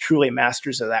that are just truly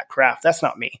masters of that craft. That's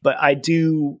not me, but I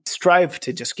do strive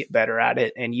to just get better at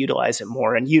it and utilize it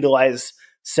more, and utilize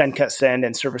Send Cut Send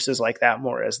and services like that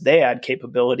more as they add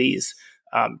capabilities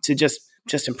to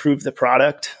just improve the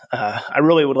product. I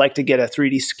really would like to get a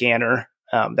 3D scanner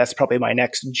That's probably my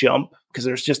next jump because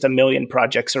there's just a million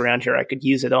projects around here I could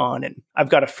use it on. And I've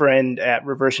got a friend at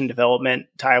Reversion Development,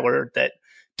 Tyler, that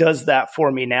does that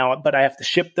for me now, but I have to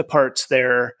ship the parts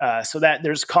there. So that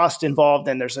there's cost involved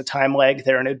and there's a time lag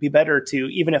there. And it'd be better to,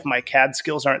 even if my CAD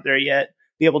skills aren't there yet,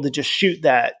 be able to just shoot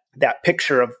that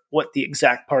picture of what the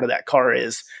exact part of that car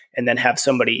is and then have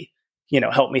somebody,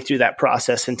 help me through that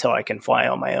process until I can fly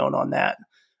on my own on that.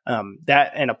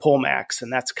 That and a Pullmax,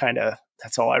 and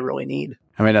that's all I really need.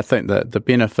 I mean, I think that the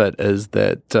benefit is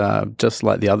that just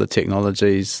like the other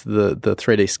technologies, the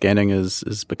 3D scanning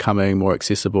is becoming more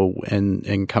accessible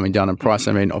and coming down in price.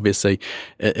 I mean, obviously,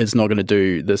 it's not going to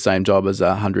do the same job as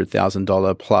a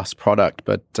 $100,000 plus product,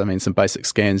 but I mean, some basic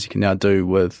scans you can now do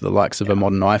with the likes of a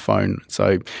modern iPhone.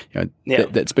 So,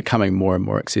 that's becoming more and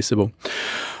more accessible.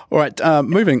 All right,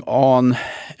 moving on,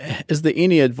 is there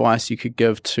any advice you could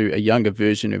give to a younger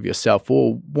version of yourself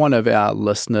or one of our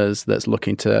listeners that's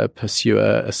looking to pursue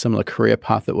a similar career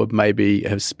path that would maybe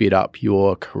have sped up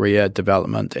your career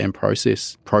development and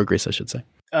progress, I should say?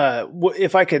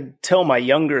 If I could tell my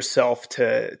younger self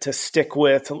to stick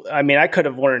with, I mean, I could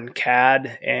have learned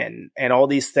CAD and all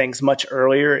these things much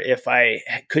earlier if I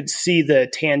could see the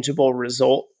tangible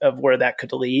result of where that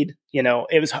could lead.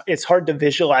 It's hard to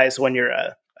visualize when you're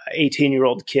a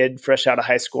 18-year-old kid fresh out of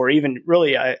high school, or even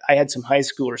really, I had some high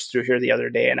schoolers through here the other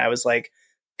day, and I was like,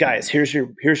 guys, here's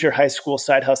your high school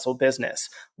side hustle business.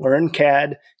 Learn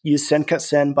CAD, use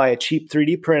SendCutSend, buy a cheap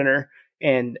 3D printer,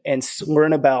 and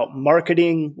learn about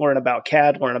marketing, learn about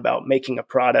CAD, learn about making a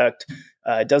product.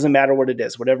 It doesn't matter what it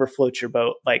is, whatever floats your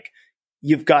boat. Like,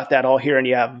 you've got that all here, and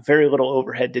you have very little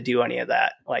overhead to do any of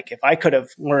that. Like, if I could have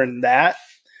learned that,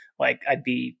 like, I'd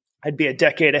be a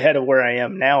decade ahead of where I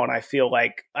am now. And I feel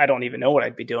like I don't even know what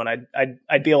I'd be doing.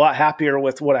 I'd be a lot happier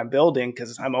with what I'm building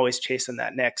because I'm always chasing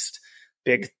that next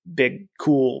big,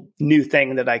 cool new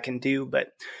thing that I can do. But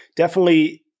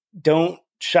definitely don't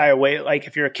shy away. Like,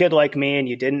 if you're a kid like me and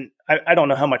you didn't, I don't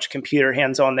know how much computer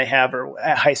hands-on they have, or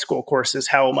at high school courses,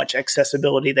 how much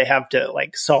accessibility they have to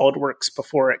like SolidWorks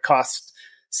before it costs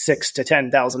 $6,000 to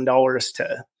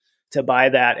 $10,000 to buy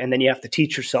that. And then you have to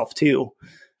teach yourself too.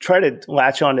 Try to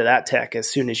latch onto that tech as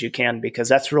soon as you can, because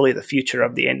that's really the future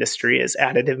of the industry is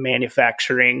additive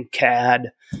manufacturing,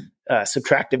 CAD,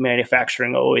 subtractive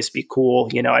manufacturing will always be cool.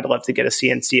 I'd love to get a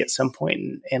CNC at some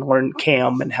point and learn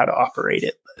CAM and how to operate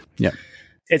it. But yeah,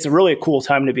 it's a really cool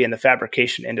time to be in the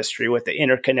fabrication industry with the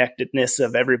interconnectedness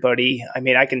of everybody. I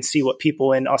mean, I can see what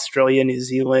people in Australia, New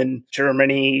Zealand,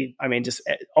 Germany, I mean, just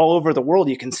all over the world,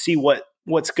 you can see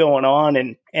what's going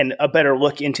on and a better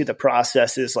look into the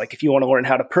processes. Like, if you want to learn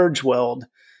how to purge weld,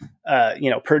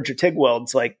 purge your TIG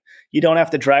welds, like, you don't have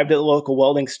to drive to the local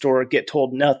welding store, get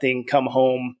told nothing, come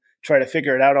home, try to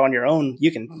figure it out on your own.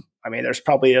 There's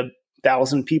probably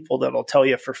 1,000 people that'll tell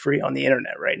you for free on the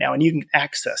internet right now, and you can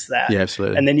access that. Yeah,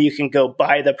 absolutely. And then you can go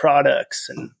buy the products,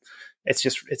 and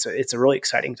it's a really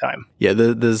exciting time. Yeah,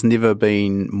 there's never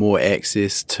been more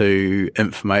access to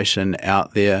information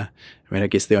out there. I mean, I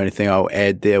guess the only thing I'll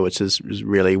add there, which is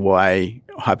really why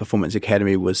High Performance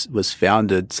Academy was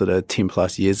founded sort of 10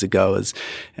 plus years ago, is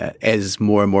as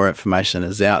more and more information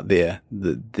is out there,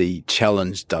 the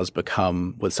challenge does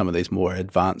become with some of these more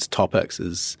advanced topics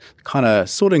is kind of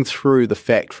sorting through the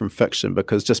fact from fiction,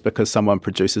 because just because someone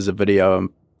produces a video and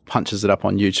punches it up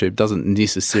on YouTube doesn't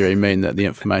necessarily mean that the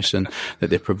information that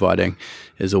they're providing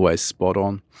is always spot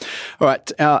on. All right,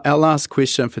 our last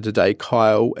question for today,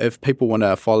 Kyle. If people want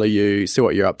to follow you, see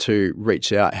what you're up to,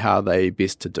 reach out, how are they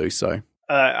best to do so?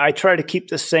 I try to keep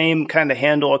the same kind of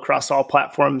handle across all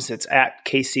platforms. It's at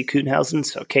KC Kuhnhausen,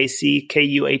 so KC,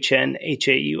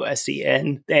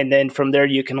 KUHNHAUSEN. And then from there,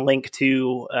 you can link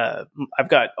to, I've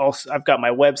got my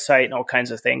website and all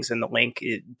kinds of things in the link,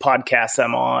 podcasts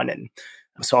I'm on, and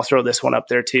so I'll throw this one up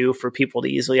there too for people to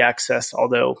easily access,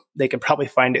 although they can probably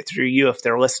find it through you if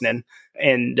they're listening.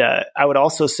 And I would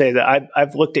also say that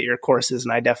I've looked at your courses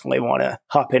and I definitely want to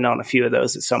hop in on a few of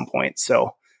those at some point.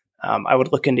 So I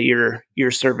would look into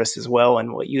your service as well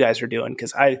and what you guys are doing,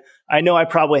 because I know I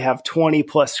probably have 20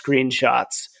 plus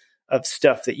screenshots of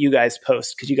stuff that you guys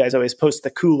post, because you guys always post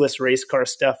the coolest race car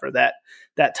stuff, or that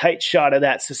tight shot of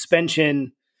that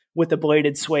suspension with the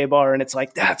bladed sway bar. And it's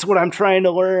like, that's what I'm trying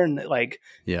to learn. Like,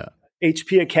 yeah,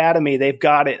 HP Academy, they've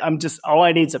got it. All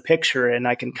I need is a picture, and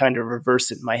I can kind of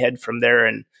reverse it in my head from there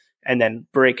and then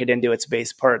break it into its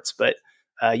base parts. But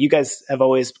you guys have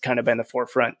always kind of been the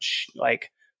forefront,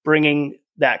 like bringing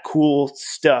that cool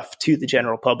stuff to the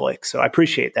general public. So I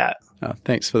appreciate that.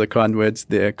 Thanks for the kind words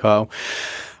there, Kyle.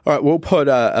 All right, we'll put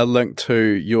a link to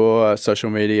your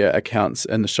social media accounts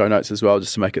in the show notes as well,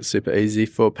 just to make it super easy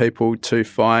for people to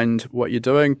find what you're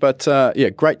doing. But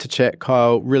great to chat,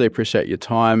 Kyle. Really appreciate your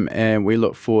time, and we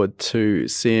look forward to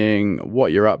seeing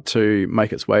what you're up to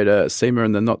make its way to SEMA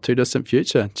in the not too distant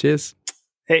future. Cheers.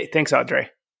 Hey, thanks,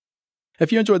 Andre.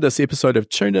 If you enjoyed this episode of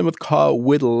Tuned In with Kyle,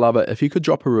 we'd love it if you could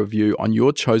drop a review on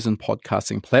your chosen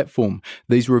podcasting platform.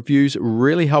 These reviews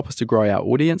really help us to grow our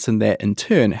audience, and that in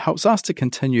turn helps us to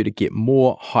continue to get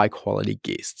more high quality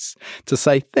guests. To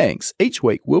say thanks, each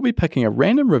week we'll be picking a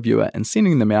random reviewer and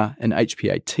sending them out an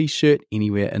HPA t-shirt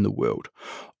anywhere in the world.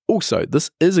 Also,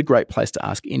 this is a great place to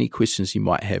ask any questions you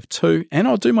might have too, and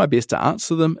I'll do my best to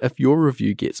answer them if your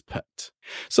review gets picked.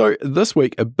 So this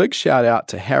week, a big shout out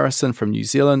to Harrison from New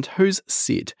Zealand, who's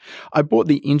said, I bought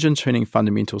the Engine Tuning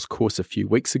Fundamentals course a few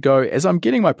weeks ago as I'm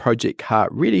getting my project car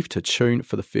ready to tune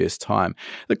for the first time.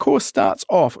 The course starts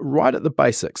off right at the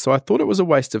basics, so I thought it was a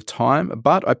waste of time,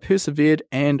 but I persevered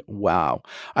and wow.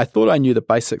 I thought I knew the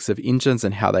basics of engines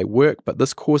and how they work, but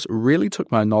this course really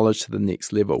took my knowledge to the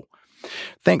next level.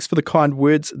 Thanks for the kind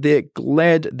words. They're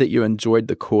glad that you enjoyed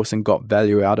the course and got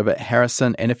value out of it,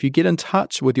 Harrison. And if you get in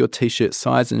touch with your t-shirt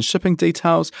size and shipping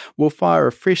details, we'll fire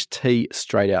a fresh tee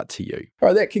straight out to you. All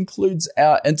right, that concludes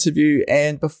our interview.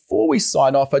 And before we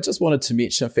sign off, I just wanted to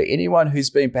mention for anyone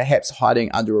who's been perhaps hiding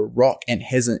under a rock and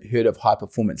hasn't heard of High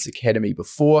Performance Academy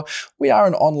before, we are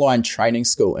an online training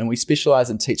school and we specialize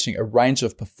in teaching a range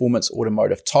of performance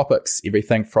automotive topics,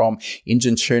 everything from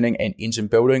engine tuning and engine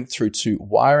building through to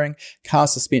wiring, car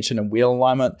suspension and wheel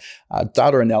alignment,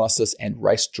 data analysis, and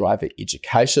race driver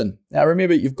education. Now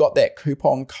remember, you've got that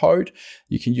coupon code.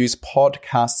 You can use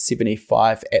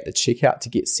podcast75 at the checkout to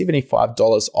get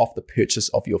 $75 off the purchase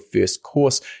of your first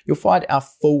course. You'll find our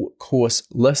full course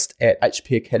list at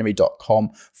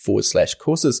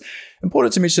hpacademy.com/courses.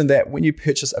 Important to mention that when you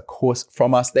purchase a course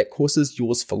from us, that course is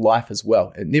yours for life as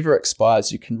well. It never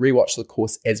expires. You can rewatch the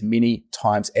course as many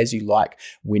times as you like,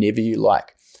 whenever you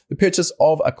like. The purchase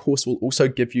of a course will also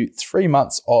give you 3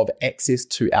 months of access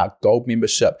to our Gold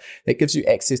membership. That gives you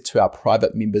access to our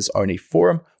private members only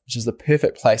forum, which is the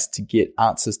perfect place to get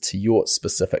answers to your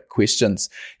specific questions.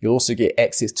 You'll also get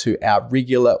access to our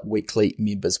regular weekly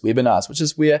members webinars, which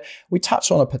is where we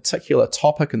touch on a particular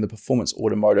topic in the performance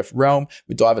automotive realm.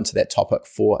 We dive into that topic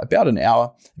for about an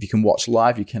hour. If you can watch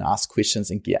live, you can ask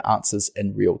questions and get answers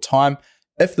in real time.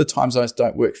 If the time zones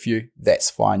don't work for you, that's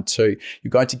fine too. You're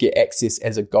going to get access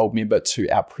as a Gold member to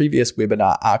our previous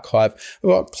webinar archive.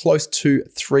 We've got close to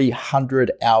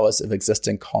 300 hours of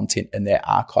existing content in that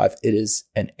archive. It is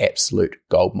an absolute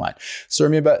goldmine. So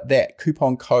remember that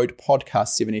coupon code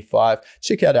podcast75.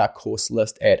 Check out our course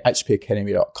list at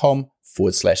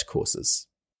hpacademy.com/courses.